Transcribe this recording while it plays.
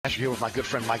Here with my good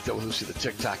friend Mike Delahousie, the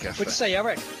TikTok Cafe. What'd you say,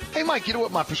 Eric? Hey, Mike, you know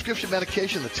what my prescription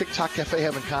medication, the TikTok Cafe,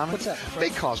 have in common? What's that?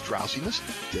 They cause drowsiness,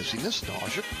 dizziness,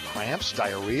 nausea, cramps,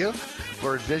 diarrhea,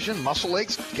 blurred vision, muscle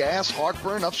aches, gas,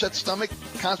 heartburn, upset stomach,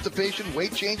 constipation,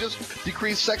 weight changes,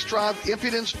 decreased sex drive,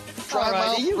 impotence, dry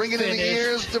mouth, ringing in the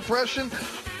ears, depression.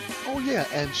 Oh, yeah,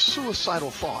 and suicidal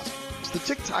thoughts. It's the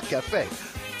TikTok Cafe,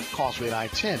 Causeway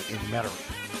I-10 in Metairie.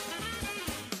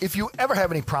 If you ever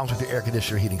have any problems with your air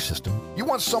conditioner heating system, you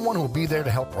want someone who will be there to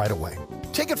help right away.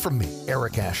 Take it from me,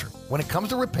 Eric Asher. When it comes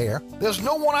to repair, there's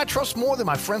no one I trust more than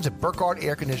my friends at Burkhardt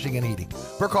Air Conditioning and Heating.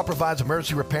 Burkhardt provides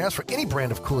emergency repairs for any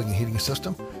brand of cooling and heating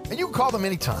system, and you can call them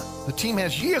anytime. The team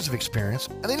has years of experience,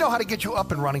 and they know how to get you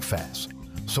up and running fast.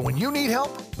 So when you need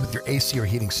help with your AC or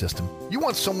heating system, you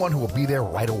want someone who will be there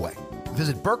right away.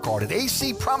 Visit Burkhardt at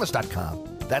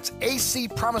acpromise.com. That's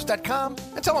acpromise.com,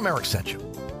 and tell them Eric sent you.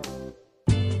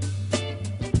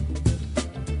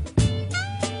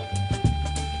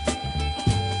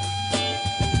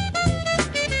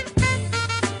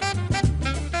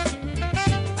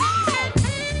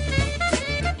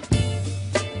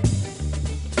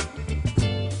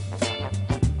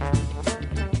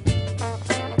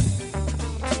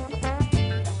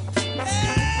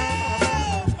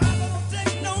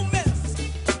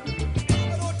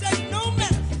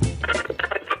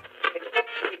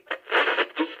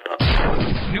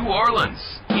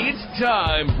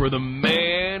 Time for the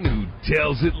man who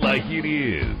tells it like it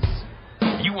is.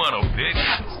 You want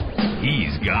opinions?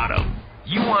 He's got 'em.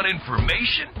 You want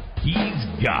information? He's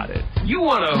got it. You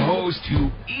want a host who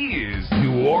is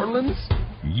New Orleans?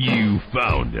 You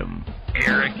found him.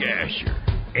 Eric Asher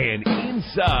and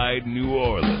Inside New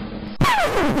Orleans.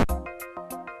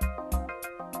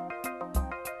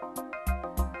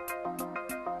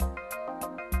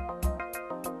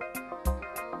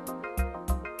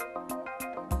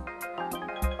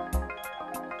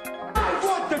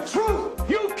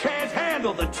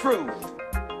 The truth.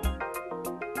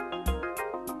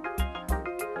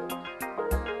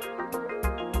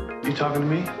 You talking to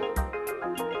me?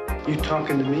 You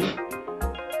talking to me?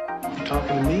 You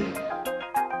talking to me?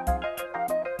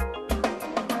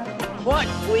 What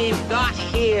we've got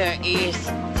here is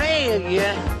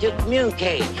failure to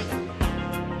communicate.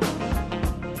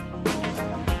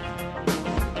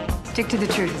 Stick to the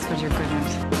truth is what you're good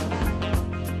at.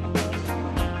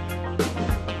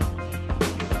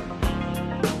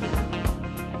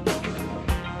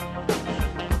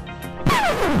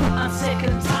 I'm sick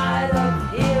and tired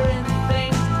of hearing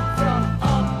things from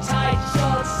uptight,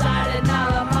 short-sighted,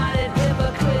 narrow-minded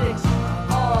hypocrites.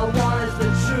 All I want is the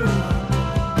truth.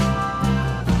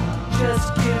 Just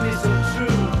give me some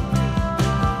truth.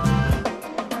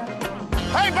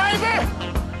 Hey, baby!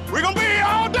 We're gonna be here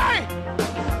all day!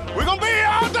 We're gonna be here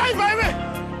all day, baby!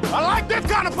 I like this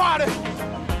kind of party!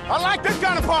 I like this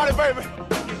kind of party, baby!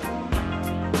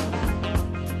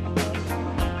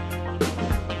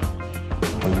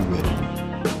 Are you ready?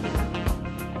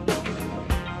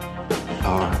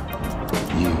 Are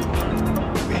you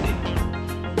ready?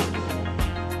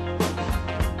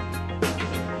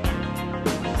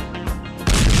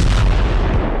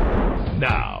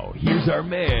 Now, here's our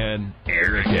man,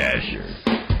 Eric Asher.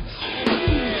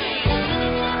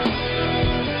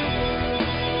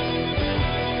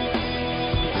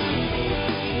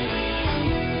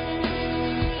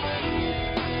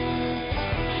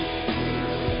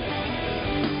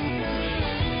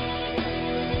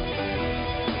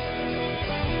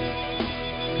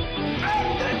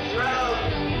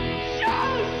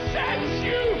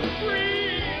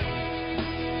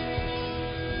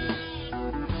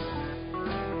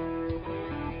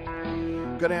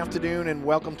 Good afternoon and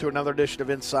welcome to another edition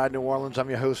of Inside New Orleans. I'm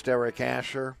your host, Eric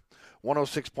Asher,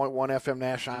 106.1 FM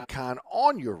National Icon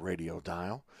on your radio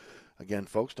dial. Again,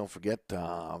 folks, don't forget,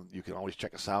 you can always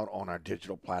check us out on our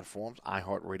digital platforms,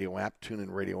 iHeartRadio app,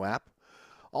 TuneIn Radio app.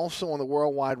 Also on the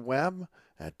World Wide Web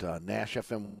at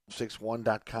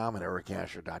NashFM61.com and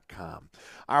EricAsher.com.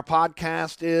 Our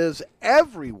podcast is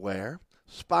everywhere.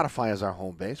 Spotify is our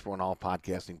home base. We're on all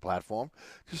podcasting platforms.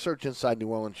 Just search Inside New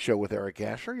Orleans Show with Eric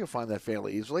Asher. You'll find that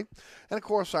fairly easily. And, of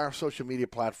course, our social media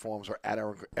platforms are at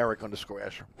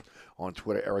Eric_Asher on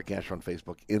Twitter, Eric Asher on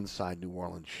Facebook, Inside New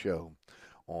Orleans Show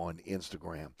on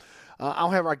Instagram.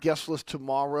 I'll have our guest list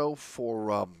tomorrow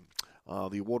for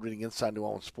the award-winning Inside New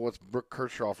Orleans Sports. Brooke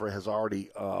Kirchhofer has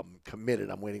already committed.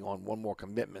 I'm waiting on one more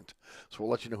commitment. So we'll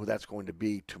let you know who that's going to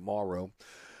be tomorrow.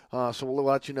 So we'll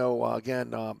let you know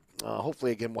again.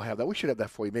 Hopefully, again, we'll have that. We should have that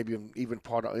for you, maybe even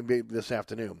maybe this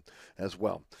afternoon as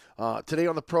well. Today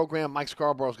on the program, Mike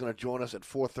Scarborough is going to join us at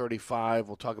 4:35.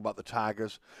 We'll talk about the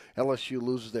Tigers. LSU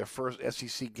loses their first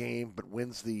SEC game, but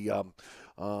wins the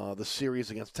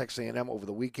series against Texas A&M over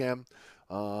the weekend.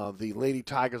 The Lady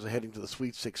Tigers are heading to the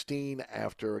Sweet 16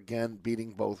 after, again,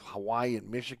 beating both Hawaii and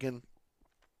Michigan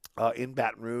in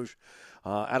Baton Rouge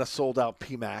at a sold-out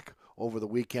PMAC over the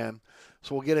weekend.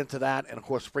 So we'll get into that. And, of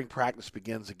course, spring practice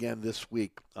begins again this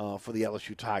week for the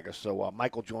LSU Tigers. So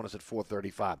Mike will join us at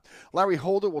 4:35. Larry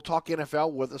Holder will talk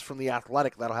NFL with us from The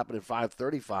Athletic. That'll happen at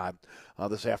 5:35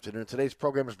 this afternoon. Today's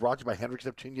program is brought to you by Hendrick's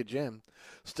Neptunia Gin.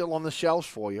 Still on the shelves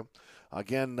for you.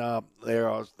 Again, there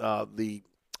are the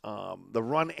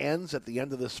run ends at the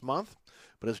end of this month.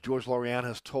 But as George Lorian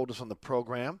has told us on the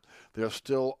program, there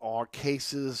still are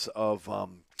cases of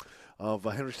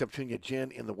Hendrick's Neptunia Gin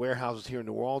in the warehouses here in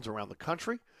New Orleans around the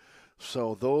country.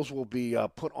 So those will be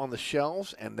put on the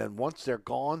shelves, and then once they're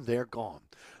gone, they're gone.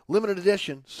 Limited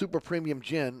edition Super Premium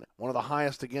Gin, one of the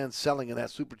highest, again, selling in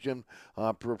that Super Gin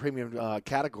Premium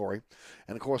category.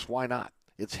 And, of course, why not?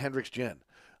 It's Hendrick's Gin.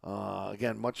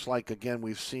 Again, much like,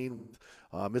 we've seen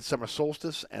Midsummer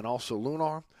Solstice and also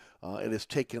Lunar, it has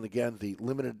taken, again, the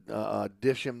limited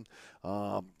edition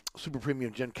Super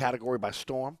Premium Gin category by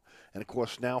storm. And, of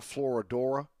course, now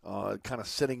Floridora kind of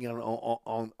sitting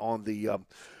on the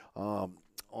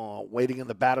waiting in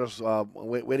the batters,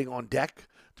 waiting on deck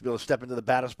to be able to step into the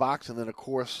batter's box. And then, of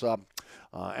course,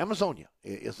 Amazonia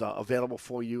is available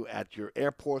for you at your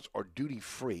airports or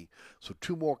duty-free. So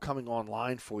 2 more coming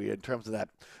online for you in terms of that,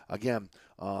 again,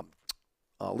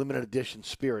 limited edition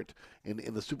spirit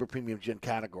in the Super Premium Gin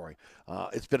category.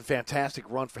 It's been a fantastic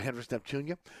run for Hendrick's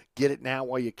Neptunia. Get it now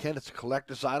while you can. It's a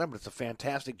collector's item, but it's a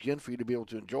fantastic gin for you to be able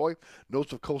to enjoy.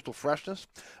 Notes of coastal freshness,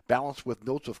 balanced with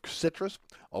notes of citrus,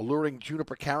 alluring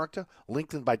juniper character,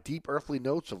 lengthened by deep earthly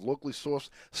notes of locally sourced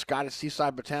Scottish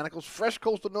seaside botanicals, fresh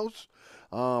coastal notes,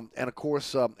 and, of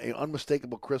course, an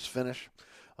unmistakable crisp finish.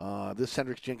 This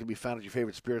Hendrick's Gin can be found at your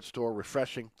favorite spirit store,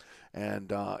 refreshing,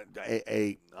 and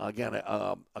a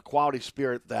quality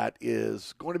spirit that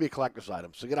is going to be a collector's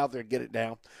item. So get out there and get it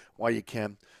now while you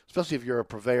can, especially if you're a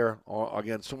purveyor or,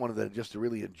 again, someone that just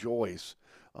really enjoys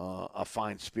a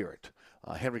fine spirit.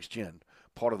 Hendrick's Gin,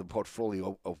 part of the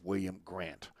portfolio of William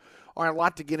Grant. All right, a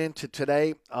lot to get into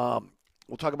today.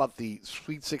 We'll talk about the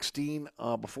Sweet 16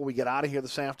 before we get out of here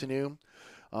this afternoon.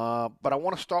 But I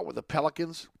want to start with the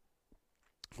Pelicans,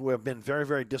 who have been very,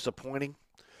 very disappointing.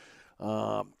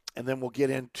 And then we'll get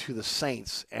into the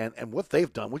Saints and what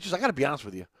they've done, which is, I got to be honest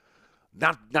with you,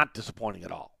 not disappointing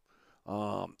at all.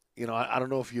 I don't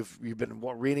know if you've been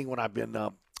reading when I've been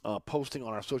posting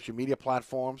on our social media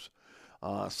platforms.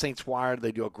 Saints Wired,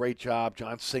 they do a great job.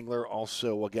 John Singler,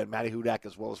 also, again, Matty Hudak,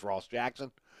 as well as Ross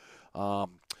Jackson. I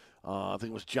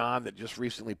think it was John that just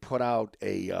recently put out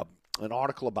an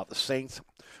article about the Saints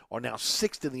are now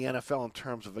 6th in the NFL in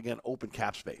terms of, again, open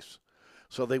cap space.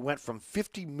 So they went from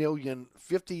 $50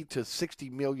 to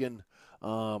 $60 million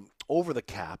over the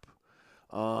cap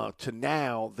to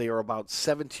now they are about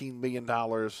 $17 million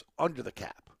under the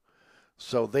cap.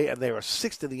 So they are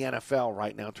 6th in the NFL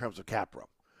right now in terms of cap room.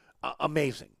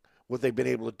 Amazing what they've been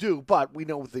able to do, but we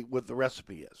know what the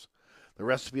recipe is. The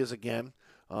recipe is, again,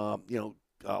 a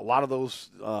lot of those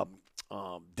a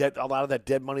lot of that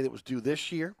dead money that was due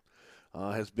this year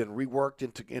has been reworked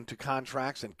into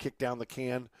contracts and kick that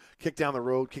can down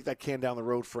the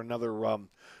road for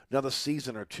another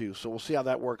season or two. So we'll see how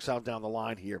that works out down the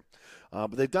line here.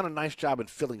 But they've done a nice job in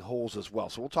filling holes as well.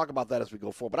 So we'll talk about that as we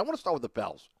go forward. But I want to start with the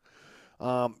Pels.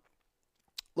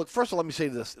 Look, first of all, let me say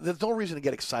this. There's no reason to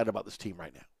get excited about this team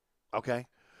right now, okay?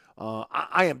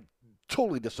 I am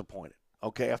totally disappointed,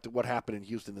 okay, after what happened in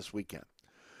Houston this weekend.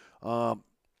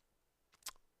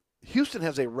 Houston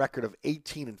has a record of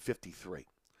 18-53.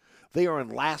 They are in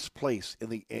last place in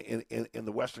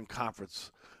the Western Conference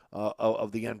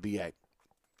of the NBA.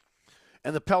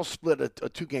 And the Pels split a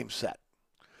 2-game set.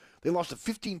 They lost a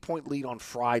 15-point lead on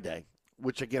Friday,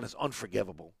 which, again, is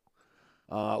unforgivable,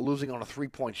 losing on a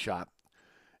 3-point shot.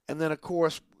 And then, of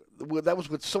course, that was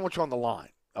with so much on the line,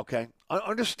 okay?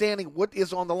 Understanding what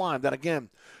is on the line, that, again,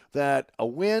 that a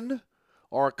win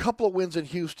or a couple of wins in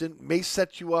Houston may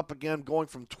set you up, again, going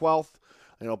from 12th,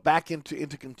 back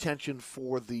into contention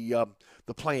for the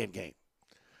play-in game.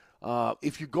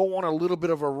 If you go on a little bit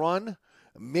of a run,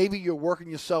 maybe you're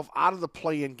working yourself out of the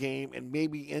play-in game and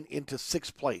maybe into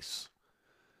 6th place.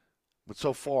 But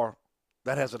so far,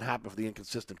 that hasn't happened for the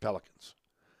inconsistent Pelicans.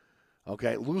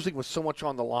 Okay, losing with so much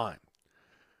on the line.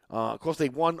 Of course, they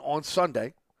won on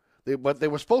Sunday. But they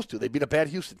were supposed to. They beat a bad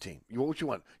Houston team. What you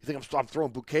want? You think I'm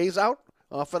throwing bouquets out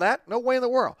for that? No way in the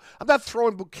world. I'm not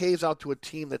throwing bouquets out to a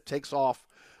team that takes off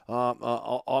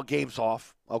all games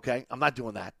off. Okay, I'm not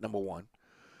doing that. Number one,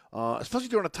 especially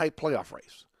during a tight playoff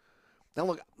race. Now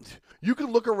look, you can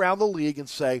look around the league and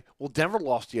say, well, Denver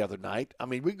lost the other night. I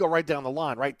mean, we can go right down the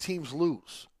line, right? Teams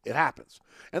lose. It happens.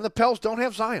 And the Pels don't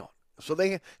have Zion, so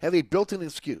they have a built-in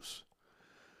excuse.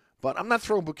 But I'm not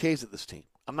throwing bouquets at this team.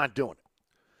 I'm not doing it.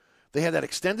 They had that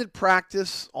extended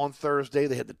practice on Thursday.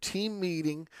 They had the team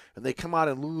meeting, and they come out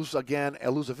and lose again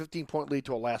and lose a 15-point lead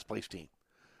to a last-place team.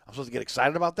 I'm supposed to get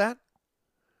excited about that?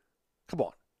 Come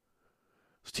on.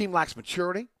 This team lacks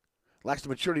maturity, lacks the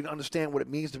maturity to understand what it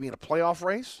means to be in a playoff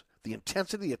race, the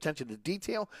intensity, the attention to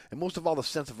detail, and most of all, the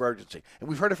sense of urgency. And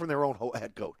we've heard it from their own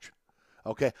head coach.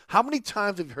 Okay? How many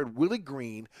times have you heard Willie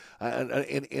Green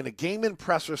in a game-in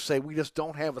presser say, we just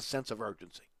don't have a sense of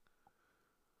urgency?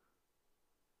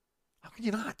 How can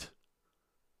you not?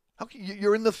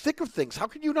 You're in the thick of things. How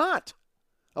can you not?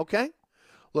 Okay?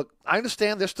 Look, I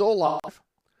understand they're still alive,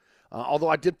 although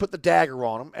I did put the dagger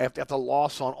on them after the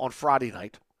loss on Friday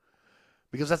night,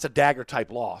 because that's a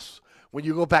dagger-type loss. When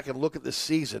you go back and look at this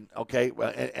season, okay,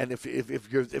 and if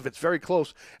it's very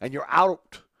close and you're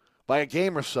out by a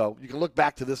game or so, you can look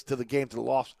back to the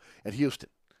loss at Houston,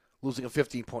 losing a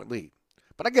 15-point lead.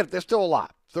 But I get it. They're still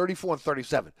alive,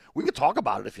 34-37. We can talk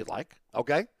about it if you'd like,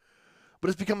 okay? But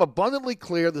it's become abundantly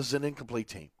clear this is an incomplete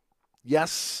team.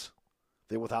 Yes,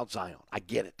 they're without Zion. I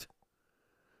get it.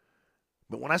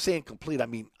 But when I say incomplete, I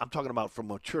mean I'm talking about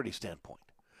from a maturity standpoint.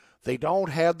 They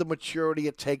don't have the maturity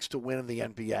it takes to win in the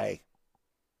NBA.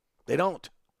 They don't.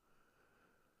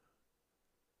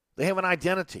 They have an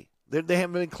identity. They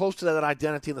haven't been close to that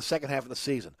identity in the second half of the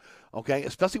season, okay?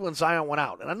 Especially when Zion went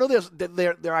out. And I know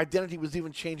their identity was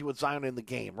even changing with Zion in the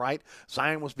game, right?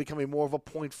 Zion was becoming more of a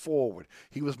point forward.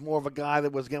 He was more of a guy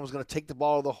that was going to take the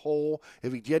ball to the hole.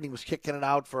 If he did, he was kicking it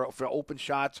out for open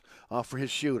shots for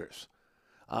his shooters.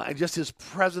 And just his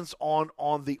presence on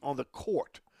the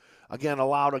court, again,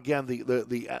 allowed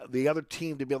the other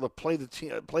team to be able to play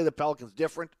the Pelicans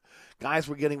different. Guys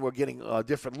were getting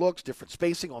different looks, different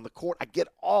spacing on the court. I get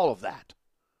all of that.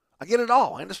 I get it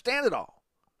all. I understand it all.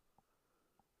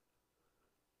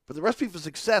 But the recipe for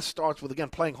success starts with, again,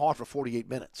 playing hard for 48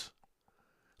 minutes,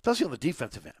 especially on the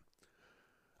defensive end.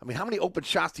 I mean, how many open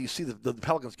shots do you see the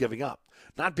Pelicans giving up?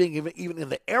 Not being even in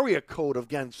the area code of,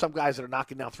 again, some guys that are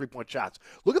knocking down three-point shots.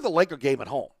 Look at the Laker game at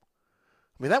home.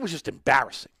 I mean, that was just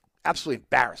embarrassing. Absolutely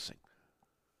embarrassing.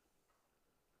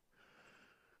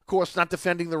 Of course, not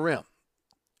defending the rim.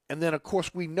 And then, of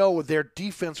course, we know their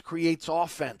defense creates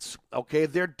offense, okay?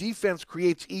 Their defense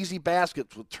creates easy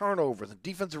baskets with turnovers and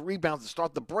defensive rebounds to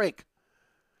start the break.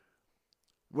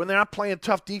 When they're not playing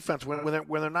tough defense, when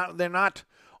they're not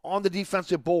on the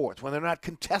defensive boards, when they're not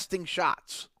contesting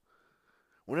shots,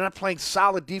 when they're not playing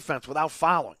solid defense without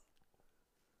fouling,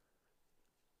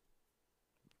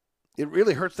 it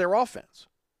really hurts their offense.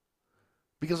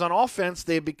 Because on offense,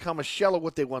 they become a shell of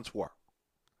what they once were.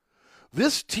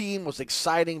 This team was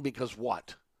exciting because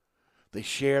what? They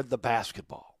shared the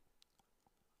basketball.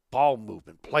 Ball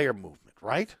movement, player movement,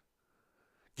 right?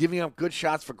 Giving up good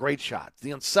shots for great shots.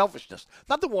 The unselfishness.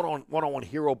 Not the one-on-one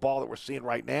hero ball that we're seeing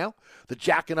right now. The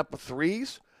jacking up of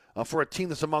threes for a team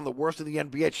that's among the worst in the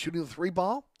NBA at shooting the three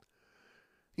ball.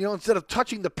 You know, instead of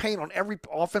touching the paint on every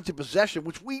offensive possession,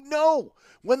 which we know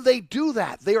when they do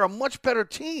that, they are a much better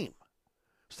team.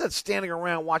 Instead of standing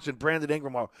around watching Brandon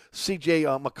Ingram or C.J.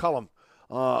 McCollum,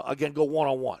 again, go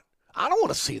one-on-one. I don't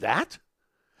want to see that.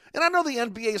 And I know the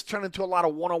NBA has turned into a lot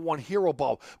of one-on-one hero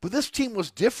ball, but this team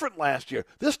was different last year.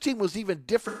 This team was even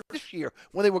different this year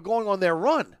when they were going on their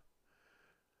run.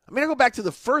 I mean, I go back to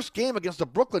the first game against the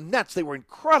Brooklyn Nets. They were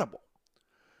incredible.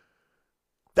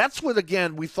 That's what,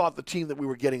 again, we thought the team that we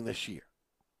were getting this year.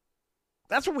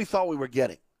 That's what we thought we were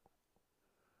getting.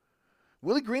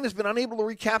 Willie Green has been unable to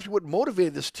recapture what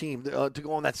motivated this team to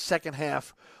go on that second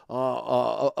half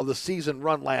of the season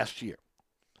run last year.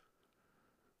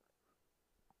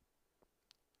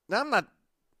 Now, I'm not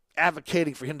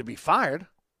advocating for him to be fired.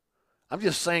 I'm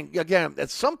just saying, again,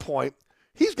 at some point,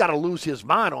 he's got to lose his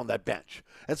mind on that bench.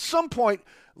 At some point,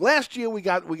 last year we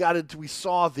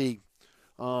saw the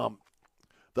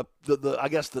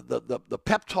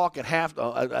pep talk at half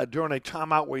during a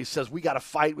timeout where he says, we got to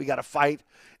fight.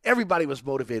 Everybody was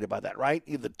motivated by that, right?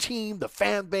 The team, the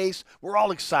fan base, we're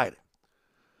all excited.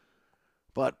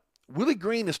 But Willie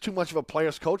Green is too much of a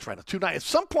player's coach right now. At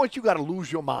some point, you got to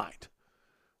lose your mind.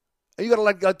 And you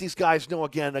got to let these guys know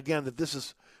again that this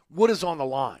is what is on the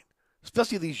line,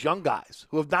 especially these young guys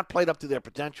who have not played up to their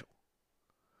potential.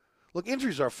 Look,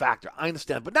 injuries are a factor. I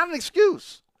understand, but not an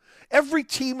excuse. Every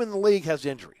team in the league has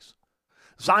injuries.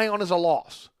 Zion is a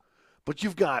loss. But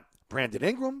you've got Brandon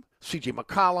Ingram, C.J.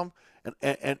 McCollum,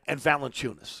 and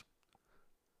Valanciunas.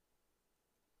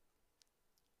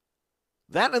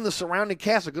 That and the surrounding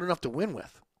cast are good enough to win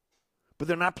with. But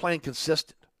they're not playing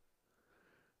consistent.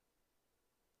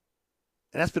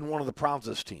 And that's been one of the problems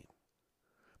of this team.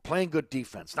 Playing good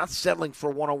defense, not settling for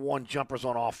one-on-one jumpers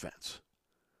on offense.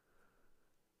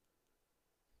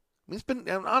 I mean, it's been,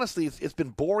 and honestly, it's been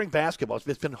boring basketball.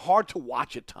 It's been hard to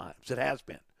watch at times. It has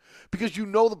been. Because you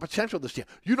know the potential of this team.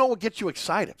 You know what gets you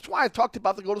excited. That's why I talked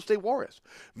about the Golden State Warriors.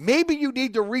 Maybe you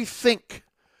need to rethink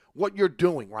what you're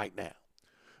doing right now.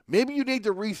 Maybe you need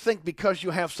to rethink, because you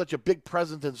have such a big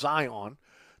presence in Zion,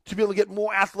 to be able to get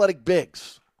more athletic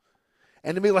bigs.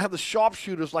 And to be able to have the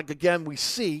sharpshooters like, again, we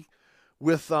see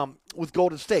with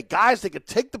Golden State. Guys that can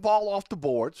take the ball off the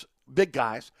boards, big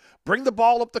guys, bring the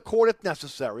ball up the court if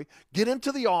necessary, get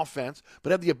into the offense,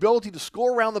 but have the ability to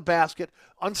score around the basket,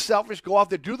 unselfish, go out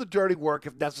there, do the dirty work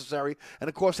if necessary, and,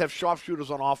 of course, have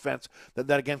sharpshooters on offense that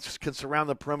again, can surround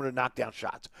the perimeter and knock down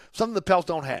shots. Something the Pels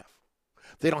don't have.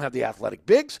 They don't have the athletic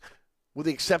bigs, with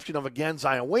the exception of, again,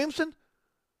 Zion Williamson.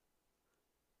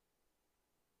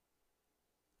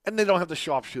 And they don't have the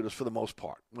sharpshooters for the most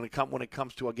part when it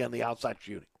comes to, again, the outside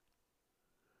shooting.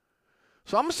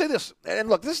 So I'm going to say this, and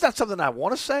look, this is not something I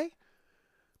want to say,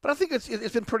 but I think it's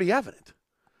been pretty evident.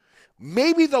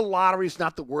 Maybe the lottery is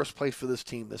not the worst place for this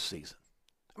team this season.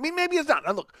 I mean, maybe it's not.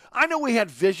 Now, look, I know we had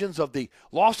visions of the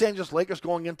Los Angeles Lakers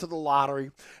going into the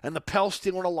lottery and the Pels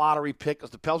stealing a lottery pick, because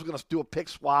the Pels are going to do a pick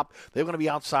swap. They're going to be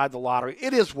outside the lottery.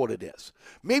 It is what it is.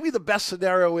 Maybe the best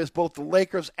scenario is both the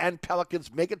Lakers and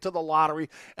Pelicans make it to the lottery,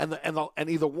 and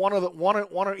either one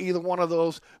or either one of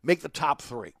those make the top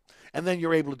three, and then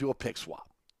you're able to do a pick swap,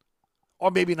 or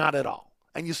maybe not at all,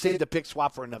 and you save the pick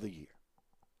swap for another year.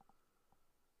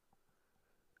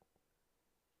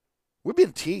 We're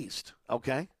being teased,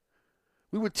 okay?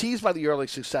 We were teased by the early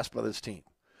success by this team.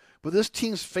 But this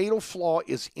team's fatal flaw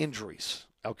is injuries,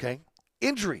 okay?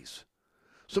 Injuries.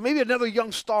 So maybe another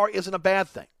young star isn't a bad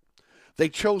thing. They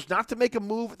chose not to make a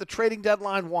move at the trading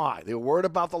deadline. Why? They were worried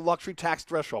about the luxury tax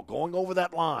threshold, going over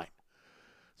that line.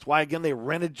 That's why, again, they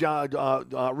rented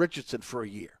Richardson for a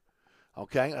year.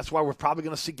 Okay? That's why we're probably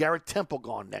going to see Garrett Temple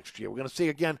gone next year. We're going to see,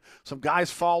 again, some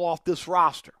guys fall off this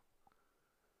roster.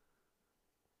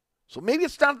 So maybe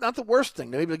it's not the worst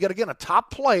thing. Maybe to get, again, a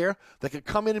top player that can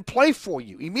come in and play for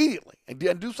you immediately and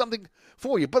do something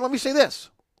for you. But let me say this.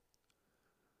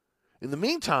 In the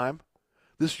meantime,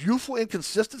 this youthful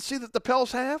inconsistency that the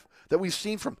Pels have, that we've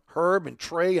seen from Herb and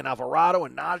Trey and Alvarado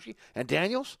and Najee and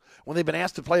Daniels when they've been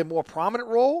asked to play a more prominent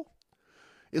role,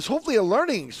 is hopefully a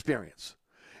learning experience.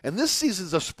 And this season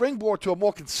is a springboard to a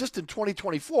more consistent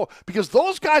 2024, because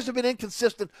those guys have been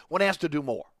inconsistent when asked to do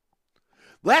more.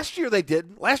 Last year they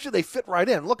didn't. Last year they fit right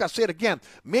in. Look, I'll say it again.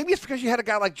 Maybe it's because you had a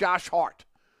guy like Josh Hart,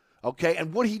 okay,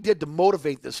 and what he did to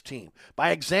motivate this team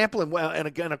by example and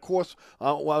again, of course,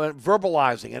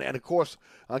 verbalizing and of course,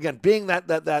 again, being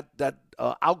that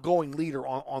outgoing leader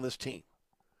on this team,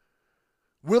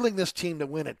 willing this team to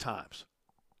win at times.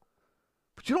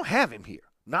 But you don't have him here.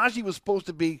 Najee was supposed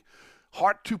to be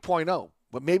Hart 2.0,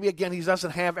 but maybe again he doesn't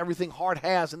have everything Hart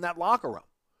has in that locker room.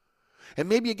 And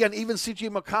maybe, again, even C.J.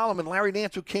 McCollum and Larry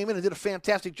Nance, who came in and did a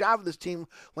fantastic job with this team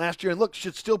last year and, look,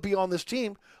 should still be on this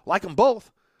team, like them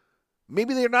both.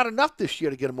 Maybe they're not enough this year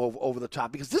to get them over the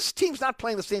top, because this team's not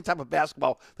playing the same type of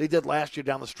basketball they did last year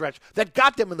down the stretch that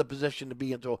got them in the position to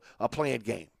be into a playing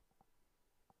game.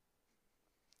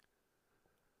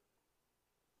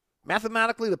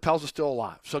 Mathematically, the Pels are still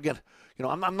alive. So, again,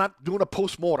 I'm not doing a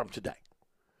postmortem today.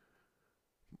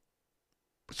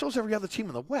 But so is every other team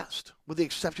in the West, with the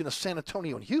exception of San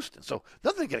Antonio and Houston. So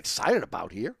nothing to get excited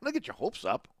about here. Don't get your hopes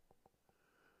up.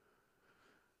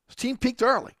 This team peaked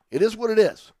early. It is what it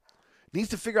is. It needs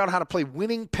to figure out how to play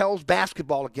winning Pels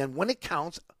basketball again when it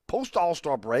counts,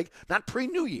 post-All-Star break, not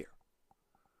pre-New Year.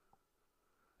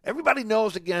 Everybody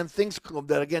knows, again, teams clamp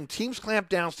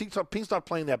down, teams start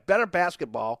playing their better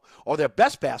basketball or their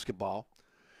best basketball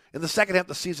in the second half of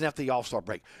the season after the All-Star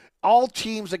break. All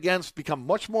teams, again, become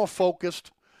much more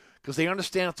focused, because they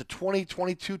understand it's a 20,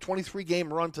 22,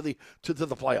 23-game run to the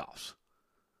playoffs.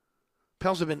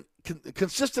 Pels have been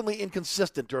consistently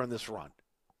inconsistent during this run.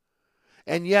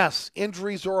 And, yes,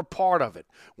 injuries are a part of it.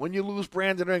 When you lose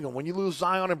Brandon Ingram, when you lose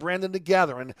Zion and Brandon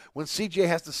together, and when CJ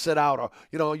has to sit out, or,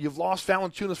 you've lost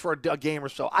Valanciunas for a game or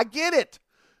so. I get it.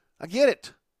 But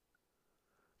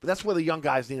that's where the young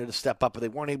guys needed to step up, but they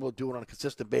weren't able to do it on a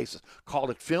consistent basis.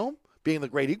 Called it film, being the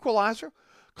great equalizer.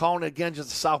 Calling it, again,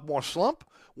 just a sophomore slump.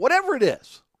 Whatever it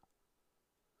is,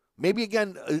 Maybe,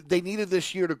 again, they needed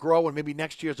this year to grow, and maybe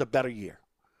next year is a better year.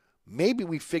 Maybe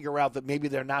we figure out that maybe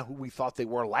they're not who we thought they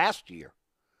were last year.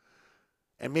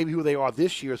 And maybe who they are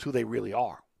this year is who they really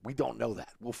are. We don't know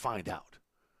that. We'll find out.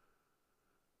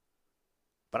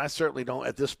 But I certainly don't,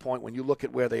 at this point, when you look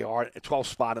at where they are, at 12th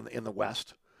spot in the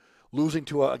West, losing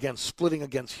to, splitting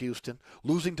against Houston,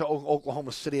 losing to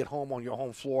Oklahoma City at home on your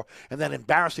home floor, and then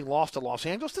embarrassing loss to Los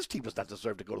Angeles. This team does not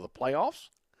deserve to go to the playoffs.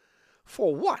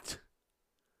 For what?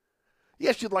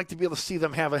 Yes, you'd like to be able to see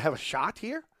them have a shot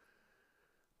here.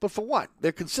 But for what?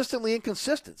 They're consistently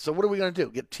inconsistent. So what are we going to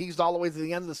do? Get teased all the way to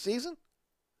the end of the season?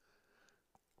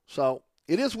 So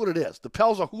it is what it is. The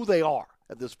Pels are who they are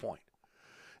at this point.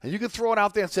 And you can throw it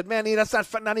out there and say, man, that's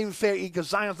not even fair because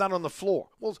Zion's not on the floor.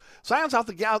 Well, Zion's off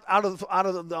the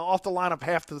lineup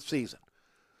half of the season.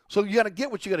 So you got to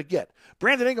get what you got to get.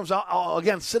 Brandon Ingram's,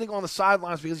 again, sitting on the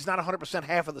sidelines because he's not 100%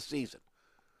 half of the season.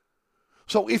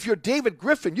 So if you're David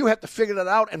Griffin, you have to figure that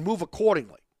out and move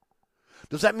accordingly.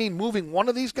 Does that mean moving one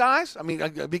of these guys? I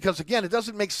mean, because, again, it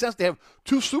doesn't make sense to have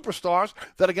two superstars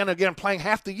that, again, playing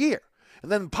half the year.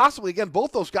 And then possibly, again,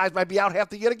 both those guys might be out half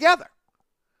the year together.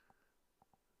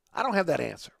 I don't have that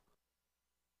answer.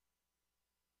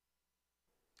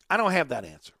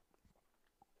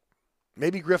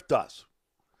 Maybe Griff does.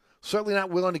 Certainly not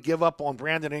willing to give up on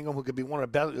Brandon Ingram, who could be one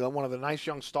of the nice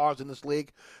young stars in this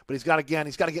league. But he's got to get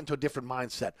into a different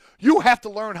mindset. You have to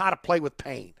learn how to play with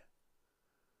pain.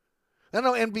 I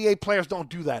know NBA players don't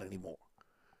do that anymore.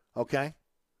 Okay?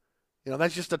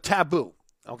 That's just a taboo.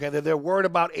 Okay? They're worried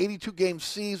about 82-game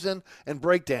season and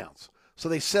breakdowns. So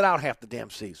they sit out half the damn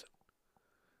season.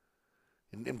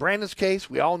 In Brandon's case,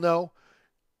 we all know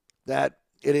that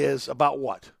it is about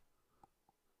what?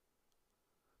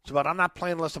 It's about I'm not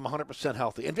playing unless I'm 100%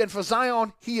 healthy. And for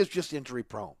Zion, he is just injury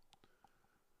prone.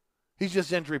 He's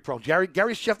just injury prone. Gary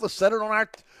Scheffler said it on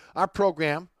our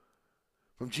program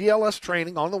from GLS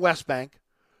training on the West Bank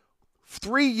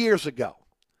 3 years ago.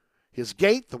 His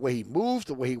gait, the way he moves,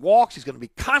 the way he walks, he's going to be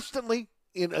constantly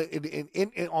in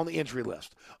on the injury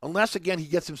list. Unless, again, he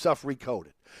gets himself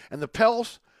recoded. And the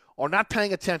Pels are not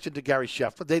paying attention to Gary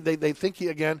Scheffler. They think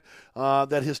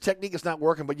that his technique is not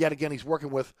working, but yet again he's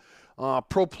working with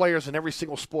pro players in every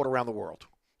single sport around the world.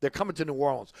 They're coming to New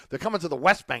Orleans. They're coming to the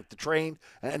West Bank to train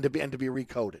and to be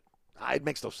recoded. It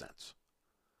makes no sense.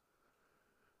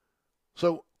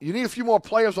 So you need a few more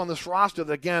players on this roster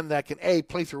that can A,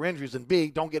 play through injuries, and B,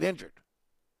 don't get injured.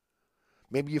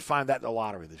 Maybe you find that in the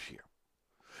lottery this year.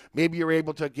 Maybe you're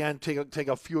able to, again, take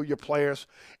a few of your players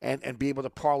and be able to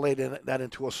parlay that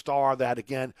into a star that,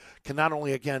 again, can not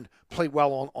only, again, play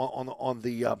well on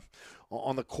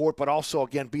the court, but also,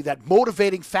 again, be that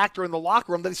motivating factor in the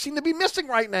locker room that they seem to be missing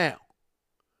right now.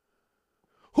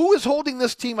 Who is holding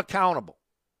this team accountable?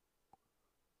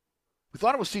 We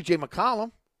thought it was C.J.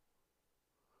 McCollum.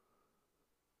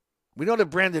 We know that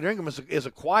Brandon Ingram is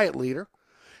a quiet leader.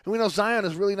 And we know Zion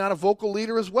is really not a vocal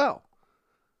leader as well.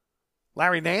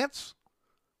 Larry Nance?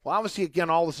 Well, obviously, again,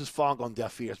 all this is falling on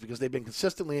deaf ears because they've been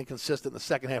consistently inconsistent in the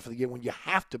second half of the year when you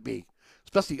have to be.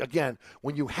 Especially, again,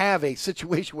 when you have a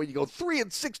situation where you go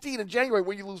 3-16 in January,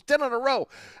 where you lose 10 in a row.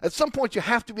 At some point, you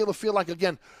have to be able to feel like,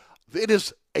 again, it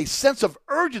is a sense of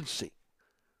urgency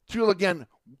to, again,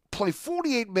 play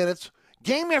 48 minutes,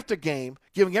 game after game,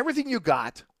 giving everything you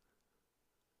got,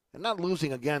 and not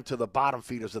losing, again, to the bottom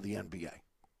feeders of the NBA.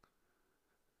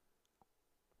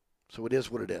 So it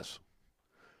is what it is.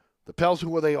 The Pels are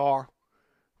who they are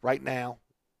right now.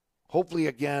 Hopefully,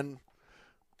 again,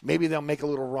 maybe they'll make a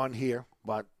little run here,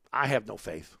 but I have no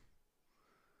faith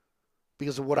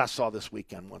because of what I saw this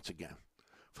weekend once again.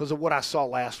 Because of what I saw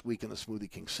last week in the Smoothie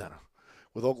King Center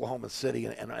with Oklahoma City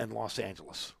and Los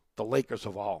Angeles, the Lakers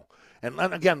of all. And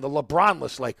again, the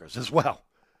LeBron-less Lakers as well.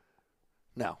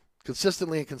 No,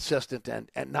 consistently inconsistent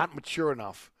and not mature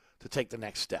enough to take the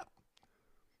next step.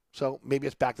 So maybe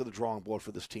it's back to the drawing board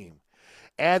for this team.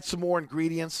 Add some more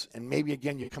ingredients, and maybe,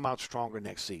 again, you come out stronger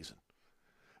next season.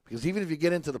 Because even if you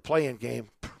get into the play-in game,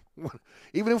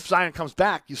 even if Zion comes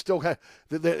back, you still have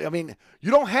you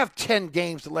don't have 10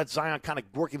 games to let Zion kind of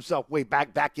work himself way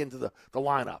back into the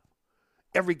lineup.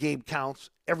 Every game counts.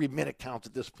 Every minute counts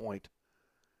at this point.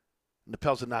 And the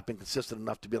Pels have not been consistent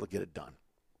enough to be able to get it done.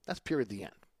 That's period the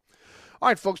end. All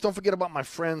right, folks, don't forget about my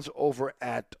friends over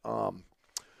at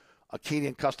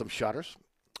Acadian Custom Shutters.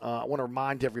 I want to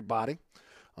remind everybody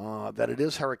that it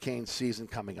is hurricane season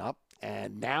coming up,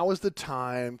 and now is the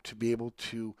time to be able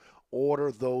to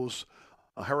order those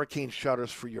hurricane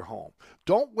shutters for your home.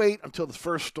 Don't wait until the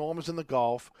first storm is in the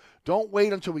Gulf. Don't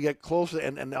wait until we get closer,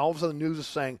 and all of a sudden the news is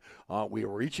saying, we are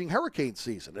reaching hurricane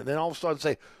season. And then all of a sudden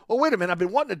say, oh, wait a minute, I've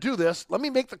been wanting to do this. Let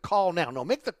me make the call now. No,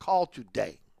 make the call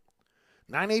today.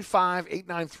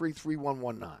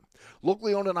 985-893-3119.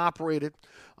 Locally owned and operated,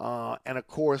 and of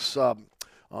course,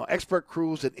 expert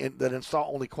crews that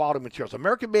install only quality materials.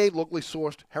 American-made, locally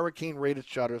sourced, hurricane-rated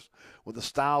shutters with the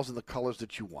styles and the colors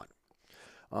that you want.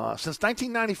 Since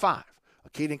 1995,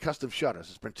 Acadian Custom Shutters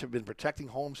has been protecting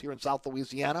homes here in South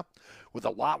Louisiana with a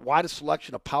lot widest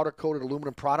selection of powder-coated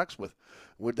aluminum products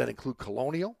that include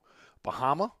Colonial,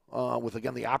 Bahama, with,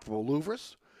 again, the operable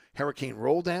louvers, Hurricane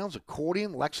roll-downs,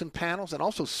 accordion, Lexan panels, and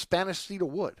also Spanish cedar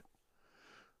wood.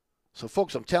 So,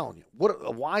 folks, I'm telling you, what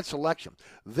a wide selection.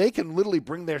 They can literally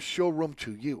bring their showroom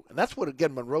to you. And that's what,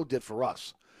 again, Monroe did for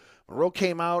us. Monroe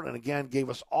came out and, again, gave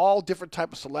us all different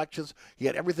type of selections. He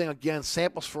had everything, again,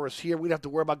 samples for us here. We didn't have to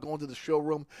worry about going to the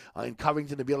showroom in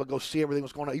Covington to be able to go see everything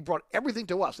that's going on. He brought everything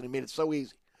to us, and he made it so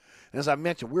easy. And as I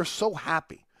mentioned, we're so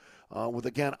happy with,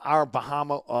 again, our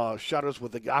Bahama shutters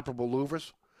with the operable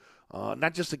louvers.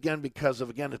 Not just, again, because of,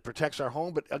 again, it protects our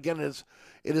home, but, again, it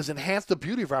has enhanced the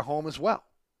beauty of our home as well.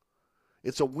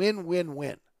 It's a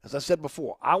win-win-win. As I said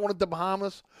before, I wanted the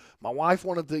Bahamas. My wife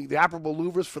wanted the operable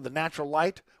louvers for the natural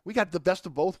light. We got the best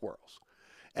of both worlds.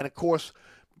 And, of course,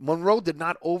 Monroe did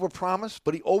not overpromise,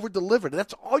 but he over-delivered. And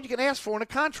that's all you can ask for in a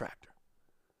contractor.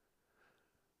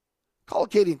 Call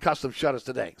Acadian Custom Shutters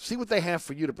today. See what they have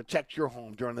for you to protect your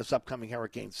home during this upcoming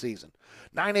hurricane season.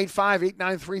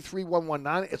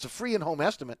 985-893-3119. It's a free in-home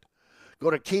estimate.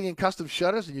 Go to Acadian Custom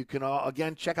Shutters, and you can,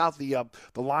 again, check out the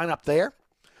lineup there.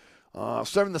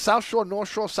 Serving the South Shore, North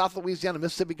Shore, South Louisiana,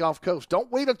 Mississippi Gulf Coast. Don't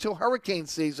wait until hurricane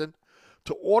season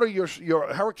to order your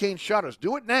hurricane shutters.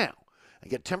 Do it now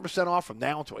and get 10% off from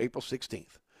now until April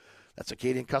 16th. That's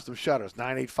Acadian Custom Shutters,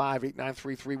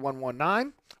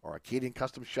 985-893-3119 or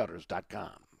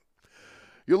AcadianCustomShutters.com.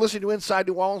 You're listening to Inside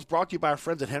New Orleans, brought to you by our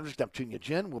friends at Hendrick's Neptunia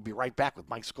Gin. We'll be right back with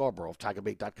Mike Scarborough of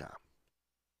TigerBait.com.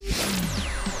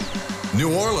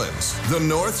 New Orleans, the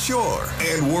North Shore,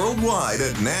 and worldwide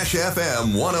at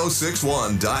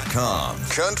NashFM1061.com.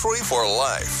 Country for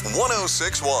Life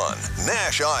 1061,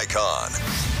 Nash Icon.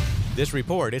 This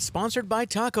report is sponsored by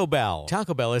Taco Bell.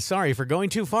 Taco Bell is sorry for going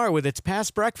too far with its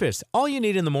past breakfast. All you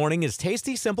need in the morning is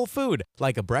tasty, simple food,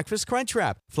 like a breakfast crunch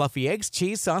wrap, fluffy eggs,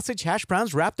 cheese, sausage, hash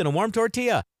browns wrapped in a warm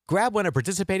tortilla. Grab one at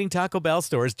participating Taco Bell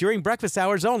stores during breakfast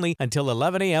hours only until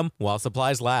 11 a.m. while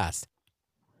supplies last.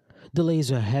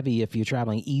 Delays are heavy if you're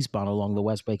traveling eastbound along the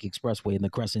West Bank Expressway in the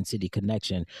Crescent City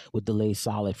connection, with delays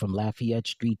solid from Lafayette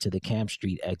Street to the Camp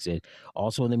Street exit.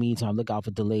 Also, in the meantime, look out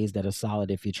for delays that are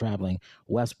solid if you're traveling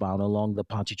westbound along the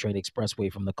Pontchartrain Expressway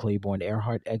from the Claiborne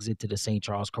Earhart exit to the St.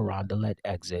 Charles Carondelet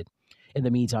exit. In the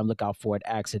meantime, look out for an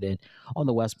accident on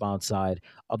the westbound side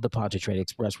of the Pontchartrain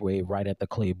Expressway right at the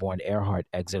Claiborne Earhart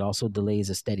exit. Also, delays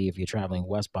are steady if you're traveling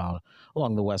westbound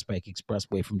along the West Bank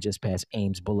Expressway from just past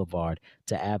Ames Boulevard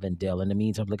to Avondale. In the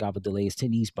meantime, look out for delays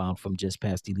 10 eastbound from just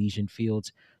past Elysian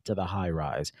Fields to the High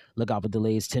Rise. Look out for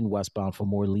delays 10 westbound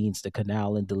from Orleans to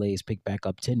Canal, and delays pick back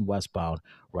up 10 westbound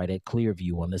right at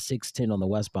Clearview. On the 610 on the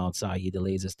westbound side, your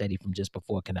delays are steady from just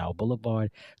before Canal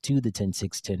Boulevard to the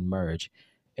 10-610 merge.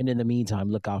 And in the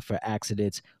meantime, look out for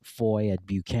accidents, Foy at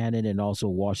Buchanan and also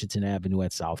Washington Avenue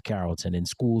at South Carrollton, and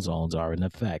school zones are in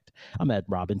effect. I'm Ed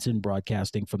Robinson,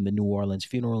 broadcasting from the New Orleans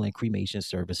Funeral and Cremation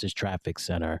Services Traffic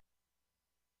Center.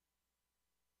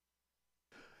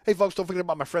 Hey, folks, don't forget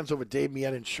about my friends over at Dave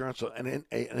Miette Insurance, an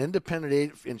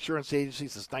independent insurance agency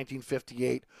since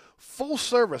 1958.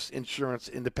 Full-service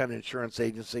independent insurance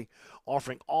agency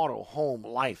offering auto, home,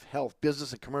 life, health,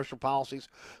 business, and commercial policies,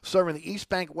 serving the East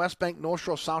Bank, West Bank, North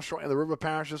Shore, South Shore, and the river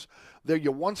parishes. They're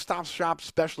your one-stop shop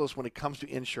specialist when it comes to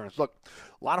insurance. Look,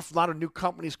 a lot of new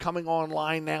companies coming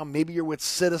online now. Maybe you're with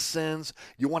Citizens.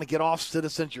 You want to get off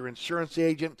Citizens. Your insurance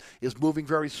agent is moving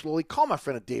very slowly. Call my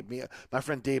friend Dave Miette.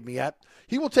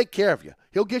 He will take care of you.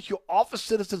 He'll get you off of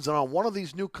Citizens and on one of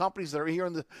these new companies that are here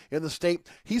in the state.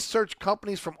 He searched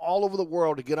companies from all over the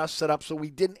world to get us set up so we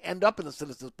didn't end up in the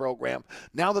Citizens program.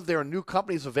 Now that there are new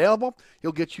companies available,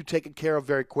 he'll get you taken care of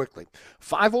very quickly.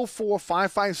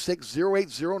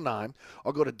 504-556-0809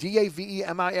 or go to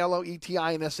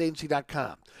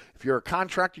DAVEMILOETINSagency.com. If you're a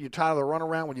contractor, you're tired of the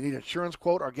runaround when you need an insurance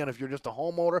quote, or again, if you're just a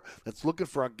homeowner that's looking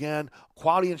for, again, a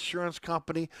quality insurance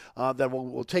company that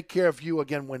will take care of you,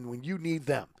 again, when you need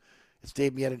them. It's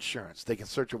Dave Miette Insurance. They can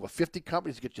search over 50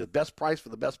 companies to get you the best price for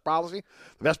the best policy,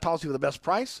 the best policy for the best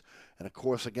price, and, of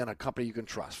course, again, a company you can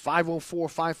trust.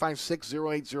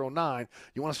 504-556-0809.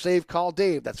 You want to save? Call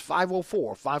Dave. That's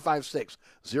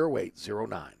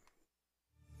 504-556-0809.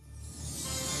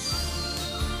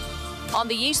 On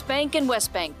the East Bank and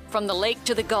West Bank, from the lake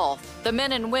to the Gulf, the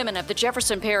men and women of the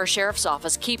Jefferson Parish Sheriff's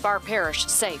Office keep our parish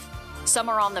safe. Some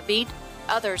are on the beat,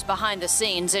 others behind the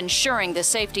scenes, ensuring the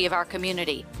safety of our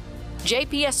community.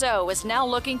 JPSO is now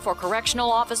looking for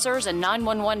correctional officers and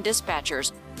 911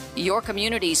 dispatchers. Your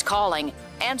community's calling.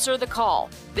 Answer the call.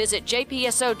 Visit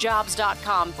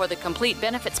jpsojobs.com for the complete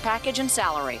benefits package and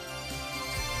salary.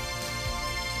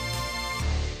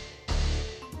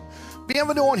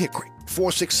 Bienvenue on Hickory,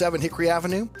 467 Hickory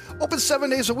Avenue. Open 7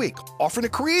 days a week, offering a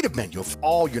creative menu of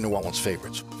all your New Orleans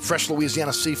favorites. Fresh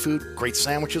Louisiana seafood, great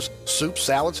sandwiches, soups,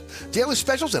 salads, daily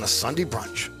specials, and a Sunday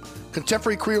brunch.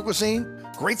 Contemporary Creole cuisine,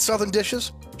 great Southern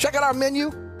dishes. Check out our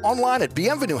menu online at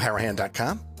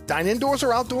bienvenueharahan.com. Dine indoors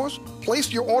or outdoors.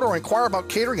 Place your order or inquire about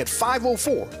catering at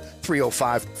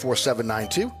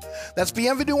 504-305-4792. That's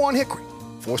Bienvenue on Hickory,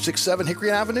 467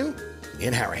 Hickory Avenue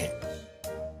in Harahan.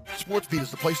 SportsBeat is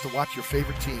the place to watch your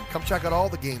favorite team. Come check out all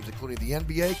the games, including the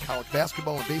NBA, college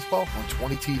basketball, and baseball on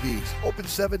 20 TVs. Open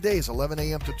 7 days, 11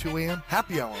 a.m. to 2 a.m.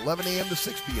 Happy hour, 11 a.m. to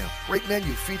 6 p.m. Great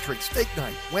menu featuring steak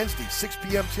night, Wednesday, 6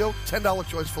 p.m. till $10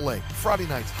 choice filet. Friday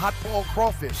nights, hot boiled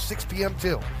crawfish, 6 p.m.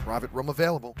 till. Private room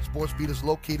available. SportsBeat is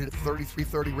located at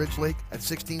 3330 Ridge Lake at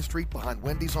 16th Street behind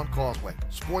Wendy's on Causeway.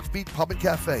 SportsBeat Pub and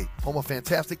Cafe, home of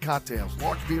fantastic cocktails,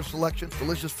 large beer selection,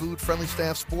 delicious food, friendly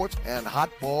staff, sports, and hot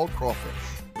boiled crawfish.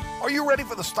 Are you ready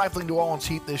for the stifling New Orleans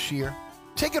heat this year?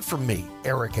 Take it from me,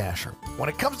 Eric Asher. When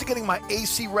it comes to getting my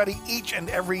AC ready each and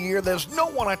every year, there's no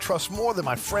one I trust more than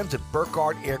my friends at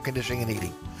Burkhardt Air Conditioning and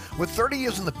Heating. With 30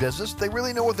 years in the business, they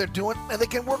really know what they're doing, and they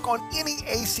can work on any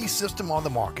AC system on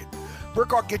the market.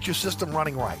 Burkhardt gets your system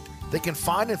running right. They can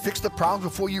find and fix the problems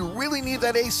before you really need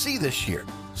that AC this year.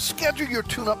 Schedule your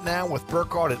tune-up now with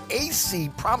Burkhardt at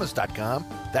acpromise.com.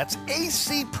 That's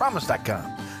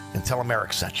acpromise.com. And tell them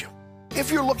Eric sent you. If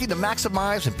you're looking to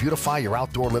maximize and beautify your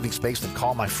outdoor living space, then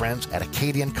call my friends at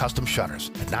Acadian Custom Shutters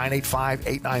at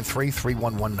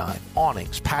 985-893-3119.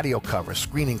 Awnings, patio covers,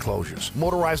 screen enclosures,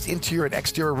 motorized interior and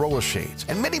exterior roller shades,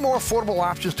 and many more affordable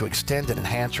options to extend and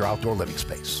enhance your outdoor living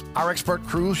space. Our expert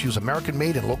crews use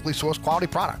American-made and locally sourced quality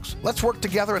products. Let's work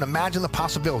together and imagine the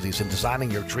possibilities in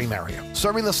designing your dream area.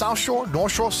 Serving the South Shore,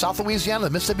 North Shore, South Louisiana, the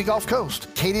Mississippi Gulf Coast.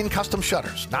 Acadian Custom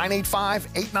Shutters,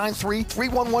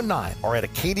 985-893-3119, or at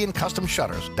acadiancustomshutters.com.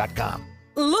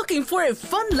 Looking for a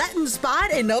fun Latin spot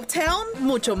in Uptown?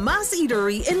 Mucho Mas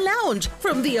Eatery and Lounge.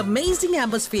 From the amazing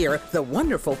atmosphere, the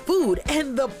wonderful food,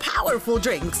 and the powerful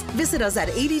drinks. Visit us at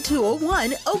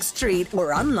 8201 Oak Street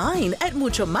or online at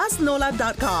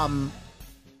muchomasnola.com.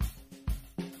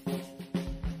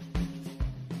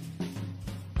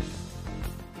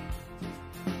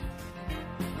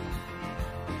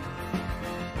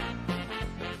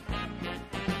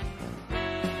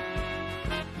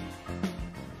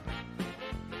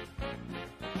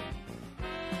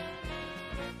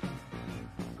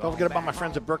 Don't forget about my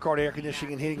friends at Burkhardt Air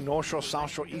Conditioning and Heating, North Shore,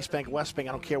 South Shore, East Bank, West Bank.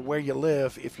 I don't care where you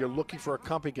live. If you're looking for a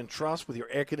company you can trust with your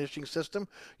air conditioning system,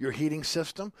 your heating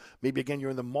system, maybe, again, you're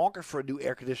in the market for a new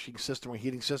air conditioning system or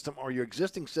heating system, or your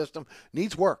existing system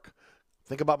needs work,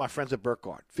 think about my friends at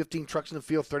Burkhardt. 15 trucks in the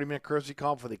field, 30-minute courtesy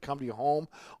call before they come to your home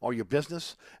or your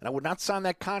business. And I would not sign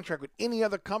that contract with any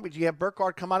other company. You have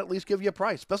Burkhardt come out, at least give you a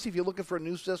price, especially if you're looking for a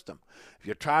new system. If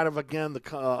you're tired of, again,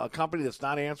 a company that's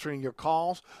not answering your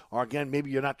calls, or, again,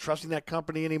 maybe you're not trusting that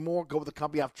company anymore, go with the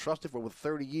company I've trusted for over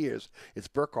 30 years. It's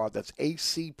Burkhardt. That's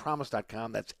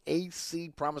acpromise.com. That's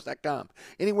acpromise.com.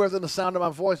 Anywhere within the sound of my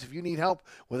voice, if you need help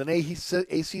with an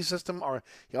AC system or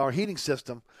heating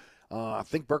system,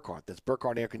 think Burkhardt. That's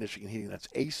Burkhardt Air Conditioning and Heating. That's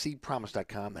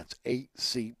acpromise.com. That's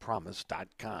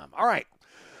acpromise.com. All right.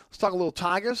 Let's talk a little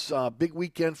Tigers. Big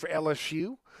weekend for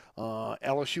LSU.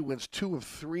 LSU wins 2 of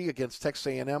 3 against Texas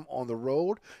A&M on the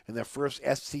road in their first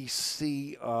SEC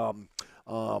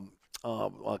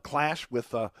clash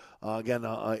with, again,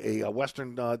 a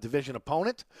Western Division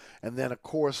opponent. And then, of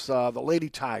course, the Lady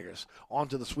Tigers on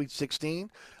to the Sweet 16.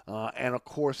 And, of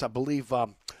course, I believe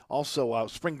also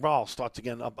spring ball starts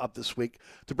again up this week.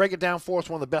 To break it down for us,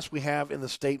 one of the best we have in the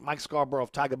state, Mike Scarborough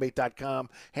of TigerBait.com.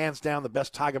 Hands down the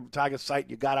best Tiger site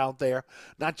you got out there.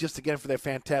 Not just, again, for their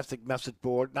fantastic message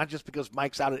board. Not just because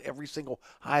Mike's out at every single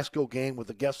high school game with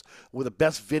the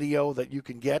best video that you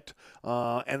can get.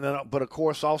 And then, but, of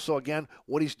course, also, again,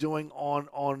 what he's doing on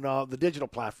the digital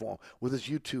platform with his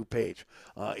YouTube page.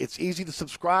 It's easy to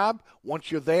subscribe.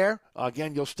 Once you're there,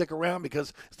 again, you'll stick around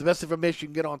because it's the best information you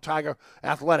can get on Tiger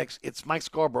Athletics. It's Mike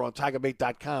Scarborough on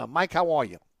TigerBait.com. Mike, how are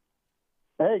you?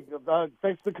 Hey,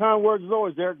 thanks for the kind words as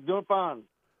always, Derek. Doing fine.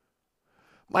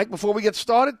 Mike, before we get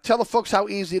started, tell the folks how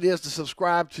easy it is to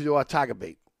subscribe to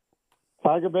TigerBait.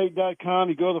 TigerBait.com.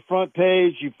 You go to the front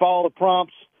page. You follow the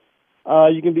prompts.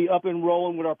 You can be up and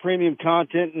rolling with our premium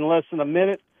content in less than a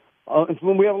minute.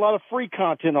 We have a lot of free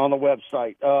content on the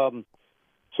website.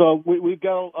 So we've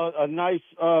got a nice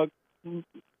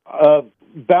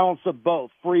balance of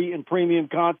both free and premium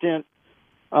content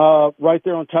right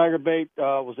there on Tiger Bait.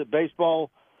 Was it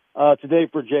baseball today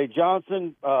for Jay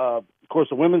Johnson? Of course,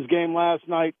 the women's game last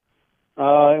night.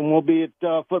 And we'll be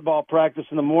at football practice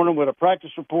in the morning with a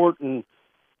practice report and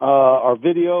our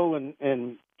video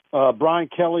and Brian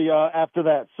Kelly after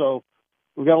that. So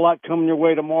we've got a lot coming your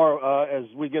way tomorrow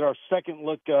as we get our second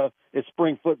look at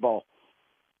spring football.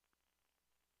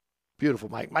 Beautiful,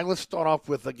 Mike. Mike, let's start off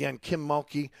with, again, Kim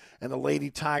Mulkey and the Lady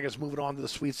Tigers moving on to the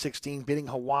Sweet 16, beating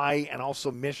Hawaii and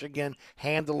also Michigan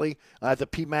handily at the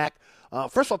PMAC.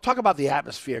 First of all, talk about the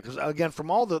atmosphere, because, again, from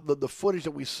all the footage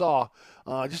that we saw,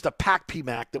 just a packed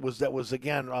PMAC that was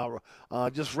again,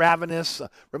 just ravenous.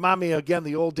 Remind me, again,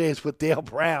 the old days with Dale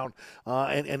Brown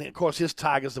and of course, his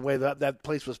Tigers, the way that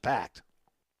place was packed.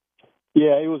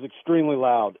 Yeah, it was extremely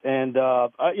loud. And, there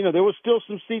was still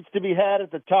some seats to be had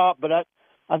at the top, but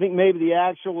I think maybe the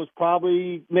actual was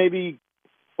probably maybe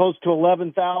close to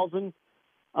 11,000.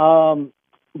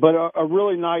 But a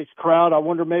really nice crowd. I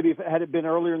wonder maybe if it had been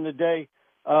earlier in the day,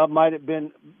 might have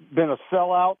been a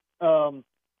sellout.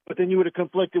 But then you would have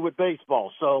conflicted with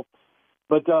baseball. So,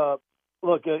 but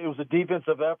look, it was a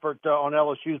defensive effort on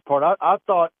LSU's part. I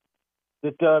thought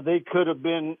that they could have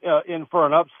been in for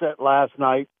an upset last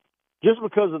night, just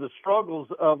because of the struggles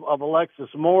of Alexis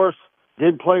Morris.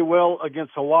 Did play well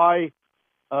against Hawaii.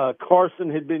 Carson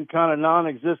had been kind of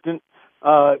non-existent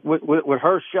with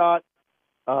her shot.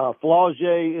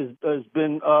 Flaugier has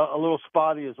been a little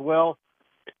spotty as well.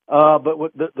 But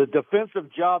with the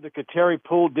defensive job that Kateri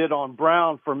Poole did on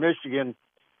Brown for Michigan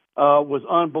was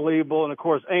unbelievable. And, of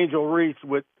course, Angel Reese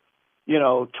with,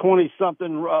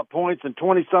 20-something points and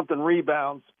 20-something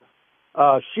rebounds.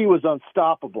 She was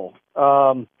unstoppable.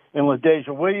 And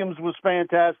LaDasia Williams was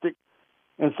fantastic.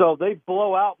 And so they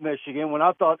blow out Michigan when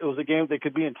I thought it was a game they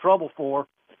could be in trouble for.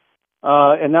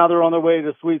 And now they're on their way to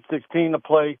the Sweet 16 to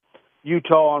play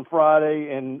Utah on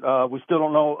Friday, and we still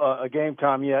don't know a game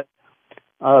time yet.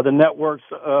 The networks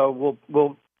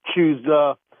will choose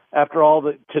after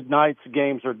all tonight's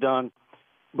games are done.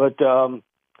 But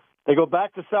they go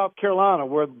back to South Carolina,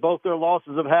 where both their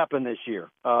losses have happened this year.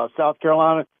 South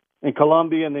Carolina and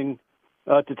Columbia, and then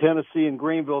to Tennessee and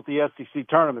Greenville at the SEC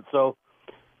tournament. So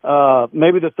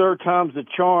maybe the third time's the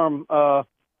charm to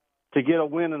get a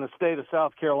win in the state of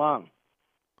South Carolina.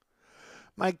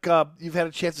 Mike, you've had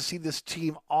a chance to see this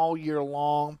team all year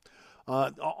long.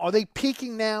 Are they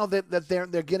peaking now that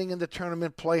they're getting into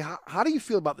tournament play? How do you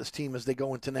feel about this team as they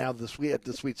go into now the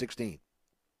Sweet 16?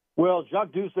 Well,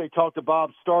 Jacques Doucet talked to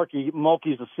Bob Starkey,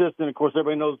 Mulkey's assistant. Of course,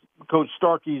 everybody knows Coach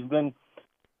Starkey's been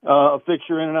a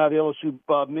fixture in and out of the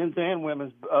LSU men's and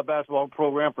women's basketball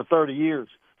program for 30 years.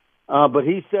 But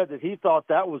he said that he thought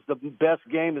that was the best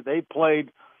game that they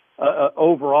played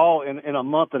overall in a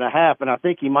month and a half, and I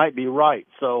think he might be right.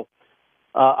 So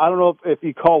I don't know if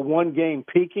you call one game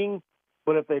peaking,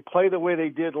 but if they play the way they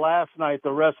did last night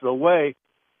the rest of the way,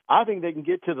 I think they can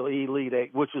get to the Elite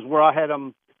Eight, which is where I had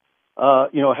them,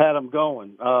 had them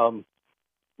going.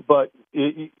 But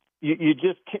you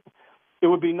just can't. It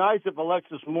would be nice if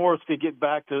Alexis Morris could get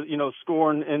back to,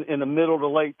 scoring in the middle to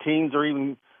late teens or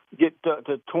even get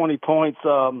to 20 points.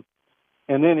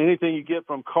 And then anything you get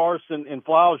from Carson and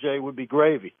Flaugier would be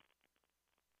gravy.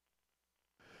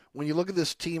 When you look at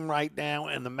this team right now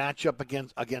and the matchup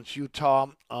against Utah,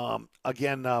 talk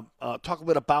a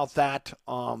bit about that.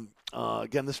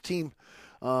 Again, this team,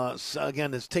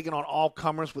 is taking on all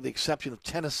comers with the exception of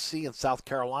Tennessee and South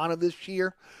Carolina this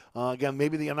year. Again,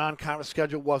 maybe the non-conference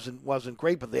schedule wasn't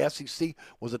great, but the SEC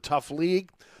was a tough league.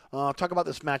 Talk about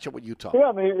this matchup with Utah. Yeah,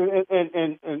 I mean,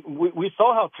 and we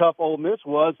saw how tough Ole Miss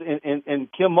was,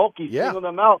 and Kim Mulkey singled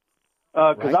them out.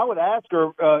 Because I would ask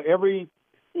her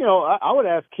I would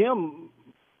ask Kim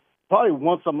probably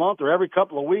once a month or every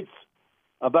couple of weeks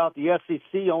about the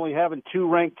SEC only having two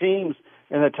ranked teams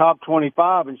in the top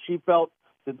 25, and she felt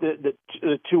that the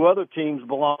two other teams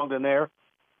belonged in there.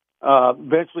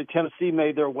 Eventually, Tennessee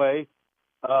made their way.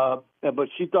 But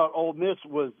she thought Ole Miss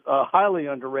was highly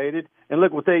underrated, and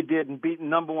look what they did in beating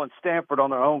number one Stanford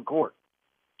on their own court.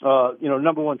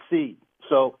 Number one seed.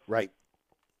 So right.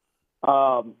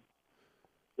 I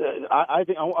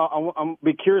think I'm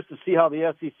be curious to see how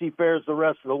the SEC fares the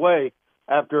rest of the way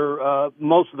after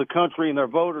most of the country and their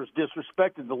voters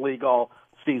disrespected the league all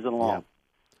season long. Yeah.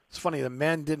 It's funny, the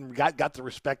men got the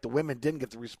respect, the women didn't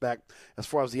get the respect as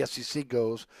far as the SEC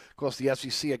goes. Of course, the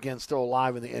SEC again still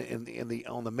alive on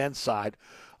the men's side.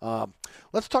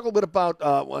 Let's talk a little bit about.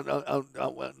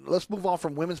 Let's move on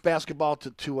from women's basketball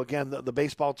to again the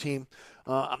baseball team.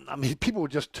 I mean, people were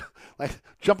just like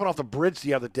jumping off the bridge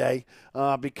the other day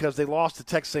because they lost to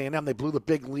Texas A&M. They blew the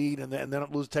big lead and then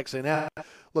lose to Texas A&M.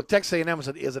 Look, Texas A&M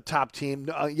is a top team.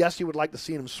 Yes, you would like to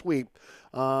see them sweep,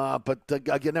 but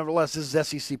again, nevertheless, this is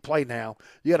SEC play now.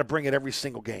 You got to bring it every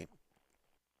single game.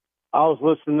 I was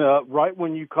listening right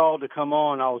when you called to come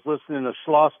on. I was listening to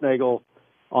Schlossnagel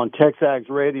on Texags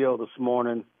radio this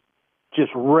morning,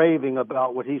 just raving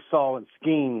about what he saw in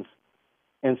Skeens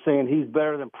and saying he's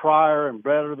better than Pryor and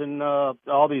better than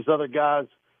all these other guys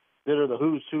that are the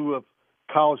who's who of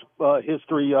college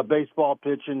history baseball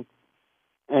pitching.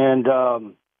 And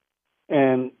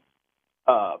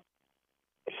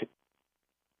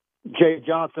Jay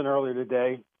Johnson earlier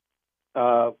today,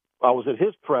 I was at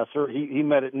his presser. He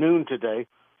met at noon today.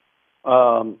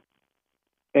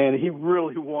 And he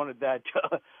really wanted that.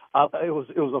 It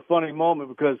was a funny moment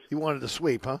because he wanted to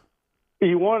sweep, huh?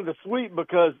 He wanted to sweep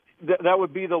because that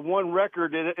would be the one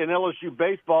record in LSU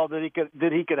baseball that he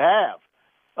could have.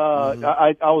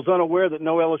 I was unaware that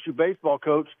no LSU baseball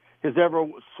coach has ever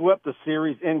swept a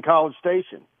series in College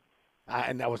Station.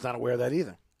 And I was not aware of that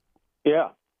either. Yeah.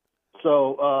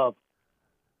 So,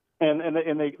 and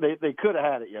they could have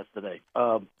had it yesterday.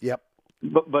 Yep.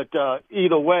 But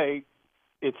either way,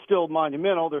 it's still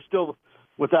monumental. They're still,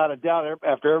 without a doubt,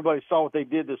 after everybody saw what they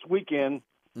did this weekend,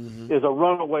 is a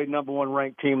runaway number one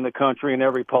ranked team in the country in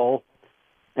every poll.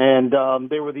 And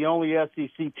they were the only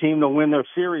SEC team to win their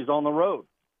series on the road.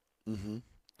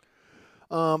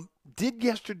 Did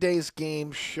yesterday's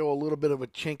game show a little bit of a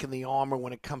chink in the armor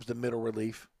when it comes to middle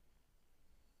relief?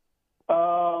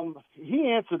 He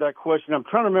answered that question. I'm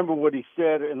trying to remember what he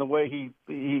said and the way he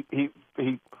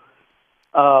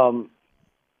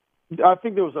I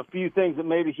think there was a few things that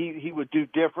maybe he would do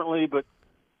differently, but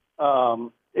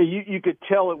you could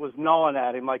tell it was gnawing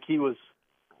at him, like he was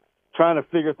trying to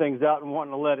figure things out and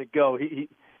wanting to let it go. He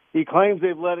claims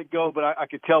they've let it go, but I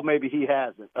could tell maybe he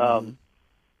hasn't.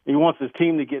 He wants his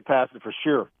team to get past it for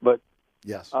sure. But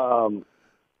yes. How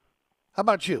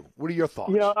about you? What are your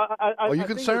thoughts? You know, are you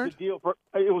concerned? It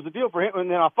was a deal for him, and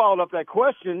then I followed up that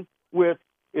question with: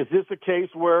 is this a case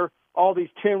where all these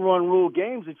 10-run rule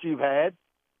games that you've had?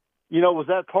 You know, was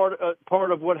that part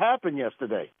of what happened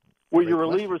yesterday, where your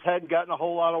relievers hadn't gotten a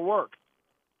whole lot of work?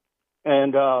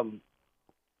 And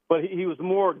but he was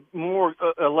more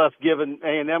or less giving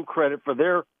A&M credit for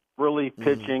their relief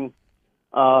pitching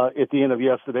at the end of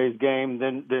yesterday's game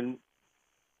than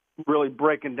really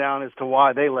breaking down as to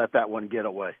why they let that one get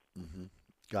away.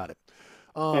 Got it.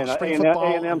 And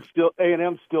A&M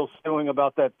still stewing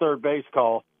about that third base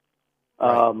call.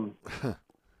 And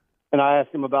I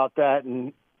asked him about that,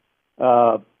 and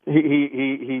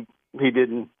he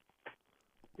didn't.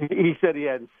 He said he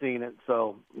hadn't seen it,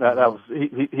 so that was he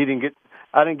didn't get.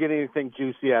 I didn't get anything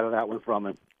juicy out of that one from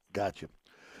him. Gotcha.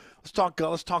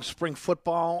 Let's talk spring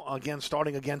football again,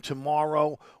 starting again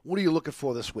tomorrow. What are you looking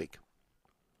for this week?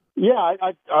 Yeah,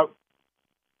 I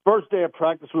first day of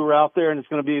practice we were out there, and it's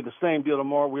going to be the same deal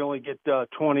tomorrow. We only get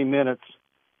 20 minutes,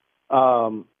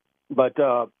 but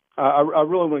I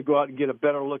really want to go out and get a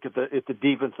better look at the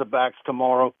defensive backs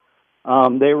tomorrow.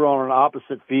 They were on an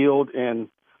opposite field, and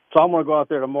so I'm going to go out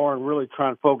there tomorrow and really try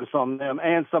and focus on them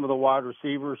and some of the wide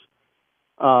receivers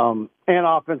and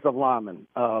offensive linemen.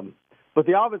 But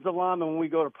the offensive linemen, when we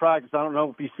go to practice, I don't know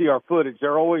if you see our footage,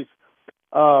 they're always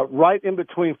right in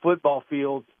between football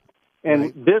fields.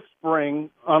 And this spring,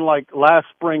 unlike last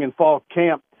spring and fall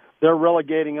camp, they're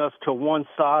relegating us to one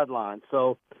sideline.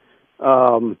 So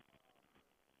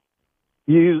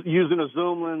using a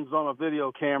zoom lens on a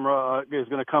video camera is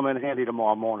going to come in handy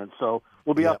tomorrow morning. So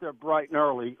we'll be out there bright and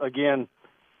early. Again,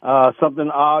 something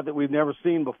odd that we've never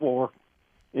seen before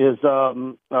is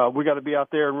we got to be out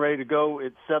there and ready to go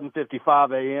at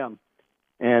 7:55 a.m.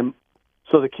 And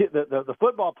so the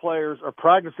football players are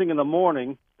practicing in the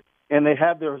morning, and they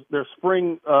have their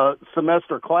spring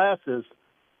semester classes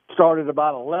started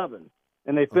about 11,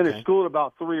 and they finish school at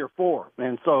about 3 or 4.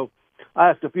 And so I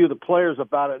asked a few of the players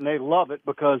about it, and they love it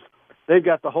because they've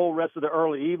got the whole rest of the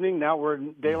early evening. Now we're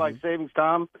in daylight savings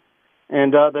time,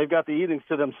 and they've got the evenings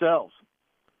to themselves.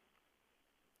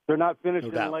 They're not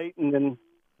finishing late, and then,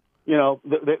 you know,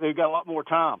 they've got a lot more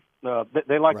time.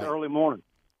 They like the early morning.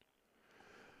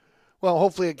 Well,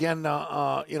 hopefully, again,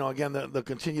 they'll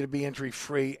continue to be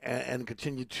injury-free and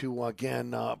continue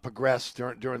to, progress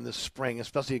during this spring,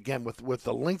 especially, again, with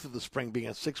the length of the spring being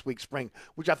a 6-week spring,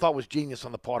 which I thought was genius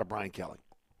on the part of Brian Kelly.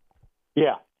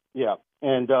 Yeah.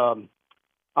 And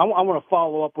I want to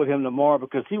follow up with him tomorrow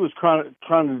because he was trying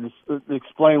to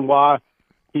explain why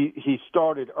he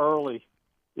started early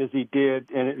as he did,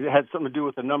 and it had something to do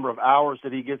with the number of hours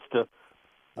that he gets to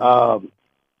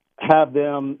have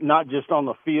them not just on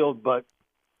the field, but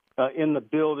in the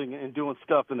building and doing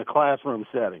stuff in the classroom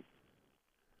setting.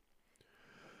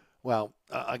 Well,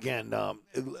 again,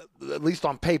 at least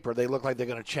on paper, they look like they're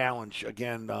going to challenge,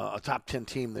 again, a top 10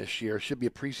 team this year. Should be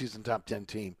a preseason top 10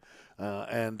 team.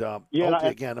 Hopefully,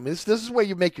 again, I mean, this is where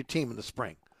you make your team in the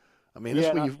spring. I mean, this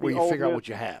is where you figure out what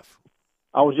you have.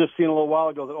 I was just seeing a little while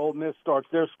ago that Ole Miss starts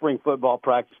their spring football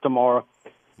practice tomorrow,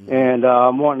 and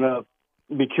I'm wanting to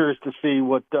be curious to see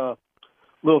what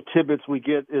little tidbits we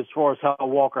get as far as how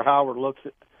Walker Howard looks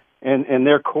at and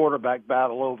their quarterback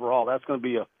battle overall. That could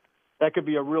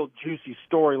be a real juicy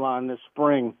storyline this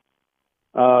spring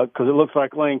because it looks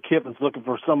like Lane Kiffin's looking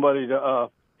for somebody to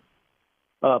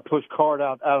push Card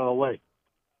out of the way.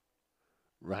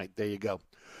 Right, there you go.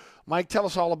 Mike, tell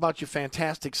us all about your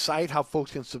fantastic site, how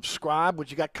folks can subscribe,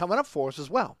 what you got coming up for us as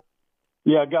well.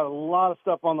 Yeah, I got a lot of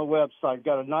stuff on the website.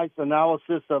 Got a nice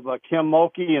analysis of Kim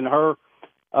Mulkey and her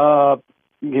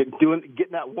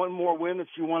getting that one more win that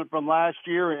she wanted from last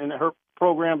year and her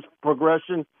program's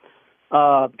progression.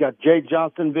 Got Jay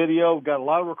Johnson video. Got a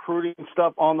lot of recruiting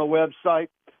stuff on the website.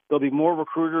 There'll be more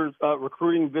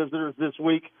recruiting visitors this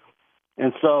week.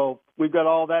 And so we've got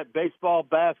all that baseball,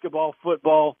 basketball,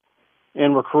 football,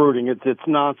 and recruiting. It's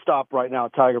nonstop right now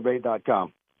at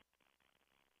TigerBait.com.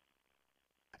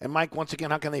 And, Mike, once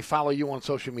again, how can they follow you on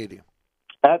social media?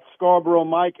 At Scarborough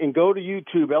Mike, and go to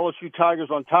YouTube, LSU Tigers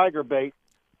on TigerBait.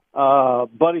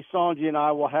 Buddy Sonji and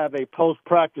I will have a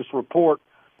post-practice report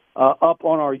up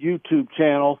on our YouTube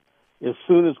channel as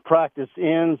soon as practice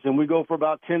ends, and we go for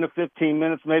about 10 to 15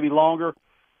 minutes, maybe longer,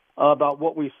 about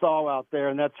what we saw out there,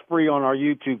 and that's free on our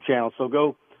YouTube channel. So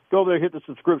go over there, hit the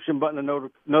subscription button and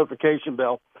notification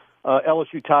bell.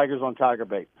 LSU Tigers on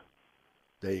TigerBait.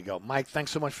 There you go. Mike, thanks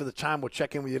so much for the time. We'll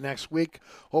check in with you next week.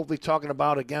 Hopefully talking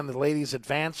about, again, the ladies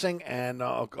advancing and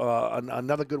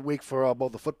another good week for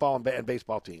both the football and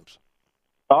baseball teams.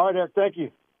 All right, Eric. Thank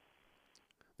you.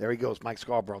 There he goes, Mike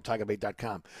Scarborough,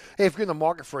 TigerBait.com. Hey, if you're in the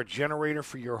market for a generator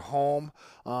for your home,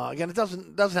 again, it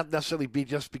doesn't have to necessarily be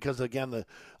just because, again,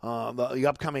 the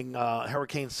upcoming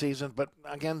hurricane season, but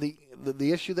again,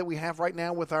 the issue that we have right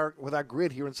now with our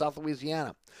grid here in South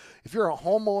Louisiana. If you're a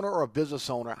homeowner or a business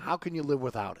owner, how can you live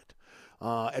without it?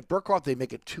 At Burkhardt, they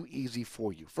make it too easy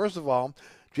for you. First of all,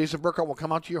 Jason Burkhardt will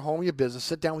come out to your home, your business,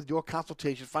 sit down with you, do a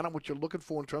consultation, find out what you're looking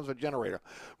for in terms of a generator.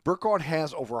 Burkhardt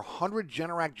has over 100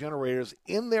 Generac generators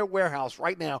in their warehouse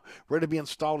right now ready to be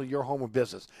installed in your home or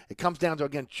business. It comes down to,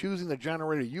 again, choosing the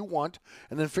generator you want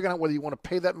and then figuring out whether you want to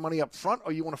pay that money up front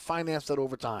or you want to finance that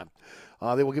over time.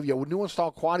 They will give you a new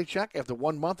install quality check after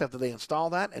 1 month after they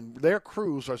install that, and their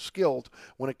crews are skilled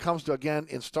when it comes to, again,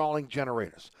 installing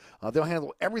generators. They'll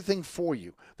handle everything for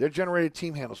you. Their generator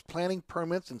team handles planning,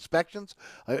 permits, inspections,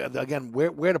 again,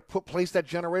 where to place that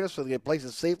generator so they can place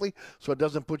it safely so it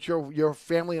doesn't put your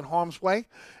family in harm's way,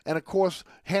 and, of course,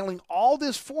 handling all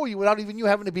this for you without even you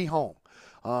having to be home.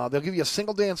 They'll give you a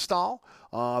single-day install.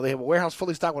 They have a warehouse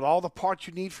fully stocked with all the parts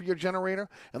you need for your generator,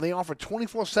 and they offer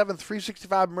 24/7,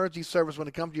 365 emergency service when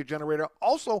it comes to your generator.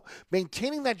 Also,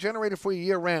 maintaining that generator for you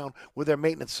year-round with their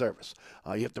maintenance service.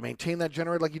 You have to maintain that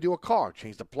generator like you do a car.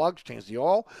 Change the plugs, change the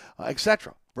oil,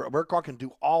 etc. Burkhardt can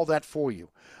do all that for you.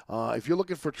 If you're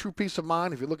looking for true peace of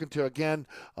mind, if you're looking to, again,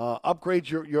 upgrade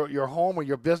your home or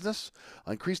your business,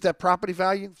 increase that property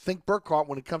value, think Burkhardt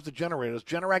when it comes to generators.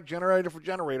 Generac generator for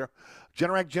generator.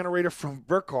 Generac generator from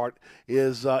Burkhardt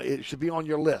it should be on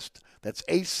your list. That's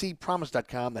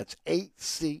acpromise.com. That's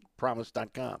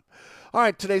acpromise.com. All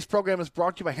right, today's program is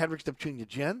brought to you by Hendrick's Neptunia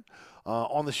Gin.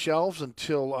 On the shelves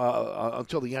until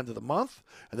the end of the month,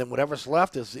 and then whatever's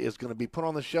left is going to be put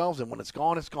on the shelves, and when it's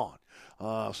gone, it's gone.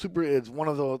 It's one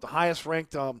of the highest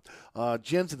ranked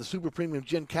gins in the super premium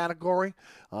gin category.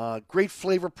 Great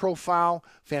flavor profile,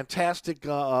 fantastic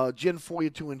gin for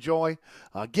you to enjoy.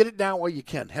 Get it now while you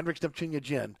can. Hendrick's Neptunia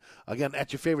Gin, again,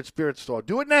 at your favorite spirit store.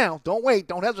 Do it now. Don't wait.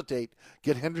 Don't hesitate.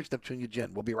 Get Hendrick's Neptunia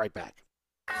Gin. We'll be right back.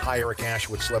 Hi, Eric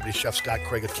Ashwood, celebrity chef Scott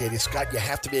Craig of Katie's. Scott, you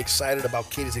have to be excited about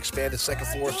Katie's expanded second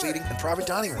floor seating and private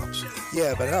dining rooms.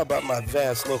 Yeah, but how about my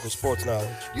vast local sports knowledge?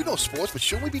 You know sports, but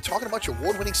shouldn't we be talking about your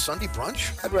award-winning Sunday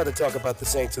brunch? I'd rather talk about the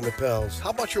Saints and the Pels.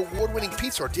 How about your award-winning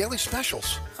pizza or daily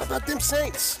specials? How about them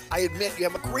Saints? I admit you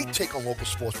have a great take on local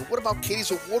sports, but what about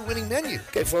Katie's award-winning menu?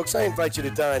 Okay, folks, I invite you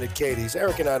to dine at Katie's.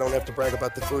 Eric and I don't have to brag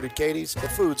about the food at Katie's. The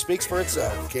food speaks for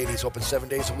itself. Katie's open 7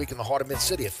 days a week in the heart of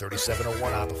Mid-City at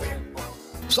 3701 Oppenheimer.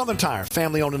 Southern Tire,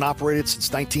 family owned and operated since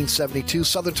 1972.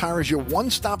 Southern Tire is your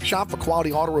one-stop shop for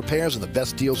quality auto repairs and the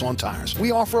best deals on tires.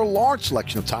 We offer a large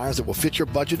selection of tires that will fit your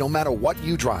budget no matter what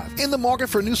you drive. In the market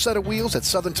for a new set of wheels at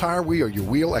Southern Tire, we are your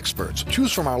wheel experts.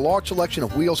 Choose from our large selection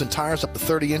of wheels and tires up to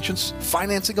 30 inches.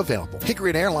 Financing available.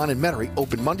 Hickory and Airline in Metairie,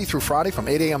 open Monday through Friday from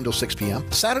 8 a.m. till 6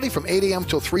 p.m. Saturday from 8 a.m.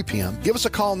 till 3 p.m. Give us a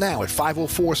call now at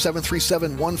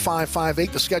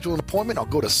 504-737-1558 to schedule an appointment, or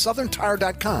go to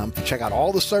southerntire.com and check out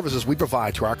all the services we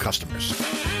provide to our customers.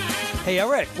 Hey,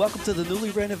 Eric, welcome to the newly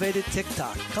renovated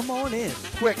TikTok. Come on in.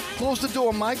 Quick, close the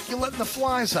door, Mike. You're letting the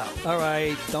flies out. All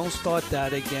right, don't start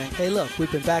that again. Hey, look,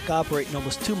 we've been back operating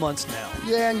almost 2 months now.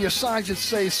 Yeah, and your sign should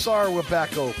say, sorry, we're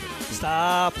back open.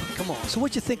 Stop. Come on. So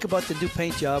what you think about the new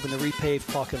paint job and the repaved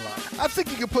parking lot? I think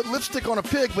you could put lipstick on a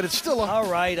pig, but it's still a... All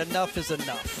right, enough is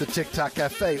enough. The TikTok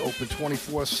Cafe, open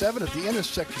 24/7 at the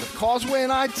intersection of Causeway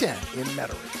and I-10 in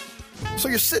Metairie. So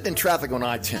you're sitting in traffic on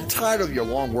I-10, tired of your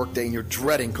long workday, and you're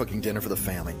dreading cooking dinner for the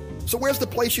family. So where's the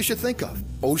place you should think of?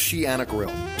 Oceana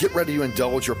Grill. Get ready to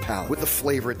indulge your palate with the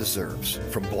flavor it deserves.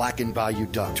 From blackened Bayou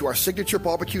duck to our signature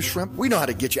barbecue shrimp, we know how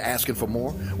to get you asking for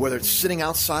more. Whether it's sitting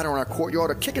outside or in our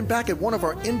courtyard or kicking back at one of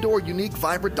our indoor, unique,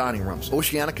 vibrant dining rooms,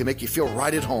 Oceana can make you feel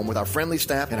right at home with our friendly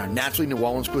staff and our naturally New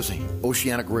Orleans cuisine.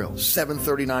 Oceana Grill,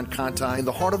 739 Conti, in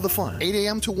the heart of the fun, 8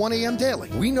 a.m. to 1 a.m. daily.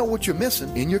 We know what you're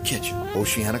missing in your kitchen.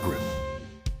 Oceana Grill.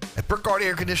 At Burkhardt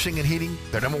Air Conditioning and Heating,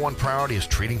 their number one priority is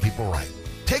treating people right.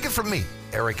 Take it from me,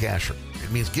 Eric Asher.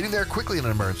 It means getting there quickly in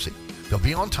an emergency. They'll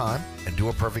be on time and do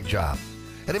a perfect job.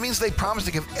 And it means they promise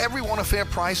to give everyone a fair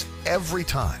price every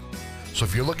time. So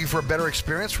if you're looking for a better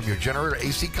experience from your generator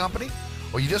AC company,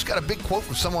 or you just got a big quote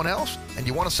from someone else and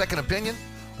you want a second opinion,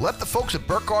 let the folks at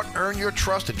Burkhardt earn your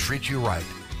trust and treat you right.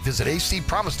 Visit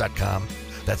acpromise.com.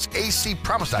 That's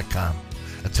acpromise.com,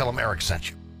 and tell them Eric sent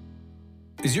you.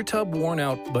 Is your tub worn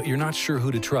out, but you're not sure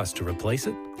who to trust to replace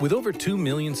it? With over 2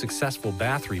 million successful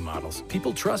bath remodels,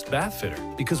 people trust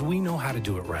Bathfitter because we know how to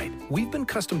do it right. We've been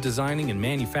custom designing and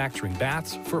manufacturing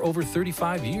baths for over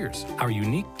 35 years. Our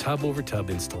unique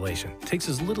tub-over-tub installation takes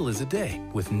as little as a day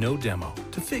with no demo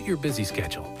to fit your busy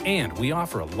schedule. And we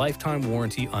offer a lifetime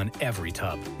warranty on every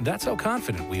tub. That's how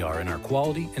confident we are in our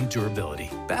quality and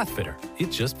durability. Bathfitter, it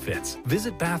just fits.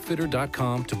 Visit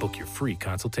bathfitter.com to book your free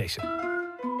consultation.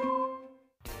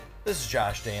 This is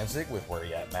Josh Danzig with Where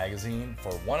You At Magazine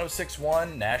for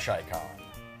 1061 Nash Icon.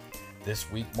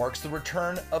 This week marks the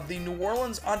return of the New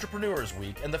Orleans Entrepreneurs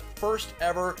Week and the first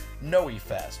ever Noe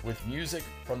Fest with music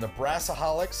from the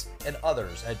Brassaholics and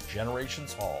others at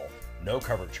Generations Hall, no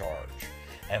cover charge.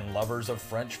 And lovers of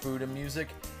French food and music,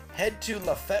 head to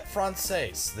La Fête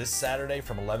Française this Saturday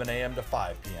from 11 a.m. to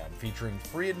 5 p.m. featuring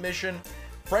free admission,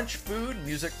 French food,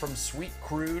 music from Sweet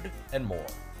Crude, and more.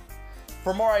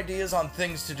 For more ideas on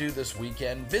things to do this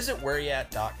weekend, visit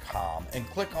whereyat.com and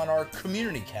click on our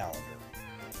community calendar.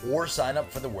 Or sign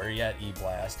up for the Where You At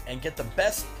e-blast and get the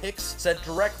best picks sent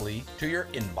directly to your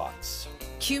inbox.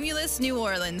 Cumulus New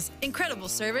Orleans. Incredible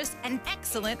service and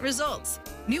excellent results.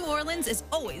 New Orleans is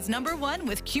always #1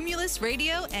 with Cumulus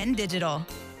Radio and Digital.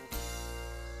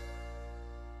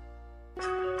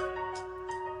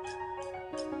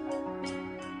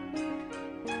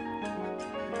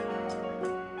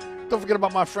 Don't forget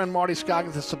about my friend Marty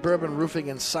Scoggins at Suburban Roofing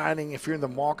and Siding. If you're in the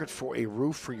market for a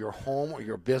roof for your home or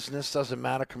your business, doesn't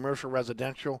matter, commercial,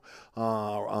 residential,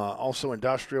 also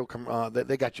industrial,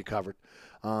 they got you covered.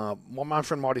 My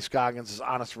friend Marty Scoggins is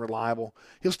honest and reliable.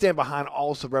 He'll stand behind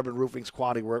all Suburban Roofing's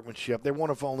quality workmanship. They're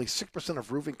one of only 6%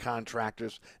 of roofing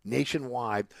contractors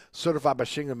nationwide certified by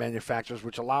shingle manufacturers,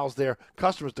 which allows their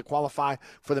customers to qualify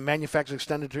for the manufacturer's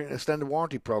extended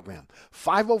warranty program.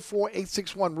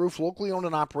 504-861-ROOF, locally owned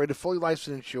and operated, fully licensed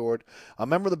and insured, a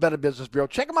member of the Better Business Bureau.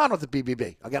 Check them out at the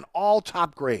BBB. Again, all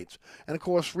top grades. And, of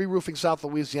course, re-roofing South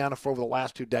Louisiana for over the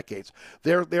last 2 decades.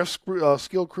 Their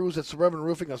skilled crews at Suburban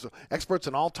Roofing are experts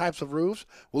in all types of roofs.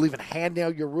 We'll even hand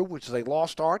nail your roof, which is a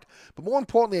lost art. But more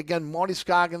importantly, again, Marty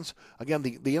Scoggins, again,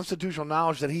 the institutional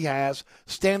knowledge that he has,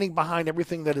 standing behind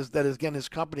everything that is again his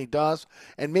company does,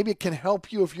 and maybe it can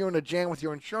help you if you're in a jam with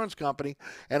your insurance company,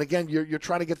 and again you're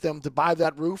trying to get them to buy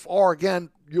that roof, or again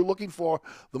you're looking for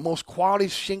the most quality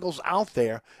shingles out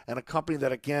there, and a company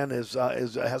that again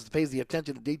pays the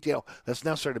attention to detail that's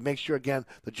necessary to make sure again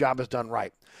the job is done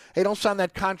right. Hey, don't sign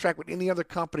that contract with any other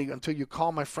company until you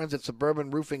call my friends at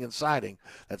Suburban Roofing and Siding.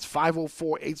 That's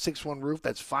 504-861-ROOF.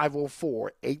 That's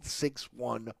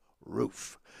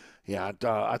 504-861-ROOF. Yeah,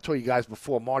 I told you guys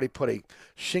before, Marty put a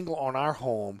shingle on our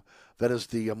home that is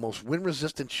the most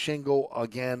wind-resistant shingle,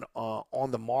 again,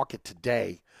 on the market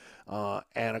today.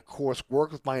 and, of course,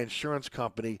 work with my insurance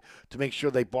company to make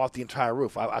sure they bought the entire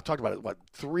roof. I talked about it,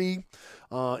 3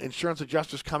 insurance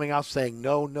adjusters coming out saying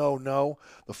no, no, no.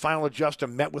 The final adjuster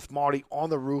met with Marty on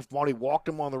the roof. Marty walked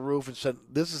him on the roof and said,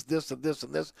 this is this and this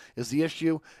and this is the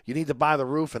issue. You need to buy the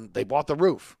roof, and they bought the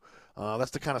roof.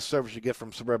 That's the kind of service you get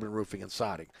from Suburban Roofing and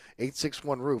Siding.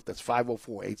 861-ROOF. That's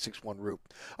 504-861-ROOF.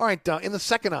 All right, in the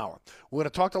second hour, we're going to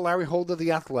talk to Larry Holder,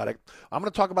 the Athletic. I'm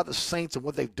going to talk about the Saints and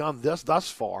what they've done thus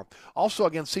far. Also,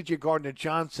 again, C.J.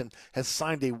 Gardner-Johnson has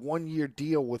signed a 1-year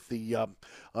deal with the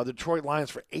Detroit Lions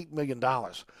for $8 million.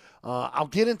 I'll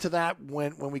get into that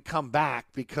when we come back,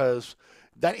 because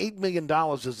that $8 million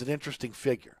is an interesting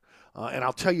figure. And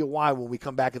I'll tell you why when we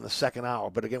come back in the second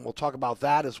hour. But, again, we'll talk about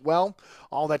that as well.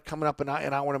 All that coming up in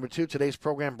hour number 2. Today's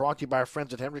program brought to you by our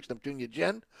friends at Hendrick's Neptunia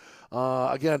Gin.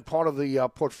 Again, part of the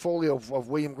portfolio of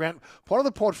William Grant. Part of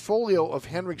the portfolio of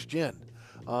Hendrick's Gin,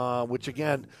 which,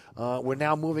 again, we're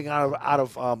now moving out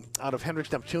of Hendrick's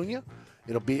Neptunia.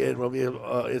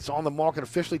 It's on the market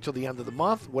officially till the end of the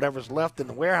month. Whatever's left in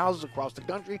the warehouses across the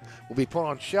country will be put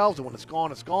on shelves, and when it's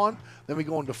gone, it's gone. Then we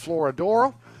go into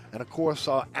Floridoro. And, of course,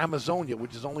 Amazonia,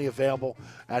 which is only available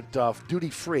at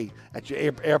duty-free at your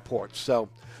airports. So,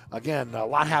 again, a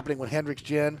lot happening with Hendrick's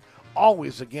Gin.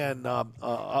 Always, again,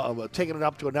 taking it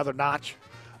up to another notch.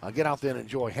 Get out there and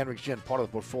enjoy Hendrick's Gin, part of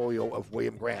the portfolio of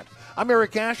William Grant. I'm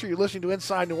Eric Asher. You're listening to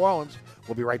Inside New Orleans.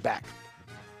 We'll be right back.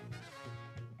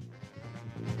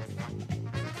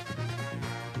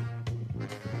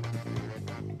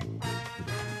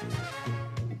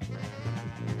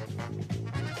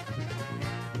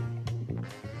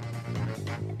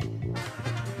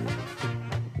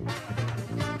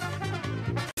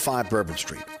 Bourbon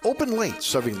Street. Open late,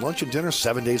 serving lunch and dinner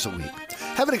 7 days a week.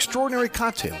 Have an extraordinary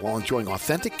cocktail while enjoying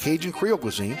authentic Cajun Creole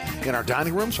cuisine in our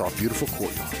dining rooms or our beautiful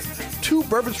courtyard. 2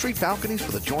 Bourbon Street balconies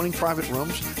with adjoining private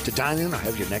rooms to dine in or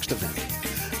have your next event.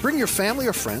 Bring your family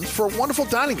or friends for a wonderful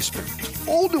dining experience.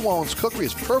 Old New Orleans Cookery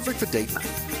is perfect for date night.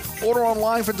 Order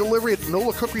online for delivery at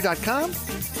nolacookery.com.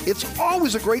 It's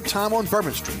always a great time on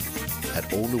Bourbon Street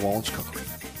at Old New Orleans Cookery.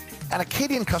 At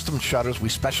Acadian Custom Shutters, we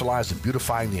specialize in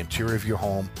beautifying the interior of your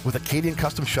home with Acadian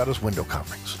Custom Shutters window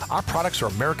coverings. Our products are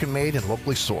American-made and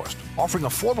locally sourced, offering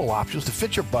affordable options to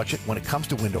fit your budget when it comes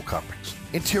to window coverings.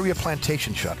 Interior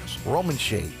plantation shutters, Roman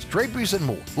shades, draperies, and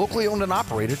more. Locally owned and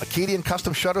operated, Acadian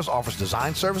Custom Shutters offers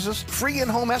design services, free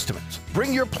in-home estimates.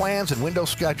 Bring your plans and window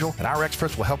schedule, and our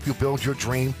experts will help you build your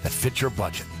dream that fits your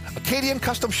budget. Acadian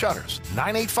Custom Shutters,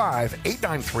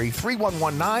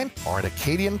 985-893-3119 or at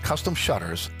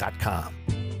AcadianCustomShutters.com.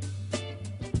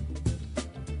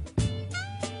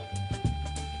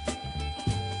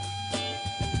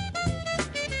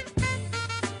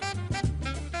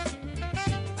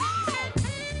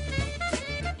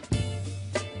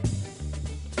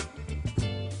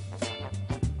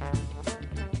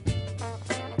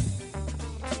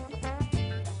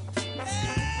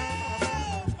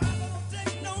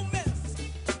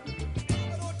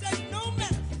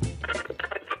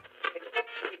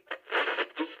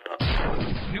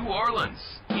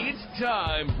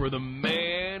 For the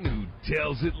man who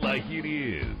tells it like it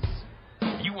is.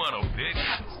 You want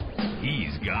opinions?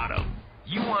 He's got them.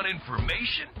 You want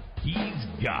information? He's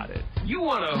got it. You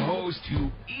want a host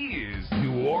who is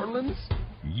New Orleans?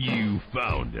 You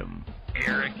found him.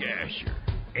 Eric Asher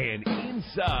and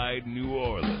Inside New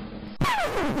Orleans.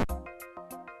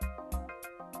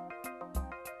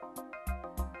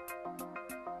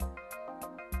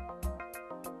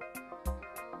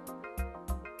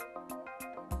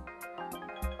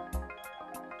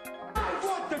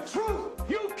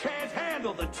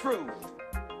 Truth.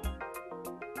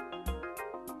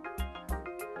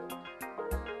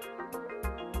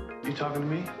 You talking to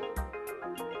me?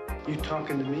 You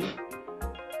talking to me?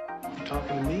 You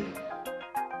talking to me?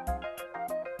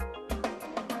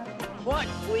 What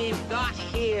we've got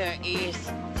here is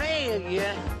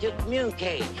failure to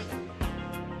communicate.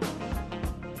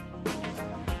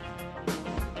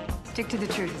 Stick to the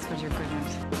truth is what you're good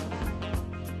at.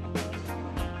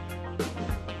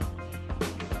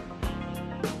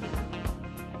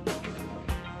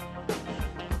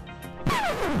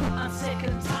 I'm sick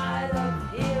and tired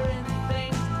of hearing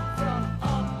things from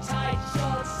uptight,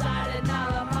 short-sighted,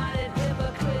 narrow-minded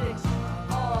hypocrites.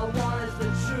 All I want is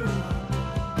the truth.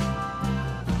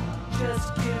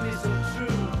 Just give me some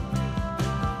truth.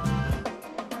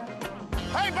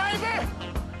 Hey, baby!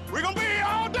 We're gonna be here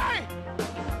all day!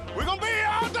 We're gonna be here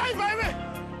all day, baby!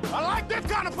 I like this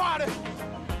kind of party!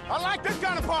 I like this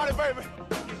kind of party, baby!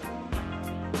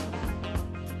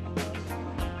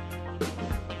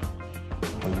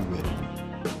 Are you ready?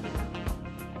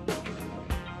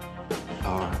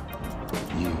 Are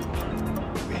you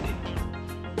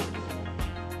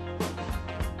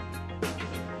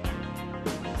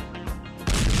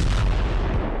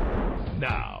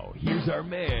here's our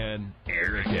man,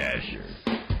 Eric Asher.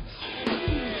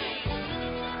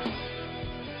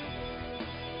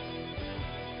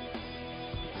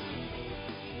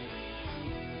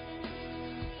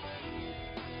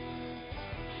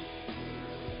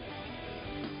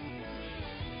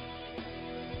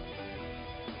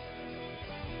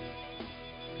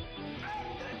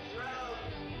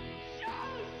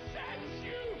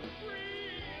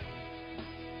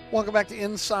 Welcome back to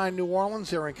Inside New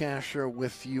Orleans. Eric Asher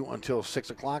with you until 6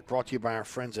 o'clock, brought to you by our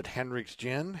friends at Hendrick's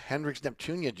Gin. Hendrick's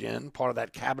Neptunia Gin, part of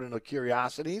that cabinet of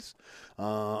curiosities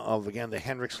of, again, the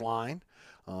Hendrick's line.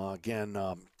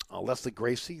 Leslie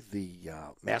Gracie, the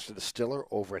master distiller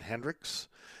over at Hendrick's,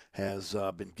 has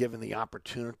been given the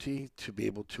opportunity to be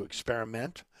able to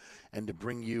experiment and to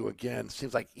bring you, again,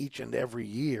 seems like each and every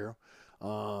year,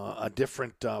 a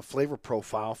different flavor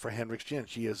profile for Hendrick's Gin.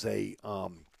 She is a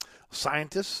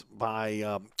scientist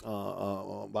by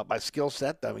skill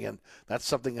set. I mean, that's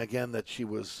something again that she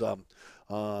was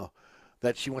that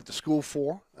she went to school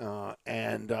for,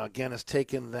 and again has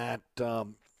taken that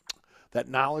that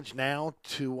knowledge now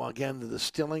to again the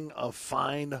distilling of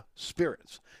fine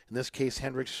spirits. In this case,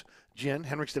 Hendrick's Gin,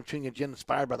 Hendrick's Neptunia Gin,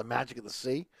 inspired by the magic of the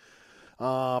sea.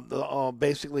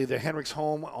 Basically, they're Hendrick's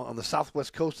home on the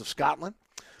southwest coast of Scotland.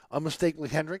 Unmistakably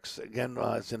Hendrick's, again,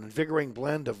 it's an invigorating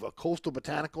blend of coastal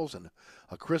botanicals and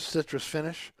a crisp citrus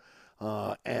finish.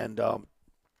 And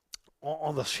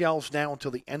on the shelves now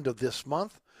until the end of this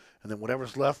month. And then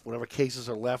whatever's left, whatever cases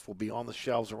are left, will be on the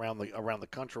shelves around the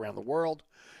country, around the world.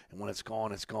 And when it's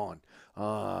gone, it's gone.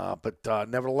 But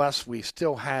nevertheless, we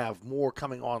still have more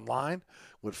coming online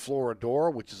with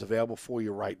Floridor, which is available for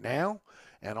you right now,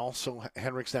 and also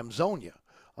Hendrick's Amzonia,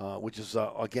 which is,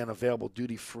 again, available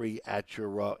duty-free at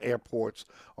your airports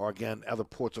or, again, other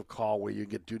ports of call where you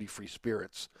get duty-free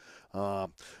spirits.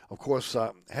 Of course,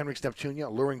 Hendrick's Neptunia,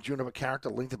 alluring juniper character,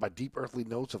 linked by deep earthly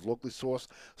notes of locally sourced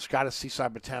Scottish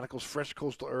seaside botanicals, fresh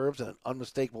coastal herbs, and an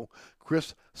unmistakable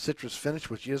crisp citrus finish,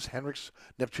 which is Hendrick's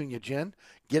Neptunia Gin.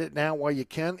 Get it now while you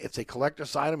can. It's a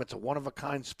collector's item. It's a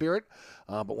one-of-a-kind spirit.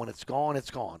 But when it's gone,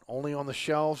 it's gone. Only on the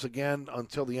shelves, again,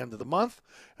 until the end of the month.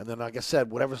 And then, like I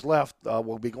said, whatever's left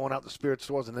will be going out to spirit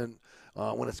stores, and then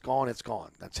when it's gone, it's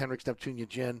gone. That's Hendrick's Neptunia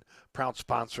Gin, proud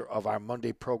sponsor of our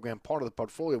Monday program, part of the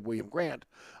portfolio of William Grant,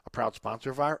 a proud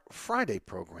sponsor of our Friday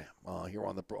program here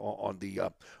on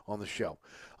the show.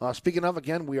 Speaking of,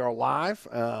 again, we are live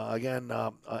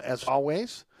as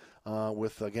always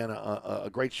with again a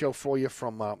great show for you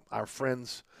from our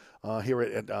friends here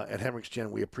at Hendrick's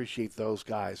Gin. We appreciate those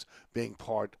guys being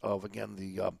part of again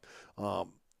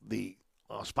the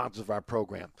sponsors of our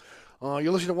program.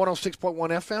 You're listening to 106.1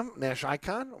 FM, Nash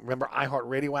Icon. Remember,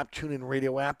 iHeartRadio app, TuneIn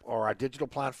Radio app, or our digital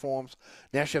platforms,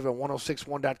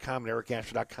 NashFM1061.com and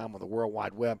EricAsher.com on the World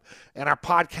Wide Web. And our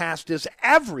podcast is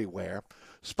everywhere.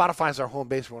 Spotify is our home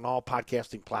base. We're on all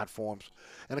podcasting platforms.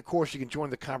 And, of course, you can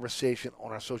join the conversation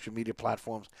on our social media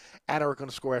platforms at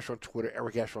Eric_Asher on Twitter,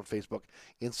 Eric Asher on Facebook,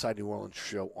 Inside New Orleans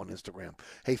Show on Instagram.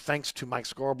 Hey, thanks to Mike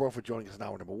Scarborough for joining us in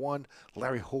hour number one.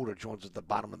 Larry Holder joins us at the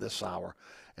bottom of this hour,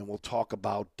 and we'll talk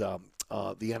about the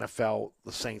NFL,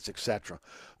 the Saints, etc.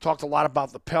 Talked a lot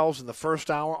about the Pels in the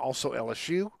first hour, also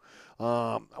LSU.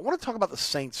 I want to talk about the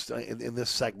Saints in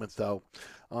this segment, though,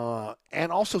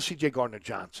 and also C.J.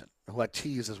 Gardner-Johnson, who I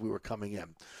teased as we were coming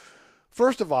in.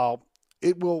 First of all,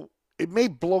 it may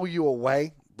blow you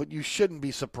away, but you shouldn't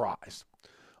be surprised.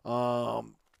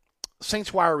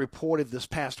 Saints Wire reported this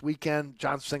past weekend.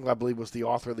 John Singler, I believe, was the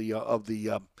author of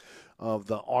the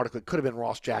article. It could have been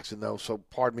Ross Jackson, though, so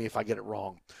pardon me if I get it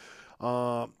wrong.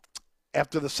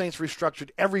 After the Saints restructured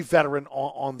every veteran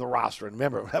on the roster, and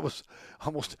remember, that was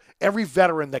almost every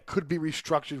veteran that could be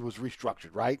restructured was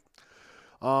restructured, right?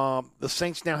 The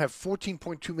Saints now have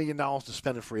 $14.2 million to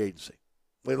spend in free agency.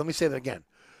 Wait, let me say that again.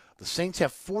 The Saints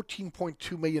have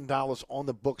 $14.2 million on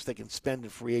the books they can spend in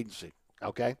free agency,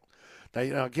 okay?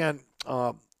 Now, again,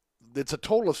 it's a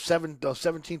total of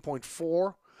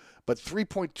 17.4, but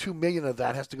 $3.2 million of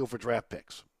that has to go for draft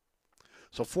picks.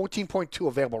 So 14.2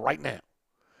 available right now.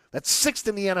 That's sixth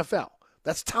in the NFL.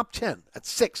 That's top 10. That's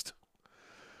sixth.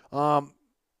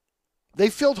 They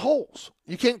filled holes.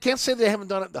 You can't say they haven't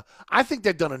done it. I think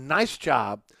they've done a nice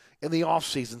job in the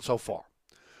offseason so far.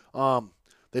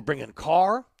 They bring in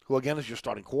Carr, who, again, is your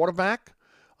starting quarterback.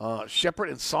 Shepard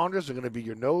and Saunders are going to be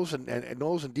your nose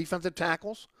and defensive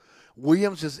tackles.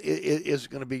 Williams is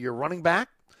going to be your running back.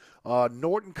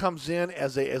 Norton comes in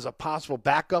as a possible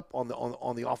backup on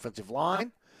the offensive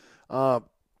line.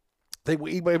 They were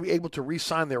able to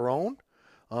re-sign their own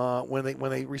when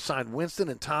they re-signed Winston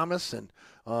and Thomas and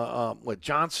with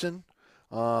Johnson,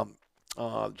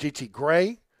 J.T.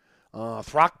 Gray,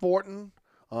 Throckmorton,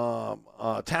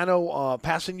 Tano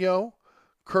Passanio,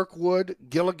 Kirkwood,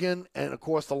 Gilligan, and, of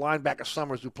course, the linebacker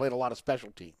Summers, who played a lot of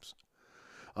special teams.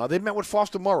 They met with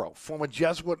Foster Morrow, former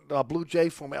Jesuit Blue Jay,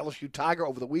 former LSU Tiger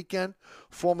over the weekend,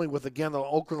 formerly with, again, the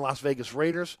Oakland Las Vegas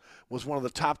Raiders, was one of the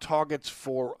top targets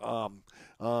for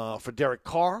Derek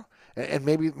Carr. And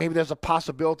maybe there's a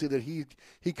possibility that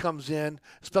he comes in,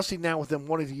 especially now with them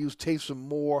wanting to use Taysom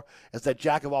more as that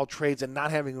jack of all trades and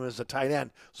not having him as a tight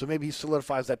end. So maybe he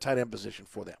solidifies that tight end position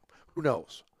for them. Who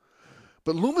knows?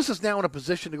 But Loomis is now in a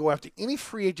position to go after any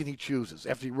free agent he chooses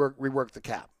after he reworked the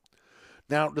cap.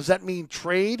 Now, does that mean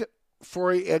trade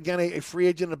for, a free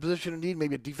agent in a position of need,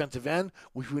 maybe a defensive end,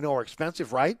 which we know are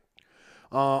expensive, right?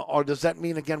 Or does that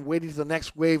mean, again, waiting to the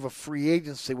next wave of free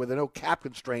agency where there are no cap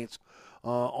constraints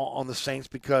on the Saints?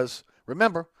 Because,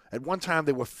 remember, at one time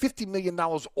they were $50 million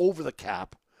over the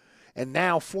cap, and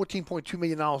now $14.2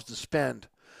 million to spend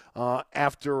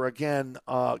after, again,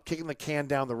 kicking the can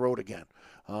down the road again.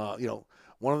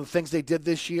 One of the things they did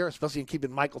this year, especially in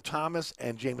keeping Michael Thomas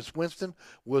and Jameis Winston,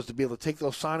 was to be able to take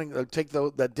those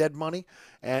that dead money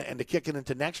and to kick it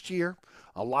into next year.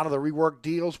 A lot of the rework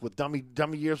deals with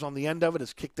dummy years on the end of it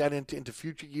has kicked that into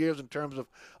future years in terms of,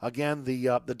 again,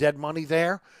 the dead money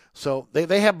there. So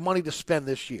they have money to spend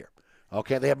this year.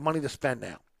 Okay, they have money to spend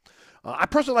now. I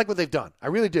personally like what they've done. I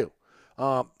really do.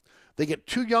 They get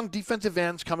 2 young defensive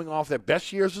ends coming off their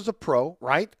best years as a pro,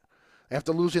 right?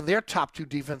 After losing their top 2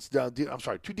 defensive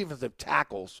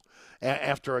tackles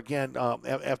after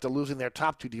losing their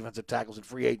top 2 defensive tackles in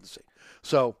free agency.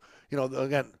 So,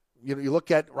 again, you look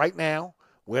at right now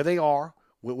where they are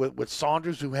with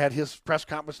Saunders, who had his press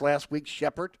conference last week,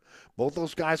 Shepard, both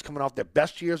those guys coming off their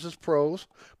best years as pros.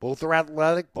 Both are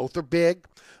athletic. Both are big.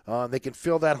 They can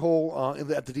fill that hole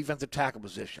at the defensive tackle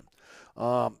position.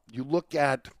 You look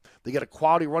at, they get a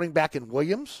quality running back in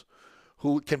Williams,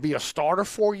 who can be a starter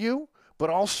for you, but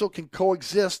also can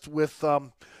coexist with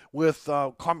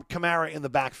Kamara in the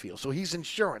backfield. So he's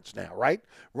insurance now, right?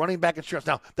 Running back insurance.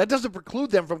 Now, that doesn't preclude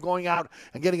them from going out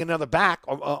and getting another back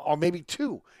or maybe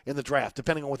 2 in the draft,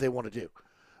 depending on what they want to do.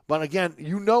 But again,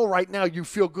 right now you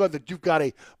feel good that you've got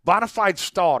a bona fide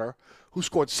starter who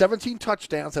scored 17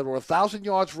 touchdowns, had over 1,000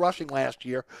 yards rushing last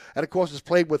year, and, of course, has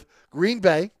played with Green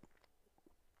Bay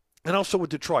and also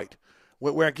with Detroit,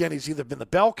 where again, he's either been the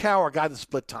bell cow or a guy that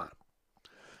split time.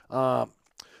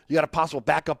 You got a possible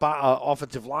backup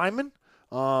offensive lineman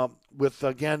with,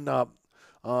 again,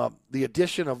 the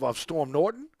addition of Storm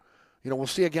Norton. We'll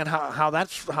see again how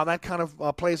that kind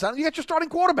of plays out. You got your starting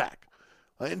quarterback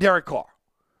in Derek Carr.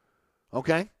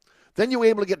 Okay, then you're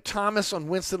able to get Thomas and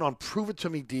Winston on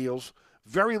prove-it-to-me deals,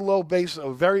 very low base,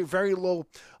 very very low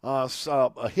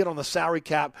hit on the salary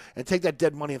cap, and take that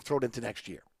dead money and throw it into next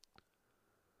year.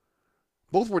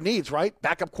 Both were needs, right?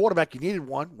 Backup quarterback, you needed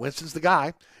one. Winston's the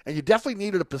guy. And you definitely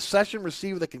needed a possession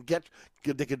receiver that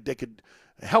could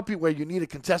help you where you needed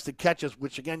contested catches,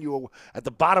 which, again, you were at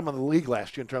the bottom of the league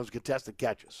last year in terms of contested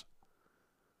catches.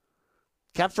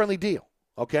 Cap-friendly deal,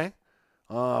 okay?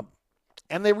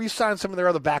 And they re-signed some of their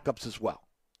other backups as well.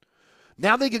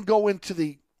 Now they can go into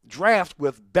the draft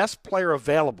with best player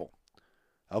available,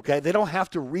 okay? They don't have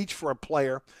to reach for a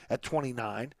player at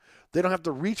 29. They don't have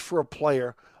to reach for a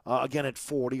player again at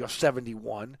 40 or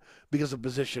 71 because of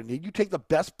position need. You take the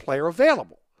best player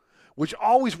available, which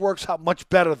always works out much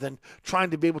better than trying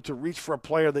to be able to reach for a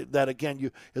player that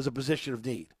again, is a position of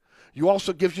need. You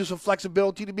also gives you some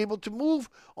flexibility to be able to move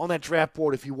on that draft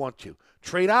board if you want to.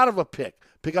 Trade out of a pick.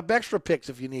 Pick up extra picks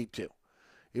if you need to.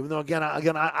 Even though, again,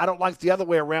 I don't like the other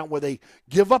way around where they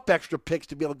give up extra picks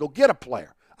to be able to go get a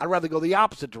player. I'd rather go the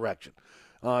opposite direction.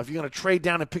 If you're going to trade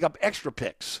down and pick up extra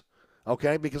picks,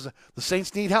 okay, because the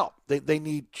Saints need help. They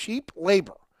need cheap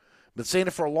labor. Been saying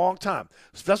it for a long time,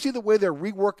 especially the way they're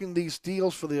reworking these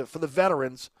deals for the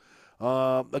veterans.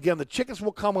 Again, the chickens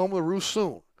will come home to roost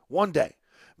soon, one day.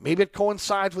 Maybe it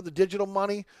coincides with the digital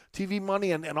money, TV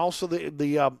money, and also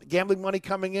the gambling money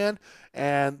coming in,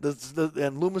 and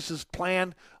Loomis's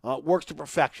plan works to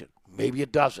perfection. Maybe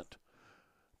it doesn't.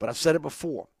 But I've said it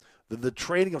before. The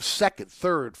trading of second,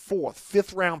 third, fourth,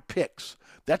 fifth round picks,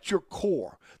 that's your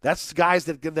core. That's guys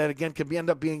that again can end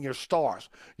up being your stars.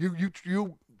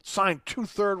 You signed 2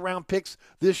 third-round picks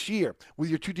this year with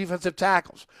your 2 defensive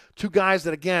tackles. 2 guys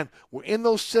that, again, were in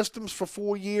those systems for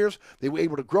 4 years. They were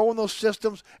able to grow in those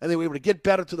systems, and they were able to get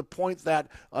better to the point that,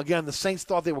 again, the Saints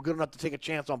thought they were good enough to take a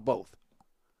chance on both.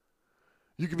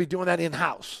 You could be doing that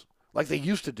in-house like they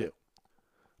used to do.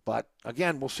 But,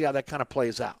 again, we'll see how that kind of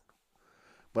plays out.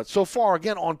 But so far,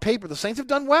 again, on paper, the Saints have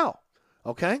done well,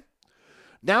 okay?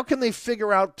 Now can they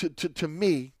figure out, to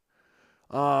me,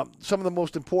 some of the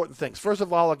most important things? First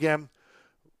of all, again,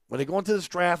 When they go into this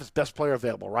draft, it's best player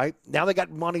available, right? Now they got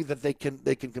money that they can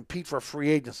compete for a free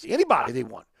agency. Anybody they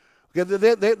want.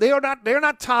 Okay, they're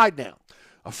not tied now.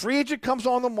 A free agent comes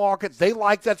on the market. They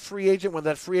like that free agent when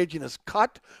that free agent is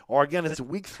cut, or again, it's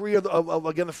week 3 of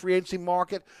the free agency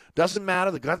market. Doesn't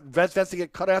matter. The vets that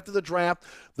get cut after the draft.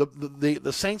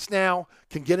 The Saints now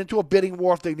can get into a bidding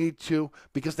war if they need to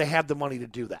because they have the money to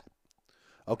do that.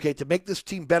 Okay, to make this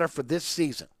team better for this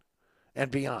season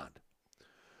and beyond.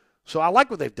 So I like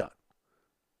what they've done,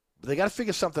 but they got to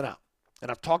figure something out.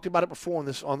 And I've talked about it before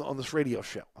on this radio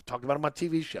show. I've talked about it on my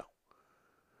TV show.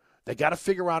 They got to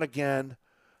figure out again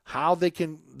how they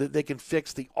can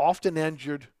fix the often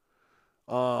injured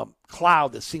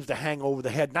cloud that seems to hang over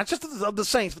the head, not just of the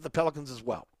Saints, but the Pelicans as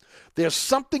well. There's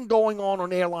something going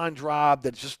on Airline Drive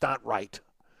that's just not right.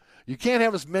 You can't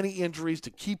have as many injuries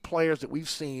to key players that we've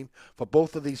seen for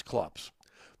both of these clubs.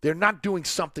 They're not doing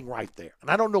something right there. And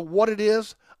I don't know what it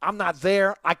is. I'm not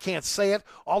there. I can't say it.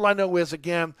 All I know is,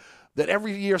 again, that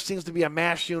every year seems to be a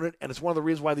mass unit, and it's one of the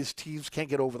reasons why these teams can't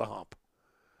get over the hump.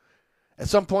 At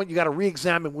some point, you got to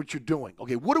re-examine what you're doing.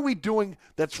 Okay, what are we doing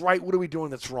that's right? What are we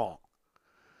doing that's wrong?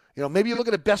 You know, maybe you look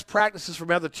at the best practices from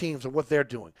other teams and what they're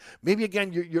doing. Maybe,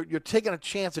 again, you're taking a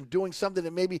chance and doing something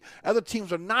that maybe other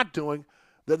teams are not doing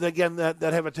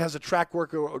that has a track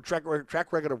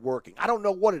record of working. I don't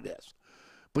know what it is.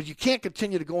 But you can't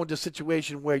continue to go into a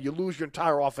situation where you lose your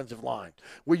entire offensive line,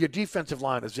 where your defensive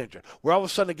line is injured, where all of a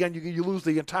sudden, again, you lose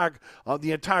the entire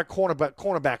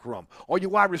cornerback room, or your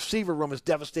wide receiver room is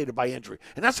devastated by injury.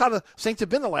 And that's how the Saints have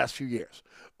been the last few years.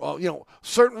 Well,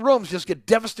 certain rooms just get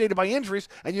devastated by injuries,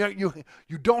 and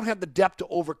you don't have the depth to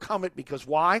overcome it because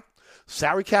why?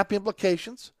 Salary cap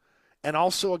implications, and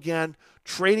also, again,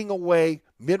 trading away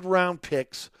mid-round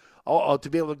picks to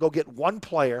be able to go get one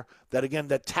player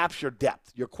that taps your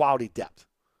depth, your quality depth.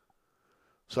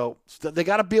 So they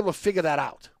got to be able to figure that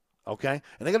out, okay?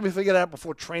 And they got to be figuring that out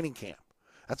before training camp.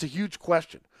 That's a huge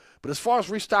question. But as far as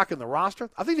restocking the roster,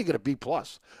 I think they get a B+.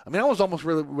 I mean, I was almost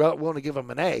really willing to give them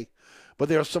an A, but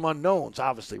there are some unknowns,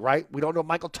 obviously, right? We don't know if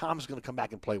Michael Thomas is going to come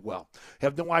back and play well.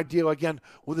 Have no idea, again,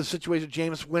 what the situation of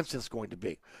Jameis Winston's going to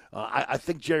be. I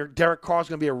think Derek Carr is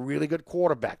going to be a really good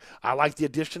quarterback. I like the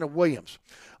addition of Williams.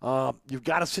 You've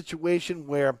got a situation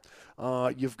where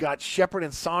you've got Shepard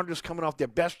and Saunders coming off their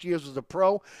best years as a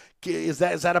pro. Is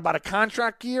that about a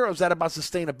contract year, or is that about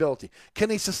sustainability? Can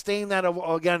they sustain that,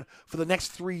 again, for the next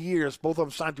 3 years? Both of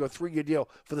them signed to a 3-year deal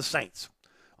for the Saints.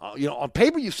 On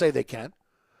paper, you say they can.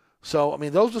 So, I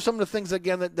mean, those are some of the things,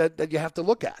 again, that you have to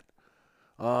look at.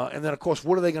 And then, of course,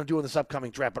 what are they going to do in this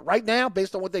upcoming draft? But right now,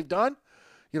 based on what they've done,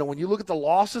 when you look at the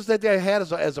losses that they had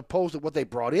as opposed to what they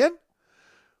brought in,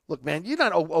 look, man, you're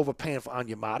not overpaying for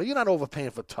Onyemata. You're not overpaying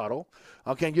for Tuttle.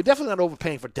 Okay, and you're definitely not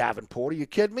overpaying for Davenport. Are you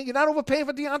kidding me? You're not overpaying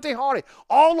for Deontay Hardy.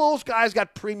 All those guys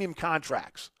got premium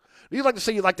contracts. You'd like to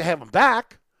say you'd like to have them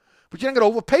back, but you're not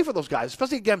going to overpay for those guys,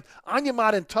 especially, again,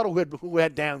 Onyemata and Tuttle who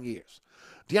had down years.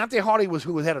 Deontay Hardy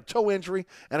who had a toe injury,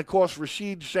 and, of course,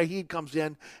 Rashid Shaheed comes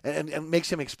in and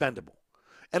makes him expendable.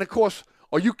 And, of course,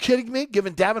 are you kidding me?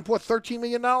 Giving Davenport $13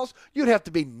 million? You'd have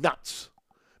to be nuts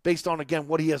based on, again,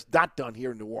 what he has not done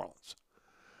here in New Orleans.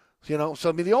 So,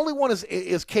 I mean, the only one is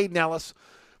Caden Ellis.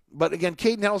 But, again,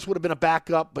 Caden Ellis would have been a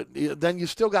backup, but then you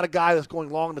still got a guy that's going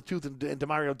long in the tooth in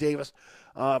Demario Davis.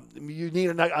 You need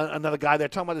another guy. They're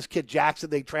talking about this kid Jackson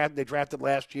they drafted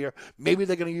last year. Maybe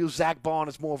they're going to use Zach Bond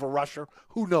as more of a rusher.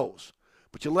 Who knows?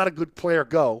 But you let a good player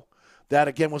go that,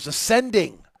 again, was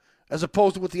ascending as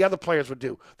opposed to what the other players would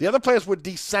do. The other players were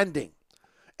descending.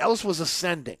 Ellis was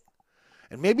ascending.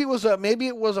 And maybe it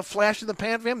was a flash in the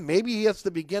pan for him. Maybe it's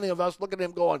the beginning of us looking at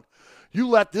him going, you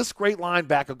let this great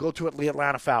linebacker go to the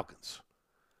Atlanta Falcons.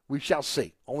 We shall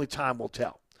see. Only time will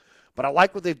tell. But I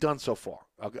like what they've done so far.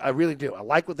 I really do. I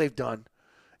like what they've done.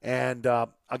 And,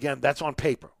 again, that's on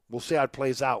paper. We'll see how it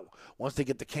plays out once they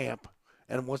get to camp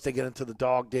and once they get into the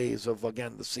dog days of,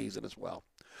 again, the season as well.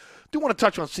 I do want to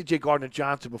touch on C.J.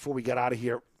 Gardner-Johnson before we get out of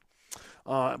here.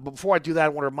 But before I do that, I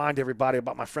want to remind everybody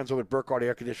about my friends over at Burkhardt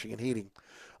Air Conditioning and Heating.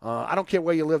 I don't care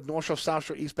where you live, North Shore, South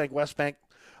Shore, East Bank, West Bank.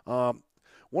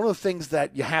 One of the things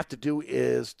that you have to do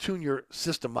is tune your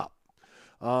system up.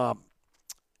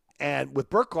 And with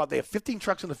Burkhardt, they have 15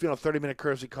 trucks in the field, a 30-minute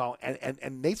courtesy call,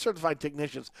 and Nate-certified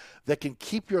technicians that can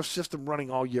keep your system running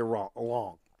all year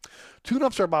long.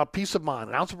 Tune-ups are about peace of mind.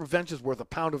 An ounce of prevention is worth a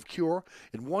pound of cure.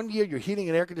 In 1 year, your heating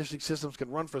and air conditioning systems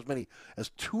can run for as many as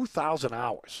 2,000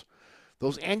 hours.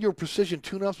 Those annual precision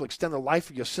tune-ups will extend the life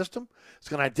of your system. It's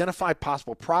going to identify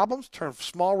possible problems, stop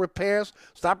small repairs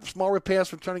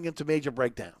from turning into major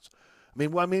breakdowns.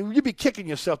 I mean, you'd be kicking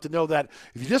yourself to know that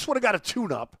if you just would have got a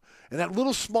tune-up and that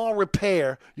little small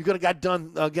repair you could have got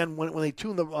done again when they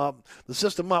tune the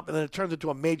system up, and then it turns into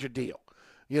a major deal.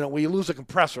 Where you lose a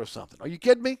compressor or something. Are you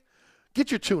kidding me?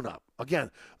 Get your tune-up.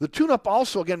 Again, the tune-up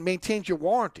also, maintains your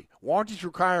warranty. Warranties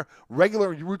require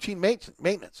regular and routine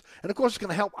maintenance. And, of course, it's going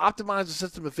to help optimize the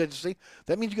system efficiency.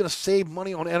 That means you're going to save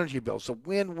money on energy bills. So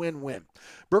win, win, win.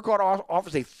 Burkhardt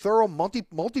offers a thorough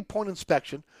multi-point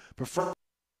inspection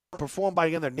performed by,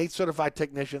 their NATE-certified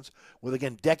technicians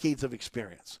with, decades of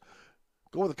experience.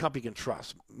 Go with a company you can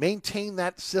trust. Maintain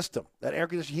that system, that air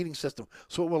conditioning heating system,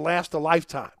 so it will last a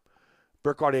lifetime.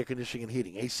 Burkhardt Air Conditioning and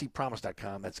Heating,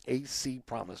 acpromise.com. That's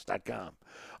acpromise.com.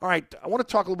 All right, I want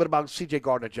to talk a little bit about C.J.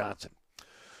 Gardner-Johnson.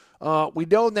 We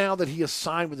know now that he is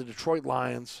signed with the Detroit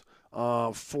Lions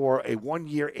for a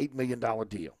 1-year, $8 million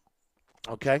deal.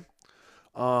 Okay?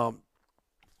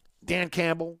 Dan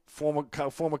Campbell,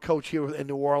 former coach here in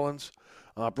New Orleans,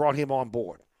 brought him on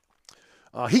board.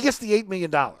 He gets the $8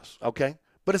 million, okay?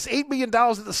 But it's $8 million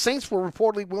that the Saints were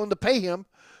reportedly willing to pay him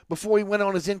before he went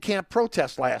on his in-camp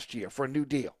protest last year for a new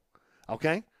deal,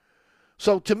 okay?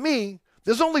 So to me,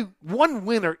 there's only one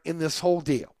winner in this whole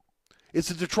deal. It's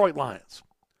the Detroit Lions.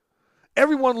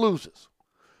 Everyone loses.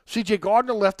 C.J.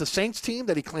 Gardner left the Saints team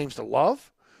that he claims to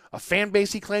love, a fan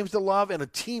base he claims to love,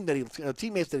 and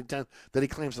teammates that he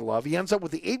claims to love. He ends up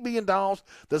with the $8 million that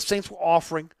the Saints were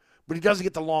offering, but he doesn't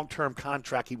get the long-term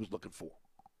contract he was looking for.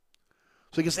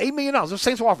 So he gets $8 million. The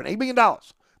Saints were offering $8 million.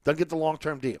 Doesn't get the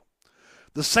long-term deal.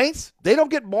 The Saints, they don't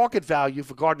get market value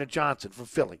for Gardner-Johnson from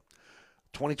Philly.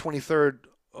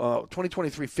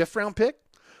 2023 fifth-round pick,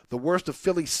 the worst of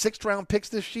Philly's sixth-round picks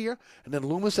this year, and then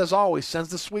Loomis, as always,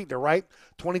 sends the sweetener, right?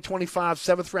 2025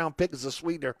 seventh-round pick is the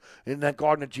sweetener in that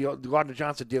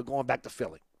Gardner-Johnson deal going back to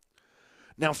Philly.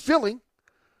 Now, Philly,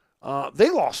 they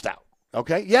lost out,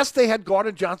 okay? Yes, they had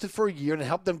Gardner-Johnson for a year and it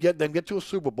helped them get to a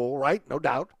Super Bowl, right? No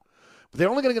doubt. But they're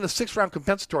only going to get a sixth-round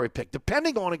compensatory pick,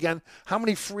 depending on, again, how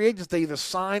many free agents they either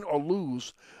sign or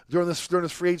lose during this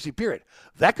free agency period.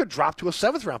 That could drop to a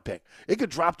seventh-round pick. It could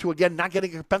drop to, again, not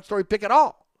getting a compensatory pick at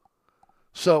all.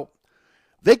 So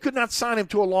they could not sign him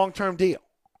to a long-term deal.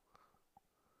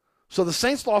 So the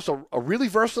Saints lost a really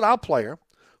versatile player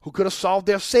who could have solved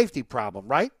their safety problem,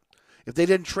 right? If they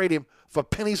didn't trade him for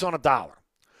pennies on a dollar.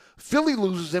 Philly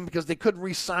loses him because they couldn't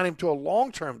re-sign him to a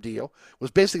long-term deal. It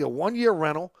was basically a one-year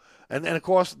rental. And of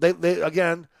course, they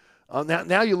again,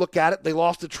 now you look at it, they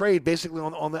lost the trade basically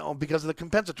on because of the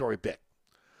compensatory pick.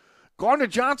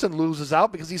 Gardner-Johnson loses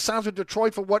out because he signs with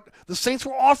Detroit for what the Saints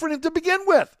were offering him to begin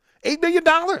with, $8 million.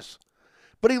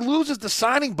 But he loses the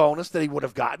signing bonus that he would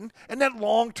have gotten and that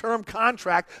long-term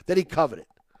contract that he coveted.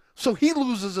 So he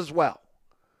loses as well.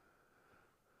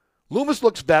 Loomis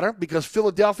looks better because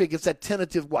Philadelphia gets that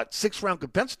tentative, sixth-round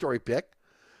compensatory pick.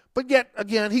 But yet,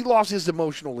 again, he lost his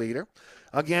emotional leader.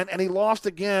 Again, and he lost,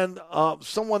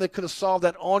 someone that could have solved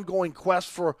that ongoing quest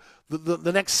for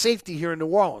the next safety here in New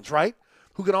Orleans, right?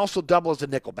 Who can also double as a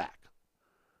nickelback.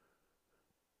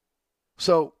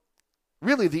 So,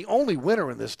 really, the only winner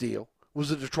in this deal was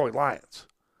the Detroit Lions,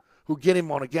 who get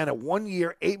him on, again, a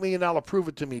 1-year, $8 million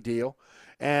prove-it-to-me deal.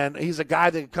 And he's a guy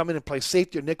that can come in and play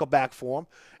safety or nickelback for him.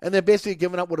 And they're basically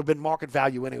giving up what would have been market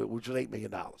value anyway, which was $8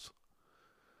 million.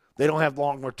 They don't have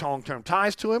long-term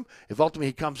ties to him. If ultimately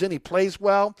he comes in, he plays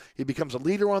well, he becomes a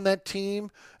leader on that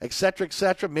team, et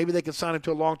cetera, maybe they can sign him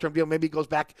to a long-term deal. Maybe he goes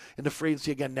back into free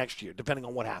agency again next year, depending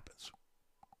on what happens.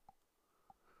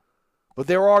 But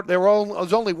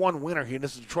there's only one winner here, and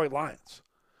this is the Detroit Lions,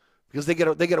 because they get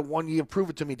a 1-year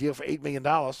prove-it-to-me deal for $8 million,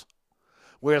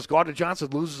 whereas Gardner-Johnson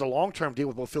loses a long-term deal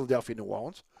with both Philadelphia and New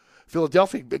Orleans.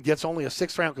 Philadelphia gets only a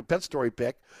sixth-round compensatory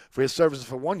pick for his services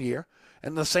for 1 year.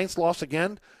 And the Saints lost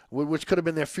again, which could have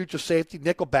been their future safety,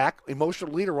 nickelback,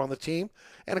 emotional leader on the team.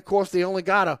 And, of course, they only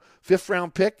got a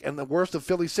fifth-round pick and the worst of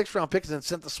Philly's sixth-round picks and then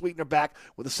sent the sweetener back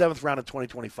with the seventh round in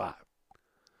 2025.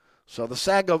 So the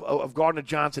saga of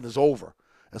Gardner-Johnson is over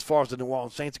as far as the New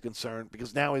Orleans Saints are concerned,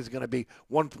 because now he's going to be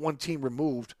one team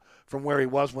removed from where he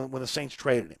was when the Saints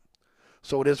traded him.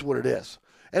 So it is what it is.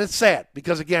 And it's sad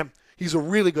because, again, he's a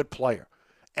really good player.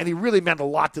 And he really meant a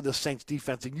lot to the Saints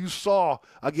defense. And you saw,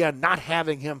 again, not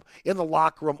having him in the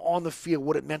locker room, on the field,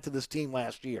 what it meant to this team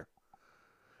last year.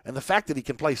 And the fact that he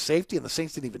can play safety and the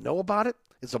Saints didn't even know about it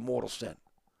is a mortal sin.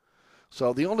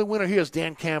 So the only winner here is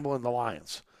Dan Campbell and the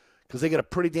Lions, because they get a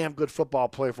pretty damn good football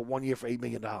player for 1 year for $8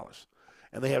 million.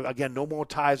 And they have, again, no more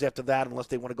ties after that unless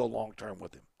they want to go long-term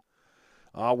with him.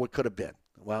 What could have been?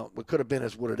 Well, what could have been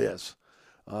is what it is.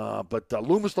 But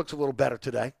Loomis looks a little better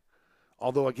today.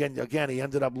 Although, again, he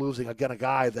ended up losing, a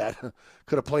guy that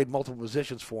could have played multiple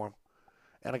positions for him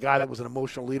and a guy that was an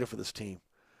emotional leader for this team.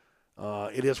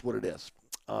 It is what it is.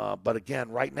 But again,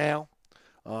 right now,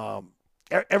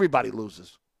 everybody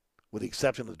loses, with the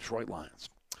exception of the Detroit Lions.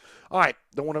 All right,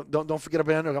 don't forget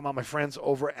about my friends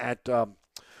over at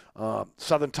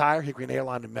Southern Tire, Hickory and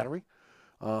Airline in Metairie.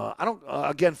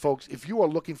 Again, folks, if you are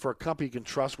looking for a company you can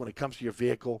trust when it comes to your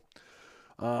vehicle,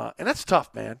 and that's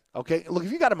tough, man. Okay, look,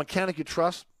 if you got a mechanic you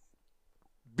trust,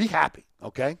 be happy.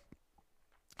 Okay.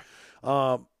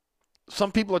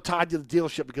 Some people are tied to the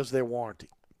dealership because of their warranty.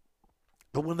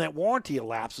 But when that warranty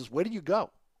elapses, where do you go?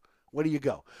 Where do you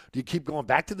go? Do you keep going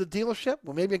back to the dealership?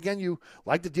 Well, maybe, again, you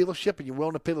like the dealership and you're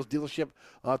willing to pay those dealership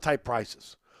type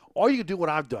prices. Or you can do what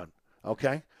I've done,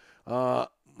 okay?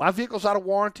 My vehicle's out of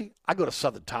warranty. I go to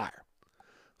Southern Tire.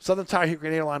 Southern Tire, Hickory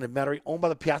and Airline in Metairie, owned by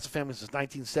the Piazza family since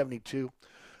 1972.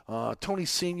 Tony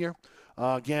Sr.,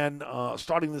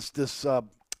 starting this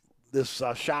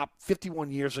shop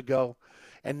 51 years ago,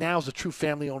 and now is a true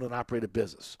family-owned and operated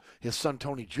business. His son,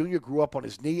 Tony Jr., grew up on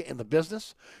his knee in the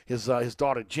business. His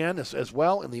daughter, Jen, as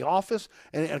well, in the office.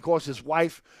 And of course, his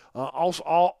wife, also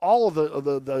all of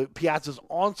the Piazzas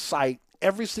on site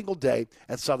every single day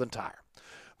at Southern Tire.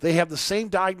 They have the same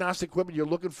diagnostic equipment you're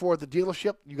looking for at the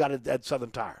dealership. You got it at Southern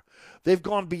Tire. They've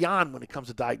gone beyond when it comes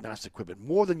to diagnostic equipment,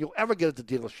 more than you'll ever get at the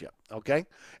dealership, okay?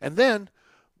 And then,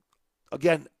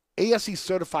 again, ASE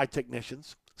certified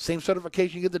technicians, same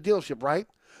certification you get at the dealership, right?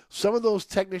 Some of those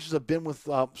technicians have been with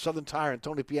Southern Tire and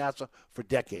Tony Piazza for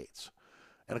decades.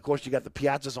 And, of course, you got the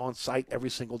Piazzas on site every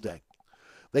single day.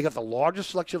 They got the largest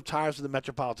selection of tires in the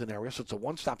metropolitan area, so it's a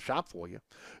one-stop shop for you.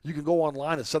 You can go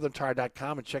online at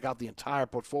southerntire.com and check out the entire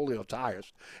portfolio of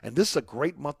tires. And this is a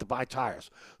great month to buy tires.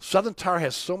 Southern Tire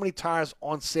has so many tires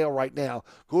on sale right now.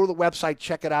 Go to the website,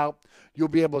 check it out. You'll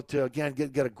be able to, again,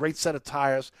 get a great set of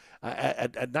tires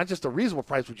at not just a reasonable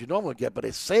price, which you normally get, but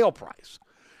a sale price.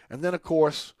 And then, of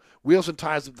course, wheels and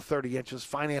tires up to 30 inches.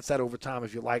 Finance that over time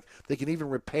if you like. They can even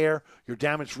repair your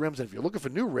damaged rims. And if you're looking for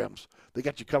new rims, they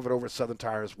got you covered over at Southern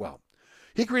Tire as well.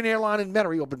 Hickory and Airline in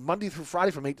Metairie, open Monday through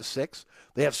Friday from 8 to 6.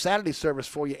 They have Saturday service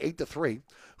for you 8 to 3.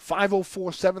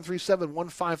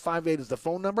 504-737-1558 is the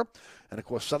phone number. And, of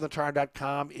course,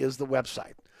 southerntire.com is the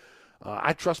website.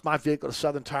 I trust my vehicle to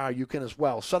Southern Tire. You can as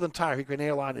well. Southern Tire, Hickory and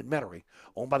Airline in Metairie,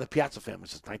 owned by the Piazza family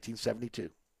since 1972.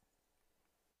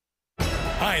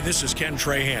 Hi, this is Ken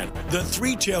Trahan. The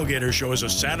Three Tailgaters Show is a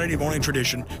Saturday morning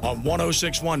tradition on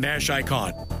 106.1 Nash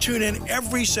Icon. Tune in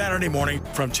every Saturday morning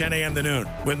from 10 a.m. to noon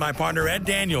with my partner Ed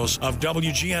Daniels of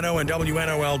WGNO and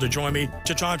WNOL to join me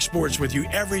to talk sports with you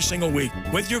every single week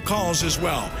with your calls as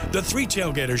well. The Three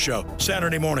Tailgaters Show,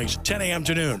 Saturday mornings, 10 a.m.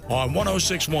 to noon on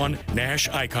 106.1 Nash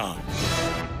Icon.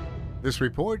 This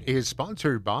report is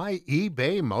sponsored by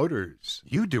eBay Motors.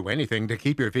 You do anything to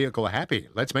keep your vehicle happy.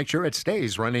 Let's make sure it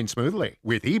stays running smoothly.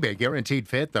 With eBay Guaranteed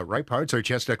Fit, the right parts are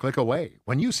just a click away.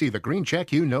 When you see the green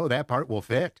check, you know that part will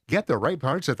fit. Get the right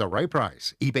parts at the right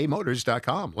price.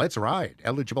 ebaymotors.com. Let's ride.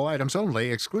 Eligible items only.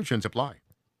 Exclusions apply.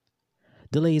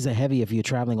 Delays are heavy if you're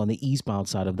traveling on the eastbound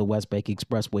side of the West Bank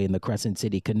Expressway in the Crescent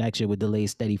City connection, with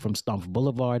delays steady from Stumpf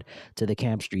Boulevard to the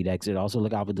Camp Street exit. Also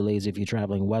look out for delays if you're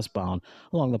traveling westbound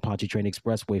along the Pontchartrain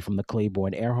Expressway from the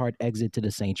Claiborne Earhart exit to the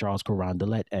St. Charles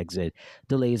Carondelet exit.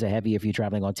 Delays are heavy if you're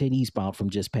traveling on 10 eastbound from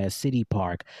just past City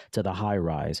Park to the High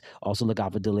Rise. Also look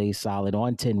out for delays solid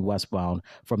on 10 westbound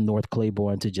from North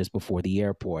Claiborne to just before the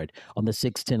airport. On the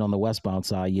 610 on the westbound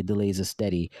side, your delays are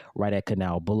steady right at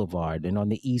Canal Boulevard. And on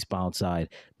the eastbound side,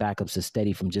 backups are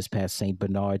steady from just past St.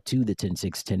 Bernard to the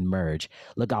 10610 merge.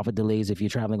 Look out for delays if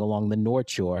you're traveling along the North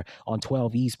Shore on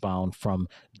 12 eastbound from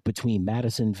between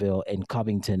Madisonville and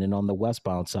Covington, and on the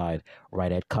westbound side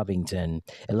right at Covington.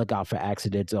 And look out for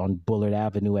accidents on Bullard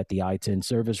Avenue at the I-10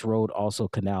 Service Road, also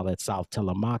Canal at South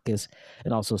Telemachus,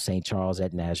 and also St. Charles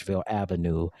at Nashville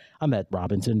Avenue. I'm at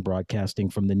Robinson,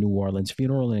 broadcasting from the New Orleans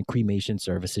Funeral and Cremation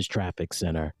Services Traffic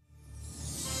Center.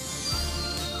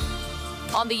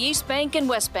 On the East Bank and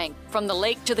West Bank, from the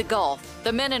lake to the Gulf,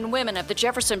 the men and women of the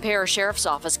Jefferson Parish Sheriff's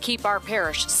Office keep our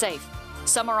parish safe.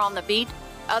 Some are on the beat,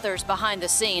 others behind the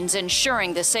scenes,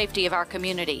 ensuring the safety of our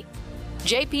community.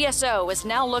 JPSO is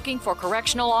now looking for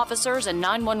correctional officers and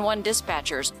 911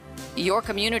 dispatchers. Your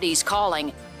community's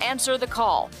calling. Answer the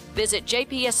call. Visit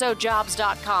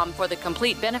jpsojobs.com for the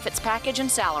complete benefits package and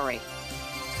salary.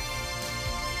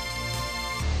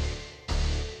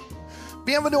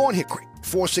 Bienvenue on Hickory,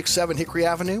 467 Hickory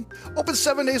Avenue. Open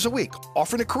 7 days a week,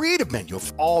 offering a creative menu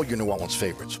of all your New Orleans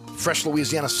favorites. Fresh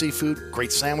Louisiana seafood,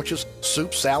 great sandwiches,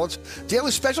 soups, salads, daily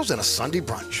specials, and a Sunday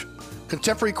brunch.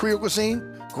 Contemporary Creole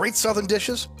cuisine, great Southern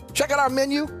dishes. Check out our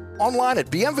menu online at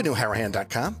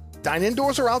bienvenueharahan.com. Dine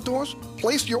indoors or outdoors.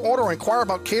 Place your order or inquire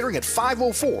about catering at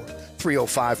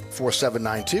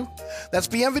 504-305-4792. That's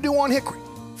Bienvenue on Hickory,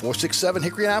 467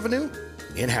 Hickory Avenue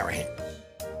in Harahan.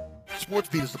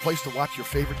 SportsBeat is the place to watch your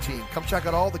favorite team. Come check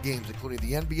out all the games, including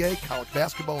the NBA, college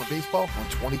basketball, and baseball on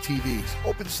 20 TVs.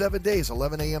 Open 7 days,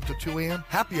 11 a.m. to 2 a.m.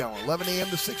 Happy hour, 11 a.m.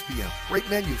 to 6 p.m. Great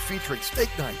menu featuring steak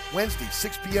night, Wednesday,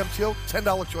 6 p.m. till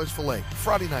 $10 choice filet.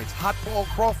 Friday nights, hot ball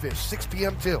crawfish, 6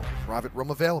 p.m. till. Private room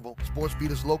available.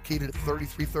 SportsBeat is located at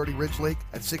 3330 Ridge Lake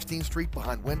at 16th Street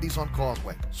behind Wendy's on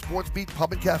Causeway. SportsBeat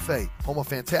Pub and Cafe, home of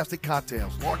fantastic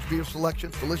cocktails, large beer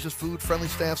selection, delicious food, friendly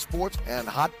staff, sports, and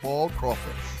hot ball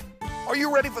crawfish. Are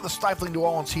you ready for the stifling New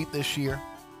Orleans heat this year?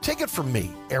 Take it from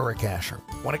me, Eric Asher.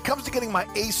 When it comes to getting my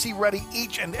AC ready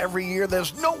each and every year,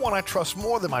 there's no one I trust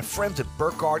more than my friends at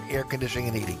Burkhardt Air Conditioning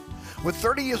and Heating. With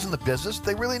 30 years in the business,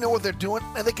 they really know what they're doing,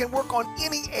 and they can work on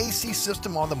any AC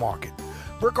system on the market.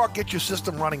 Burkhardt gets your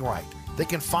system running right. They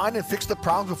can find and fix the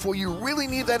problems before you really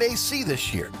need that AC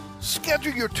this year.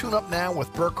 Schedule your tune-up now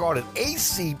with Burkhardt at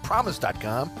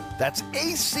acpromise.com. That's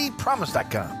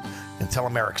acpromise.com. And tell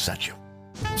them Eric sent you.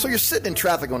 So you're sitting in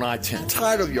traffic on I-10,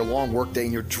 tired of your long workday,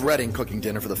 and you're dreading cooking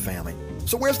dinner for the family.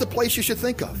 So where's the place you should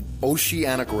think of?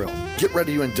 Oceana Grill. Get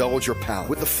ready to indulge your palate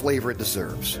with the flavor it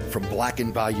deserves. From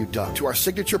blackened bayou duck to our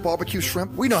signature barbecue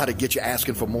shrimp, we know how to get you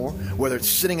asking for more. Whether it's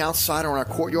sitting outside or in our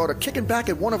courtyard or kicking back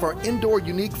at one of our indoor,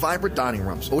 unique, vibrant dining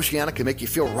rooms, Oceana can make you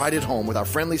feel right at home with our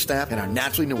friendly staff and our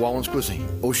naturally New Orleans cuisine.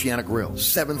 Oceana Grill,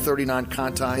 739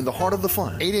 Conti, in the heart of the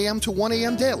fun, 8 a.m. to 1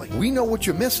 a.m. daily. We know what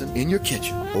you're missing in your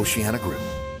kitchen. Oceana Grill.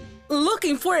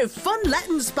 Looking for a fun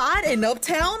Latin spot in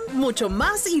Uptown? Mucho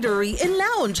Mas Eatery and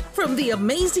Lounge. From the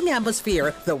amazing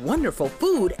atmosphere, the wonderful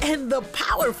food, and the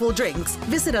powerful drinks.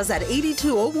 Visit us at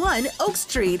 8201 Oak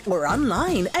Street or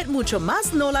online at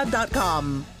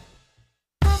muchomasnola.com.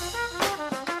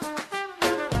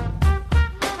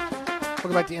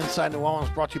 Welcome back to Inside New Orleans,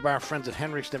 brought to you by our friends at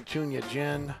Hendrick's Neptunia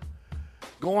Gin.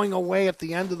 Going away at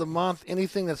the end of the month.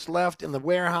 Anything that's left in the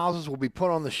warehouses will be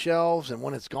put on the shelves, and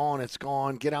when it's gone, it's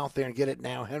gone. Get out there and get it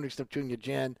now. Hendrick's Neptunia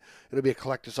Gin. It'll be a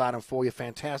collector's item for you.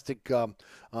 Fantastic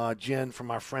gin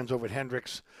from our friends over at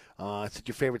Hendrick's. It's at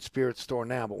your favorite spirits store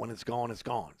now, but when it's gone, it's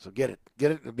gone. So get it. Get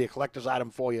it. It'll be a collector's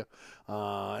item for you.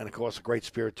 And, of course, a great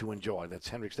spirit to enjoy. That's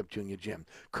Hendrick's Neptunia Gin.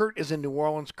 Kurt is in New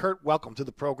Orleans. Kurt, welcome to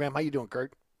the program. How you doing,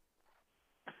 Kurt?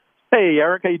 Hey,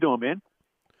 Eric. How you doing, man?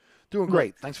 Doing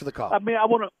great. Thanks for the call. I mean, I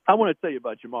want to tell you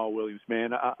about Jamal Williams,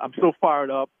 man. I'm so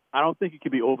fired up. I don't think it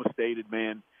can be overstated,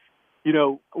 man. You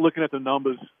know, looking at the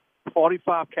numbers,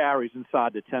 45 carries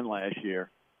inside the 10 last year.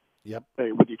 Yep.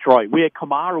 With Detroit, we had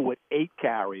Kamara with 8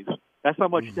 carries. That's how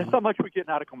much. That's how much we're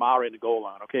getting out of Kamara in the goal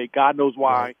line. Okay, God knows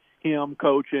why. Right. Him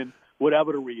coaching,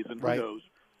 whatever the reason. Right. Who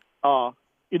knows?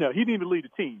 You know, he didn't even lead the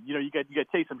team. You know, you got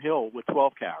Taysom Hill with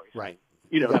 12 carries. Right.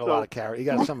 You know, he got a lot of carry. He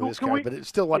got some of his carry, but it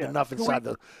still wasn't enough inside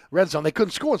the red zone. They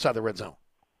couldn't score inside the red zone.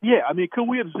 Yeah, I mean, could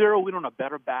we have zeroed in on a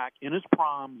better back in his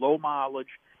prime, low mileage?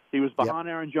 He was behind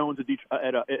Aaron Jones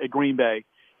at Green Bay.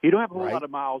 He don't have a whole lot of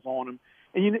miles on him.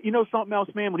 And you know something else,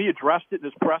 man? When he addressed it in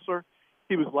his presser,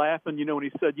 he was laughing. You know, when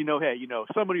he said, hey,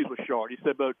 some of these were short. He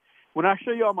said, but when I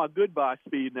show you all my goodbye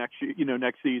speed next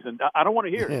season, I don't want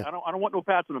to hear it. I don't want no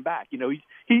pats on the back. You know, you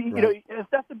know,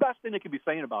 that's the best thing they can be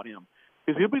saying about him.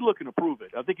 Because he'll be looking to prove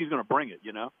it. I think he's going to bring it,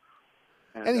 you know.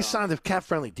 And he signed a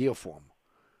cap-friendly deal for him.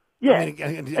 Yeah. I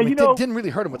mean, it didn't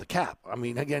really hurt him with the cap. I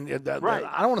mean, again, I don't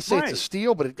want to say it's a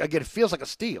steal, but it feels like a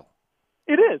steal.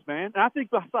 It is, man. And I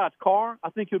think besides Carr, I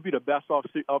think he'll be the best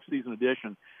off-season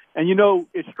addition. And, you know,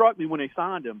 it struck me when they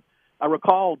signed him. I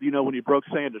recalled, you know, when he broke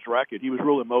Sanders' record, he was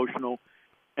real emotional.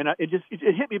 And it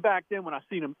hit me back then when I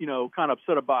seen him, you know, kind of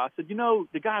upset about it. I said, you know,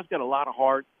 the guy's got a lot of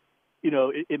heart. You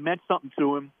know, it meant something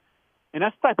to him. And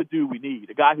that's the type of dude we need,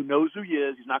 a guy who knows who he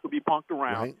is. He's not going to be punked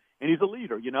around, and he's a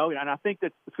leader, you know. And I think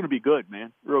that it's going to be good,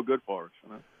 man, real good for us. You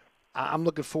know? I'm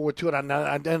looking forward to it. And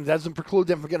it doesn't preclude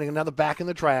them from getting another back in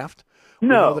the draft. No.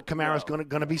 We know that Kamara's going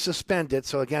to be suspended.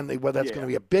 So, again, whether that's going to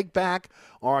be a big back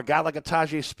or a guy like a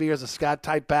Tajay Spears, a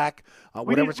Scott-type back,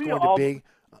 whatever it's going to be.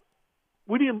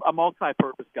 We need a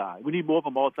multi-purpose guy. We need more of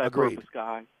a multi-purpose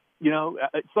guy. You know,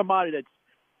 somebody that's,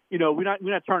 you know, we're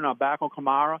not turning our back on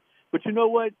Kamara. But you know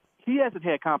what? He hasn't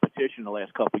had competition in the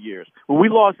last couple of years. When we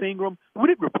lost Ingram, we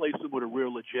didn't replace him with a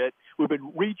real legit. We've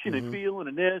been reaching and feeling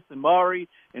and this and Murray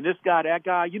and this guy, that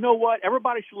guy. You know what?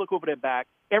 Everybody should look over their back.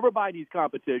 Everybody needs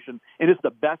competition, and it's the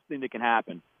best thing that can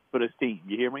happen for this team.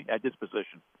 You hear me? At this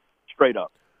position. Straight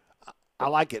up. I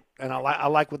like it, and I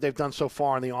like what they've done so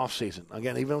far in the offseason.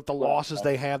 Again, even with the losses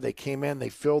they have, they came in, they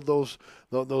filled those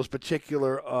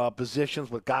particular positions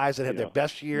with guys that had their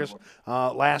best years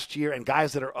last year and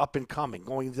guys that are up and coming,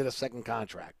 going into the second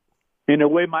contract. In the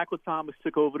way Michael Thomas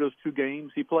took over those 2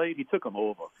 games he played, he took them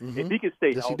over. If he could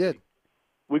stay healthy, he did.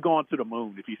 we're going to the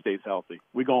moon if he stays healthy.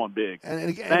 We're going big. And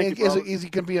he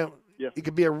can be he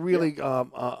could be a really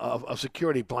a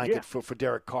security blanket for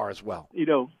Derek Carr as well.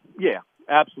 Yeah,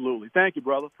 absolutely. Thank you,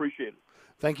 brother. Appreciate it.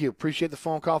 Thank you. Appreciate the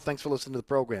phone call. Thanks for listening to the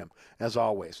program, as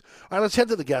always. All right, let's head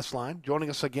to the guest line. Joining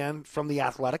us again from The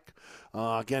Athletic,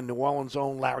 again, New Orleans'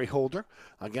 own Larry Holder.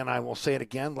 Again, I will say it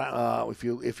again.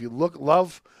 If you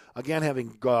love, again,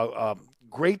 having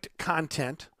great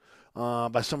content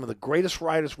by some of the greatest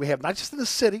writers we have, not just in the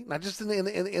city, not just in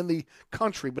the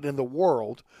country, but in the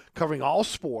world, covering all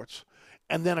sports.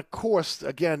 And then, of course,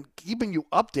 again, keeping you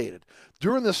updated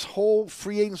during this whole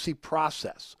free agency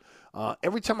process.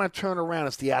 Every time I turn around,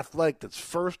 it's The Athletic that's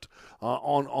first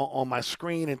on my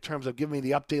screen in terms of giving me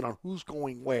the update on who's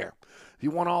going where. If you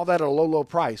want all that at a low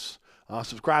price,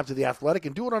 subscribe to The Athletic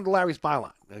and do it under Larry's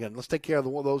byline. Again, let's take care of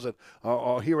those that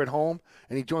are here at home,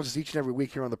 and he joins us each and every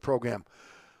week here on the program.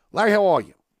 Larry, how are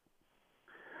you?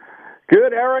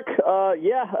 Good, Eric.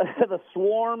 The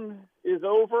swarm is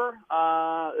over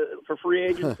for free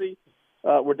agency.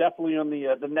 We're definitely on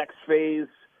the next phase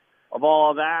of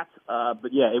all of that.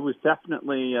 But, yeah, it was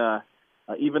definitely,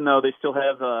 even though they still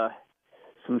have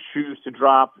some shoes to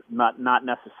drop, not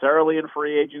necessarily in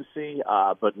free agency,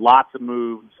 but lots of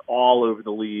moves all over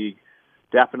the league.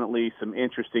 Definitely some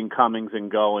interesting comings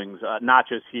and goings, not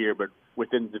just here, but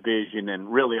within the division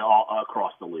and really all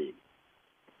across the league.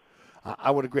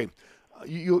 I would agree.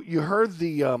 You heard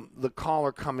the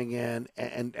caller coming in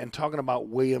and talking about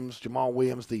Williams, Jamal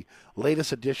Williams, the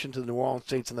latest addition to the New Orleans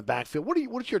Saints in the backfield. What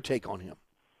is your take on him?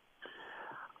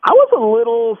 I was a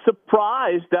little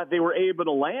surprised that they were able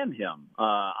to land him.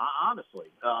 Honestly,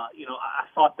 I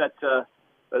thought that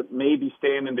maybe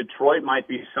staying in Detroit might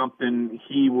be something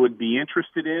he would be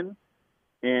interested in,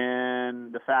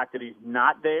 and the fact that he's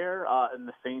not there, and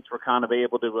the Saints were kind of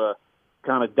able to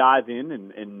kind of dive in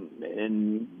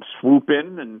and swoop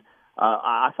in, and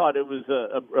I thought it was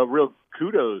a real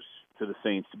kudos to the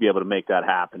Saints to be able to make that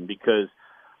happen, because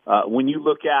when you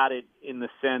look at it in the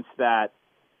sense that,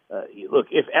 look,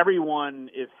 if everyone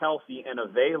is healthy and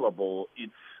available,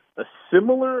 it's a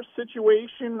similar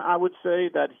situation, I would say,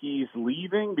 that he's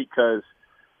leaving, because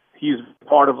he's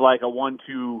part of like a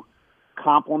 1-2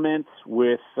 complement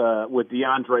with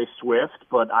DeAndre Swift.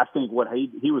 But I think what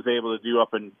he was able to do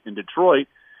up in Detroit,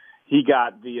 he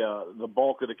got the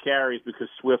bulk of the carries because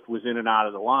Swift was in and out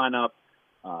of the lineup,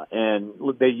 and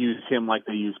they used him like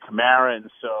they used Kamara.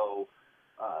 And so,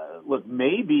 look,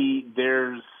 maybe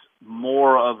there's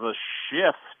more of a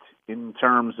shift in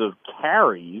terms of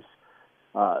carries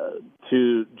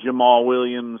to Jamal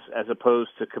Williams as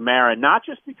opposed to Kamara, not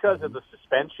just because of the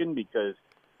suspension, because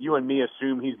you and me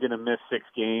assume he's going to miss 6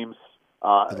 games.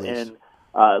 And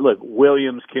look,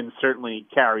 Williams can certainly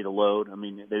carry the load. I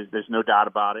mean, there's no doubt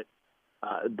about it.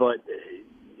 But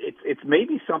it's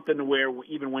maybe something where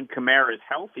even when Kamara is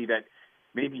healthy, that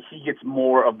maybe he gets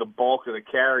more of the bulk of the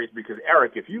carries. Because,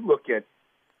 Eric, if you look at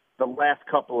the last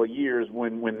couple of years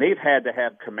when they've had to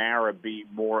have Kamara be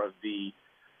more of the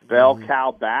bell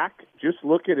cow back, just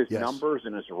look at his numbers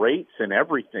and his rates and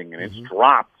everything, and it's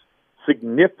dropped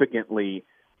significantly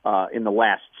in the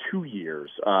last 2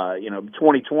 years.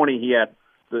 2020 he had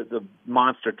the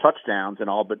monster touchdowns and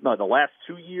all, but no, the last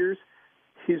 2 years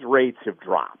his rates have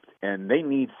dropped, and they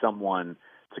need someone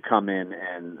to come in.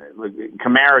 And look,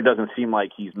 Kamara doesn't seem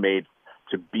like he's made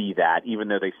to be that, even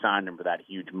though they signed him for that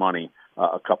huge money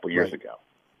a couple years ago.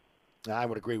 I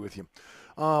would agree with you.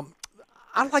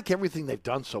 I like everything they've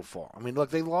done so far. I mean, look,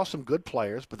 they lost some good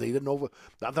players, but they didn't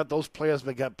I thought those players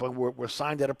were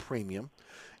signed at a premium,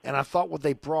 and I thought what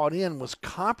they brought in was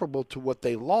comparable to what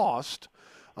they lost,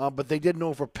 but they didn't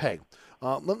overpay.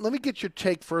 Let me get your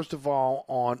take first of all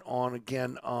on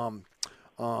again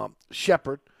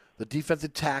Shepard, the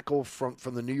defensive tackle from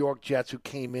the New York Jets who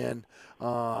came in,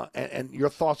 and your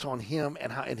thoughts on him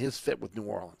and his fit with New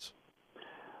Orleans.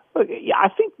 Look, yeah, I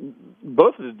think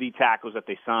both of the D tackles that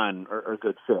they signed are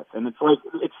good fits, and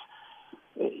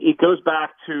it goes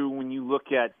back to when you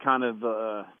look at kind of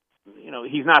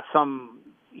he's not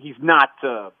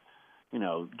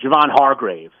Javon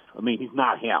Hargrave. I mean, he's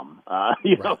not him.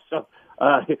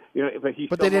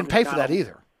 But they didn't pay for that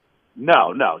either.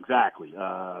 No, exactly.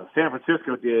 San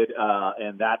Francisco did,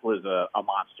 and that was a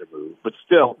monster move. But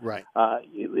still, right.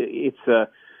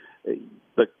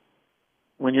 But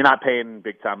when you're not paying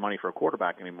big time money for a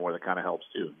quarterback anymore, that kind of helps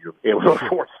too. You're able to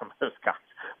afford some of those guys.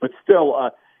 But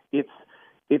still, it's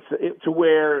to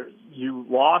where you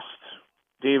lost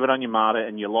David Onyemata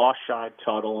and you lost Shy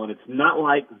Tuttle, and it's not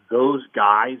like those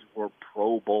guys were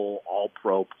Pro Bowl,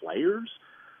 All-Pro players.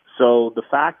 So the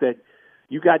fact that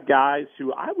you got guys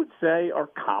who I would say are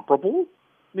comparable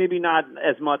maybe not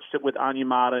as much with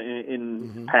Onyemata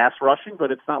in pass rushing,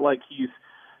 but it's not like he's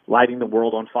lighting the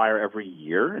world on fire every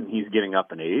year, and he's getting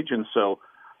up in age. And so,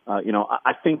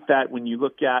 I think that when you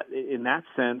look at, in that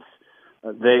sense,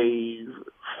 they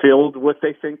filled what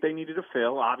they think they needed to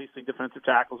fill. Obviously, defensive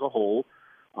tackle as a whole.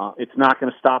 It's not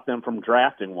going to stop them from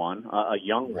drafting one, a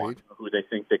young one, who they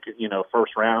think they could,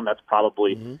 first round. That's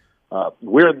probably,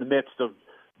 we're in the midst of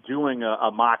doing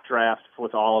a mock draft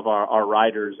with all of our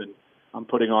writers, and I'm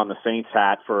putting on the Saints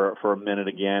hat for a minute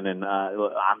again, and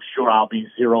I'm sure I'll be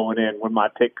zeroing in when my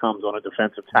pick comes on a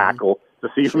defensive tackle to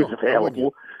see who's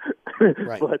available.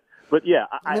 Right. But yeah,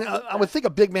 I would think a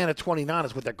big man at 29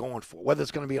 is what they're going for, whether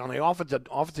it's going to be on the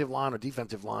offensive line or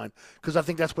defensive line, because I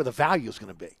think that's where the value is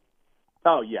going to be.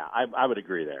 Oh yeah, I would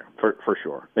agree there for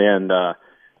sure. But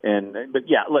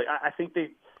yeah, look, I think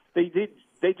they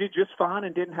did just fine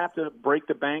and didn't have to break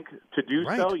the bank to do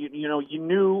so. You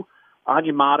knew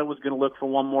Onyemata was going to look for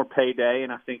one more payday,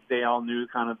 and I think they all knew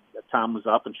kind of that time was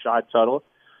up. And Shy Tuttle,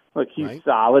 look, he's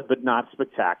solid but not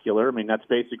spectacular. I mean, that's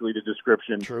basically the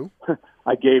description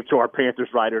I gave to our Panthers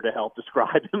writer to help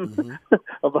describe him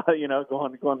about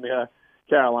going to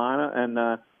Carolina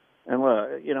and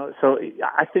so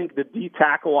I think the D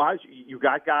tackle wise, you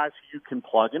got guys who you can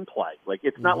plug and play. Like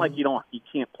it's not like you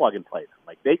can't plug and play them.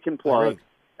 Like they can plug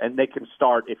and they can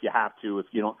start if you have to. If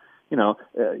you don't.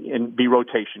 And be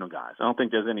rotational guys. I don't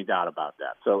think there's any doubt about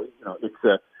that. So, it's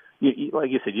like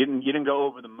you said, you didn't go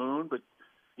over the moon, but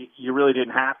you really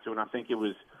didn't have to. And I think it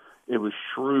was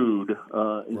shrewd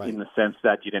in the sense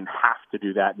that you didn't have to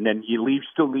do that. And then you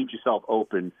still leave yourself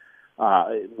open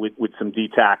with some D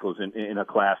tackles in a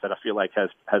class that I feel like has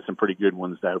some pretty good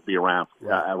ones that will be around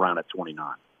at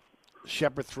 29.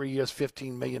 Shepard, 3 years,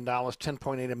 $15 million,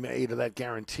 $10.8 of that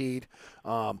guaranteed.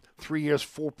 3 years,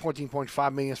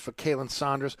 $14.5 million for Kalen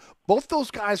Saunders. Both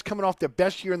those guys coming off their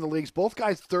best year in the leagues. Both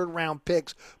guys third-round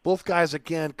picks. Both guys,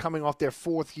 again, coming off their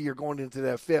fourth year, going into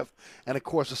their fifth. And, of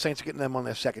course, the Saints are getting them on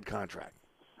their second contract.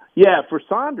 Yeah, for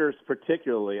Saunders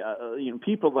particularly,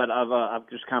 people that I've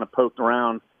just kind of poked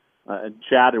around and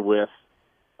chatted with,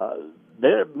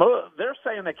 they're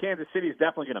saying that Kansas City is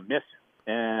definitely going to miss him.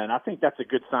 And I think that's a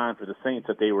good sign for the Saints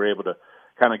that they were able to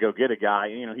kind of go get a guy.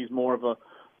 He's more of a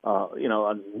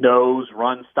nose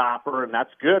run stopper, and that's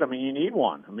good. I mean, you need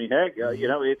one. I mean, heck,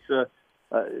 it's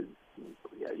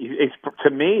to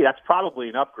me that's probably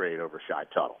an upgrade over Shy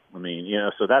Tuttle. I mean,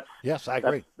 so that's yes, I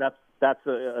agree. That's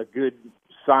a good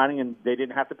signing, and they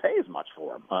didn't have to pay as much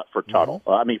for him for Tuttle.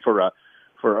 I mean, for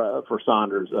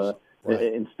Saunders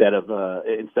instead of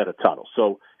Tuttle.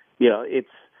 So it's.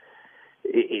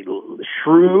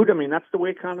 Shrewd. I mean, that's the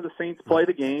way kind of the Saints play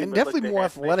the game. And definitely more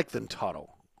athletic than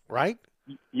Tuttle, right?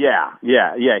 Yeah.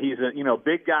 He's a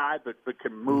big guy, but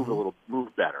can move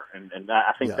move better. And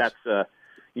I think that's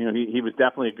he was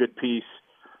definitely a good piece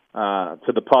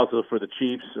to the puzzle for the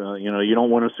Chiefs. You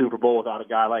don't win a Super Bowl without a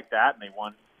guy like that, and they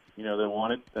won. They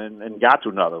won it and got to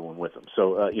another one with him.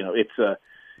 So it's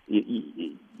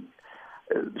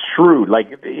shrewd. Like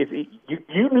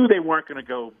you knew they weren't going to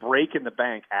go breaking the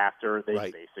bank after they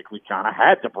basically kind of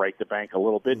had to break the bank a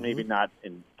little bit. Maybe not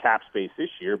in cap space this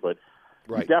year, but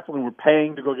you definitely were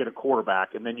paying to go get a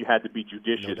quarterback, and then you had to be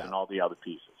judicious in all the other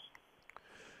pieces.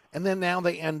 And then now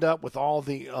they end up with all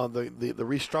the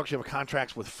restructuring of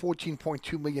contracts with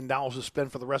 $14.2 million to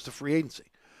spend for the rest of free agency,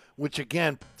 which,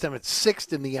 again, puts them at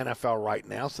sixth in the NFL right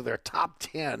now. So they're top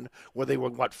 10, where they were,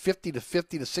 $50 to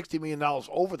 $60 million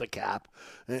over the cap.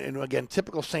 And again,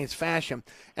 typical Saints fashion.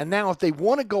 And now if they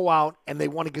want to go out and they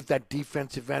want to get that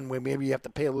defensive end where maybe you have to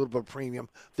pay a little bit of premium,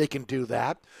 they can do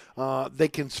that. They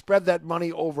can spread that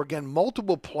money over, again,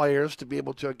 multiple players to be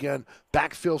able to, again,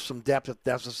 backfill some depth if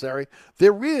necessary.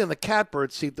 They're really in the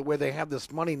catbird seat the way they have this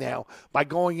money now by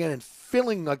going in and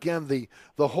filling, again, the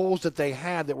holes that they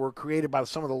had that were created by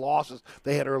some of the losses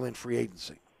they had early in free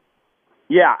agency.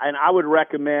 Yeah, and I would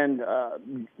recommend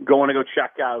going to go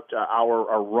check out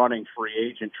our running free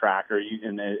agent tracker.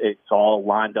 And it's all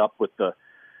lined up with the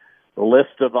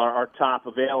list of our top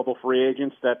available free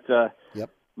agents that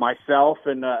myself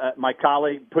and my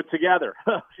colleague put together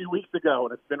a few weeks ago,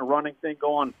 and it's been a running thing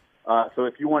going. So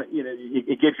if you want,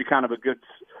 it gives you kind of a good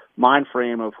mind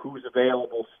frame of who's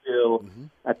available still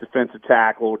at defensive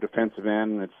tackle or defensive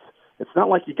end. It's not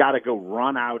like you got to go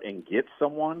run out and get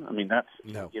someone. I mean, that's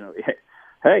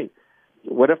hey,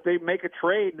 what if they make a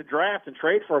trade in the draft and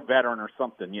trade for a veteran or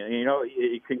something?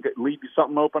 It can leave you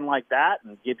something open like that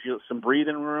and gives you some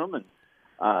breathing room. And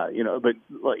but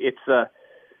look, it's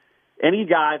any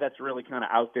guy that's really kind of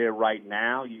out there right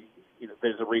now.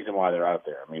 There's a reason why they're out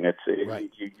there. I mean,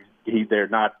 they're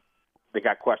not they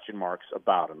got question marks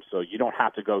about him. So you don't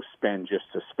have to go spend just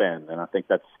to spend. And I think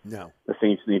the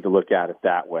Saints need to look at it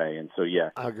that way. And so, yeah.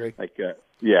 I agree.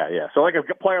 Yeah. So like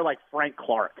a player like Frank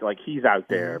Clark, like he's out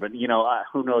there, but,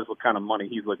 who knows what kind of money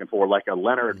he's looking for, like a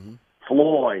Leonard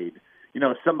Floyd,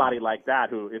 somebody like that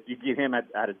who, if you get him at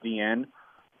a DN,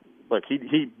 look,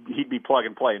 he'd be plug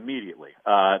and play immediately.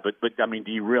 But I mean,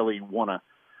 do you really want to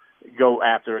go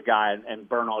after a guy and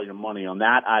burn all your money on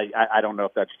that? I don't know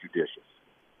if that's judicious.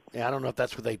 Yeah, I don't know if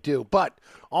that's what they do. But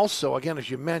also, again, as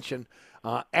you mentioned,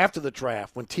 after the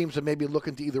draft, when teams are maybe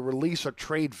looking to either release or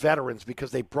trade veterans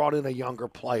because they brought in a younger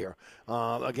player,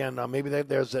 maybe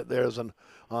they're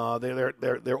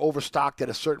overstocked at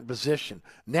a certain position.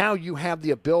 Now you have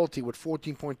the ability with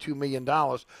 $14.2 million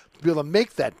to be able to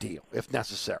make that deal if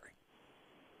necessary.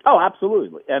 Oh,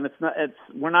 absolutely, and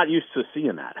we're not used to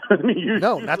seeing that. I mean,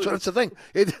 that's the thing.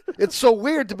 It's so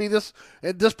weird to be this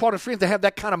part of free to have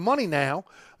that kind of money now.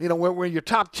 Where you're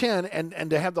top 10 and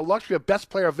to have the luxury of best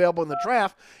player available in the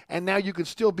draft, and now you could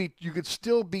still be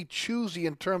choosy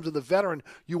in terms of the veteran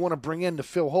you want to bring in to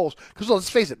fill holes. Because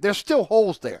let's face it, there's still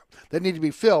holes there that need to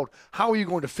be filled. How are you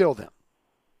going to fill them?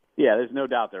 Yeah, there's no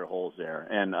doubt there are holes there,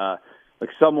 and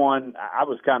someone I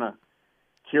was kind of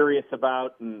curious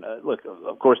about, and look,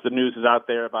 of course, the news is out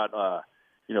there about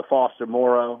Foster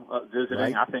Moreau visiting.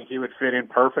 Right. I think he would fit in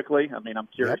perfectly. I mean, I'm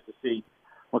curious to see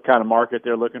what kind of market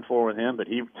they're looking for with him. But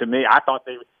to me, I thought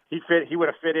he would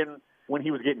have fit in when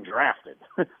he was getting drafted.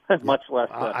 Much less.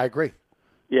 I agree.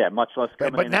 Yeah, much less.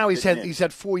 But now he's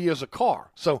had 4 years of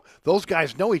Carr, so those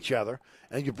guys know each other,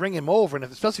 and you bring him over, and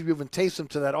especially if you entice him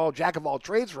to that jack of all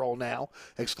trades role now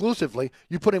exclusively,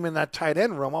 you put him in that tight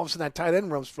end room. All of a sudden, that tight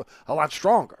end room's a lot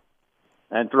stronger.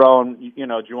 And throwing,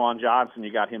 Juwan Johnson,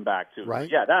 you got him back too.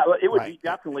 Right. Yeah, it would be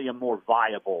definitely a more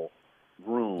viable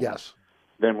room. Yes.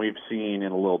 Than we've seen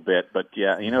in a little bit, but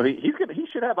yeah, he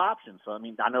should have options. So I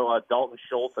mean, I know Dalton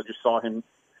Schultz. I just saw him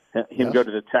go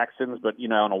to the Texans, but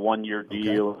on a 1-year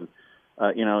deal.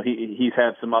 And, he's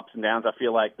had some ups and downs. I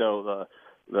feel like though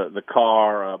the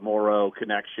Carr Morrow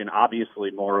connection.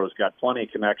 Obviously, Morrow's got plenty of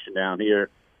connection down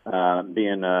here,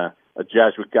 being a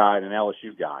Jesuit guy and an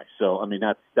LSU guy. So I mean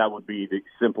that would be the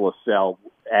simplest sell.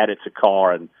 Add it to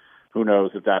Carr, and who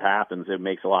knows if that happens? It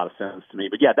makes a lot of sense to me.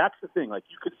 But yeah, that's the thing. Like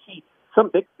you could see.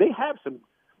 They have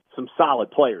some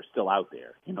solid players still out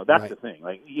there. That's the thing.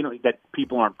 Like that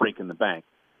people aren't breaking the bank.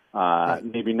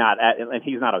 Maybe not. And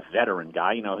he's not a veteran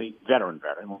guy. He's veteran.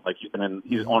 Like he's going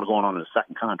on his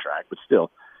second contract, but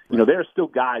still, there are still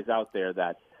guys out there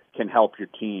that can help your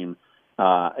team.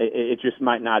 It just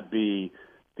might not be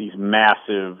these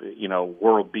massive,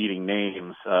 world-beating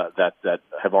names that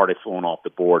have already flown off the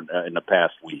board in the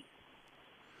past week.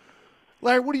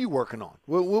 Larry, what are you working on?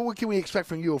 What can we expect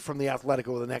from you from the Athletic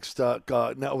over the next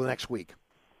week?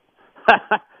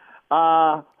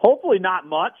 Hopefully not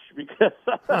much, because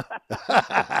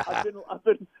I've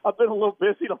been a little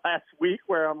busy the last week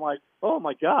where I'm like, oh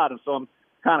my God, and so I'm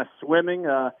kind of swimming.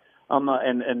 And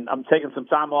I'm taking some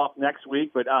time off next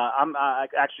week, but I'm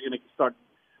actually going to start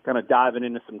kind of diving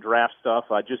into some draft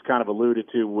stuff. I just kind of alluded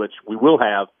to, which we will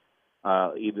have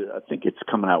I think it's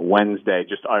coming out Wednesday.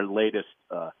 Just our latest.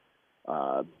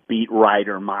 Beat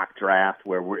writer mock draft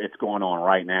where it's going on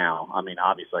right now. I mean,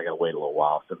 obviously I got to wait a little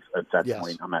while since it's at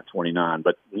 20, I'm at 29,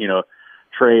 but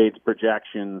trades,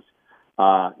 projections,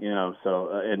 so,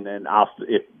 and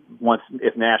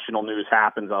if national news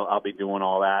happens, I'll be doing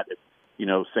all that. If,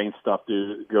 Saints stuff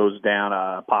goes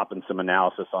down, popping some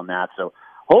analysis on that. So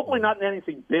hopefully not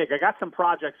anything big. I got some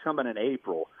projects coming in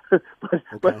April,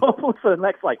 but hopefully for the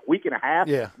next week and a half,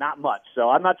 not much. So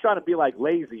I'm not trying to be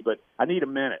lazy, but I need a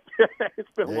minute. It's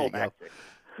been a little hectic.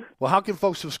 Well, how can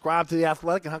folks subscribe to The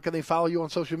Athletic, and how can they follow you on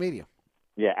social media?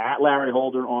 Yeah, at Larry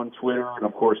Holder on Twitter, and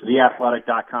of course,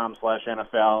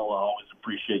 theathletic.com/NFL. I always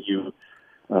appreciate you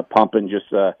pumping. Just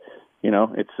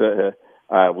it's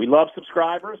we love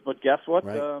subscribers, but guess what?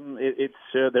 Right.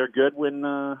 They're good when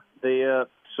they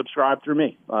subscribe through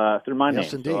me, through my name.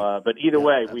 Indeed. So, but either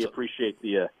way, we appreciate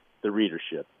the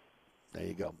readership. There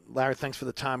you go, Larry. Thanks for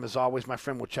the time as always, my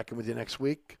friend. We'll check in with you next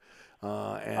week,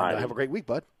 have a great week,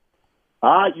 bud.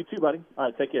 You too, buddy. All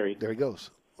right, take care. There he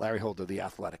goes. Larry Holder, The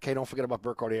Athletic. Hey, don't forget about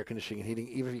Burkhardt Air Conditioning and Heating.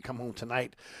 Even if you come home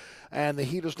tonight and the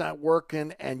heater's not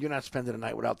working and you're not spending the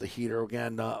night without the heater,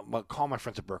 again, call my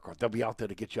friends at Burkhardt. They'll be out there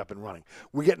to get you up and running.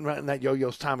 We're getting in that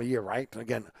yo-yo's time of year, right?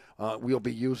 Again, we'll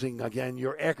be using,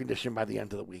 your air conditioning by the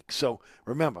end of the week. So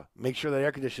remember, make sure that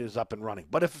air conditioning is up and running.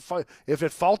 But if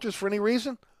it falters for any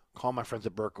reason, call my friends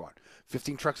at Burkhardt.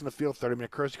 15 trucks in the field,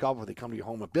 30-minute courtesy call before they come to your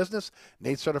home or business.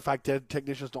 NATE-certified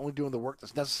technicians only doing the work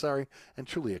that's necessary and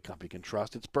truly a company can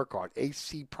trust. It's Burkhardt,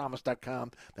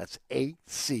 acpromise.com. That's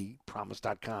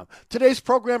acpromise.com. Today's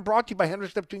program brought to you by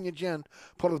Hendricks Neptunia Gin,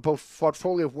 part of the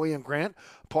portfolio of William Grant,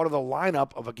 part of the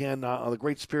lineup of, again, the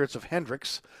great spirits of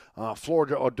Hendricks.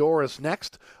 Florida Odor is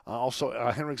next. Also,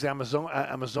 Hendricks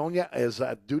Amazonia is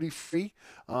duty-free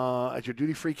at your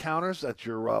duty-free counters, at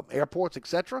your airports,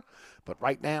 etc. But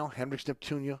right now, Hendricks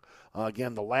Neptunia,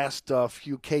 again, the last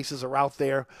few cases are out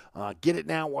there. Get it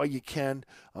now while you can.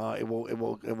 It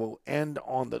will end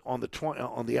on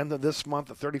the end of this month,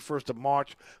 the 31st of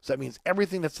March. So that means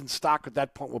everything that's in stock at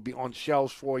that point will be on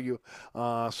shelves for you.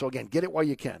 So again, get it while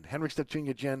you can. Hendricks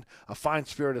Neptunia Gin, a fine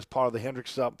spirit as part of the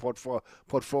Hendricks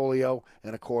portfolio,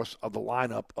 and of course of the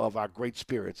lineup of our great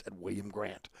spirits at William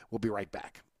Grant. We'll be right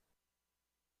back.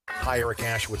 Hi, Eric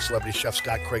Ashwood, celebrity chef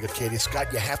Scott Craig of Katie's.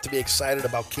 Scott, you have to be excited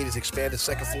about Katie's expanded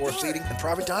second floor seating and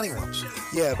private dining rooms.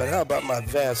 Yeah, but how about my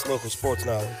vast local sports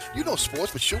knowledge? You know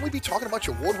sports, but shouldn't we be talking about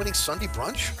your award-winning Sunday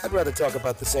brunch? I'd rather talk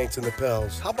about the Saints and the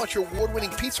Pels. How about your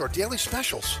award-winning pizza or daily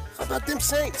specials? How about them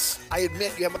Saints? I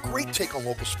admit you have a great take on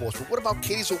local sports, but what about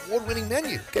Katie's award-winning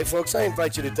menu? Okay, folks, I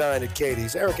invite you to dine at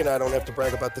Katie's. Eric and I don't have to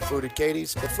brag about the food at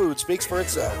Katie's. The food speaks for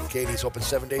itself. Katie's open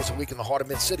 7 days a week in the heart of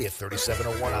Mid-City at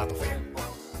 3701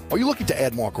 Opperville. Are you looking to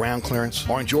add more ground clearance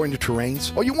or enjoying the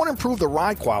terrains? Or you want to improve the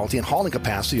ride quality and hauling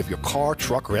capacity of your car,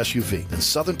 truck, or SUV? Then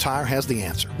Southern Tire has the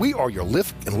answer. We are your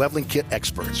lift and leveling kit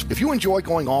experts. If you enjoy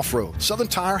going off-road, Southern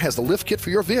Tire has the lift kit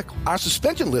for your vehicle. Our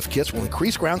suspension lift kits will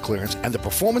increase ground clearance and the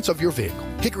performance of your vehicle.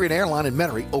 Hickory and Airline in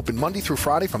Metairie open Monday through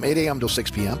Friday from 8 a.m. till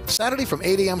 6 p.m., Saturday from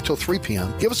 8 a.m. till 3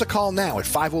 p.m. Give us a call now at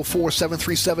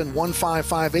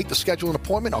 504-737-1558 to schedule an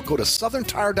appointment, or go to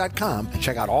southerntire.com and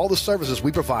check out all the services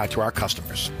we provide to our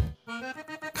customers.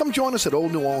 Come join us at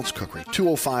Old New Orleans Cookery,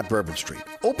 205 Bourbon Street.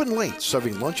 Open late,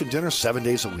 serving lunch and dinner 7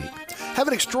 days a week. Have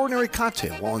an extraordinary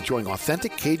cocktail while enjoying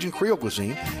authentic Cajun Creole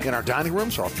cuisine in our dining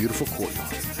rooms or our beautiful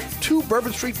courtyard. 2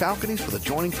 Bourbon Street balconies with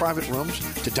adjoining private rooms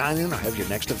to dine in or have your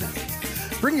next event.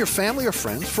 Bring your family or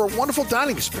friends for a wonderful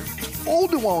dining experience.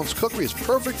 Old New Orleans Cookery is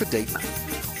perfect for date night.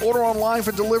 Order online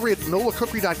for delivery at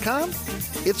nolacookery.com.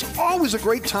 It's always a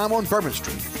great time on Bourbon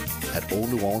Street at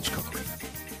Old New Orleans Cookery.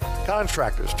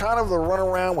 Contractors, tired of the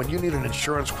runaround when you need an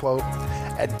insurance quote?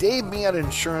 At Dave Miata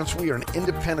Insurance, we are an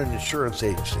independent insurance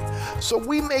agency, so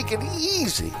we make it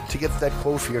easy to get that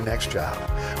quote for your next job.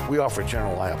 We offer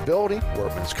general liability,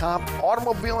 workman's comp,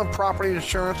 automobile and property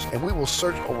insurance, and we will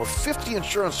search over 50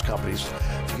 insurance companies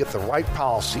to get the right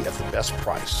policy at the best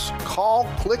price. Call,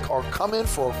 click, or come in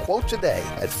for a quote today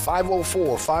at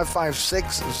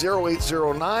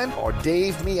 504-556-0809 or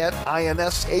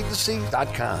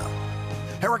daveme@insagency.com.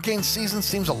 Hurricane season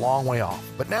seems a long way off,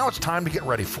 but now it's time to get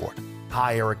ready for it.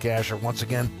 Hi, Eric Asher once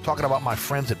again, talking about my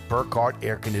friends at Burkhardt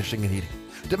Air Conditioning and Heating.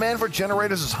 Demand for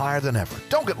generators is higher than ever.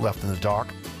 Don't get left in the dark.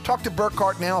 Talk to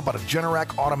Burkhardt now about a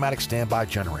Generac automatic standby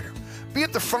generator. Be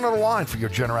at the front of the line for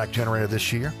your Generac generator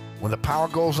this year. When the power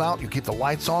goes out, you keep the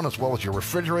lights on as well as your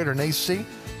refrigerator and AC.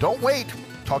 Don't wait.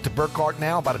 Talk to Burkhardt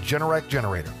now about a Generac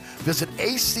generator. Visit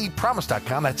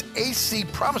acpromise.com. That's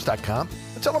acpromise.com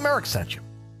and tell them Eric sent you.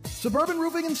 Suburban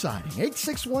Roofing and Siding,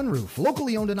 861 Roof,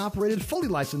 locally owned and operated, fully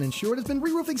licensed and insured, has been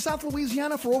re-roofing South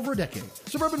Louisiana for over a decade.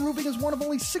 Suburban Roofing is one of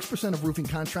only 6% of roofing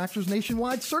contractors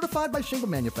nationwide certified by shingle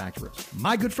manufacturers.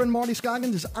 My good friend Marty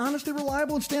Scoggins is honest and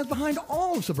reliable and stands behind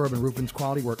all of Suburban Roofing's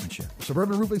quality workmanship.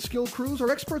 Suburban Roofing skilled crews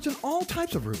are experts in all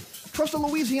types of roofs. Trust a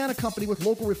Louisiana company with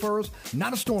local referrals,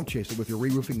 not a storm chaser with your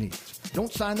re-roofing needs.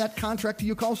 Don't sign that contract till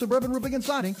you call Suburban Roofing and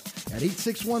Siding at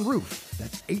 861 Roof.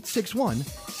 That's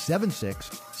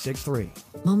 861-7663.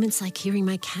 Moments like hearing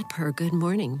my cat purr good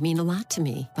morning mean a lot to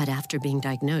me. But after being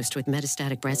diagnosed with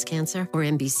metastatic breast cancer, or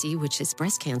MBC, which is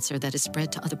breast cancer that is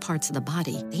spread to other parts of the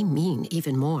body, they mean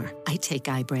even more. I take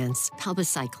Ibrance,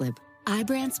 palbociclib.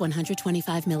 Ibrance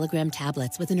 125 milligram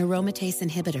tablets with an aromatase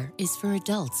inhibitor is for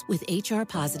adults with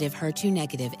HR-positive,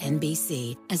 HER2-negative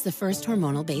MBC as the first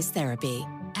hormonal-based therapy.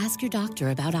 Ask your doctor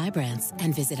about Ibrance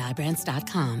and visit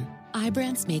Ibrance.com.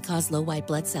 Ibrance may cause low white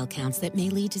blood cell counts that may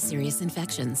lead to serious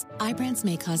infections. Ibrance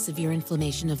may cause severe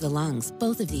inflammation of the lungs.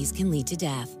 Both of these can lead to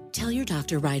death. Tell your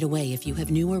doctor right away if you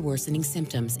have new or worsening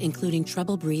symptoms, including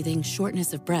trouble breathing,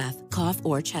 shortness of breath, cough,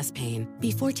 or chest pain.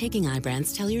 Before taking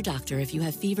Ibrance, tell your doctor if you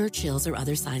have fever, chills, or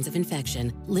other signs of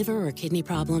infection, liver or kidney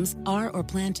problems, are or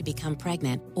plan to become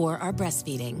pregnant, or are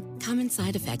breastfeeding. Common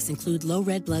side effects include low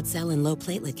red blood cell and low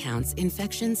platelet counts,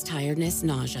 infections, tiredness,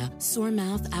 nausea, sore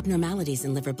mouth, abnormalities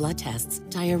in liver blood tests,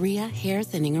 diarrhea, hair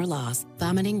thinning or loss,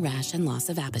 vomiting, rash, and loss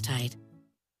of appetite.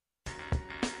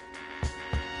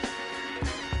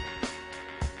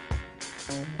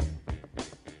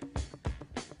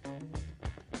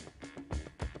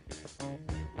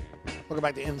 Welcome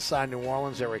back to Inside New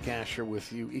Orleans. Eric Asher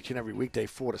with you each and every weekday,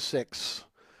 4 to 6,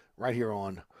 right here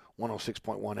on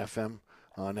 106.1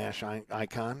 FM, Nash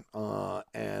Icon.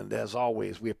 And as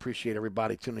always, we appreciate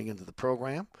everybody tuning into the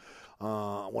program.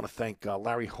 I want to thank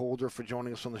Larry Holder for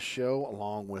joining us on the show,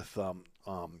 along with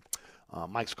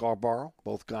Mike Scarborough.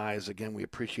 Both guys, again, we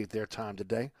appreciate their time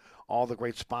today. All the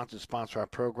great sponsors sponsor our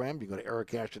program. You can go to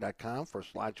ericasher.com for a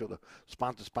slideshow to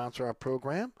sponsor our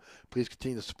program. Please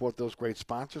continue to support those great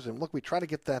sponsors. And look, we try to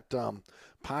get that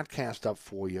podcast up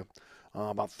for you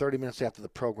about 30 minutes after the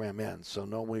program ends. So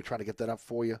know when we try to get that up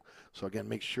for you. So again,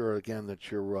 make sure again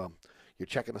that you're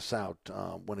checking us out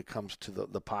when it comes to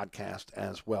the podcast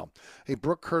as well. Hey,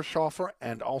 Brooke Kirchhofer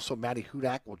and also Maddie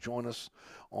Hudak will join us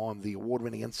on the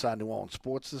award-winning Inside New Orleans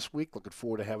Sports this week. Looking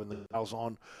forward to having the guys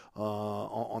on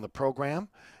the program.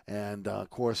 And, of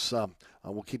course,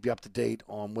 we'll keep you up to date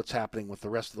on what's happening with the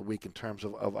rest of the week in terms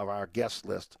of our guest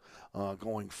list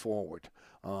going forward.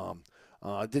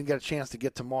 I didn't get a chance to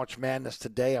get to March Madness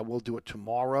today. I will do it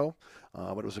tomorrow.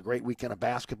 But it was a great weekend of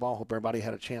basketball. Hope everybody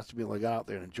had a chance to be able to get out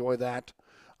there and enjoy that.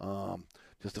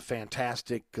 Just a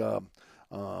fantastic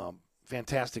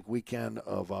weekend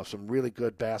of some really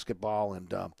good basketball,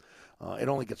 and it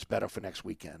only gets better for next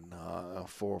weekend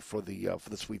for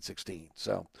the Sweet 16.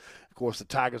 So, of course, the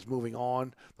Tigers moving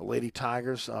on, the Lady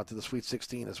Tigers to the Sweet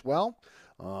 16 as well.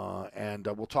 And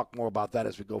we'll talk more about that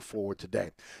as we go forward today.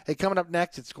 Hey, coming up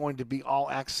next, it's going to be All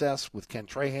Access with Ken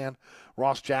Trahan.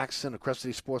 Ross Jackson of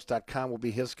CrescentCitySports.com will be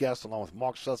his guest, along with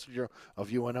Mark Schlesinger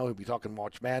of UNO. He'll be talking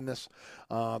March Madness.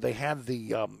 They had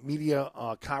the media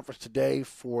conference today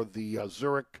for the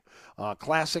Zurich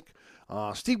Classic.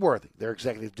 Steve Worthy, their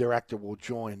executive director, will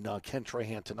join Ken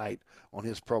Trahan tonight on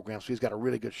his program. So he's got a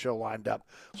really good show lined up.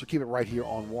 So keep it right here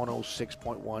on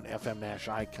 106.1 FM Nash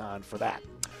Icon for that.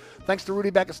 Thanks to Rudy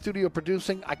back at studio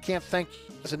producing. I can't thank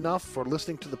you guys enough for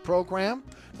listening to the program.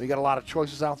 We got a lot of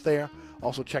choices out there.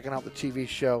 Also checking out the TV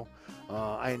show.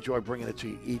 I enjoy bringing it to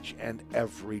you each and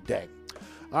every day.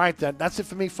 All right, then. That's it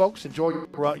for me, folks. Enjoy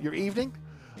your evening.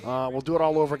 We'll do it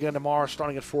all over again tomorrow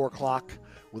starting at 4 o'clock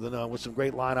with some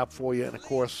great lineup for you. And, of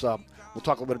course, we'll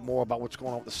talk a little bit more about what's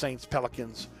going on with the Saints,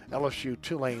 Pelicans, LSU,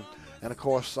 Tulane. And, of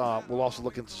course, we'll also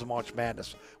look into some March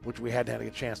Madness, which we hadn't had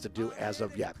a chance to do as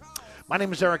of yet. My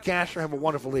name is Eric Asher. Have a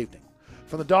wonderful evening.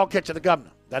 From the dog catcher to the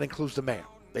governor, that includes the mayor.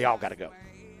 They all got to go.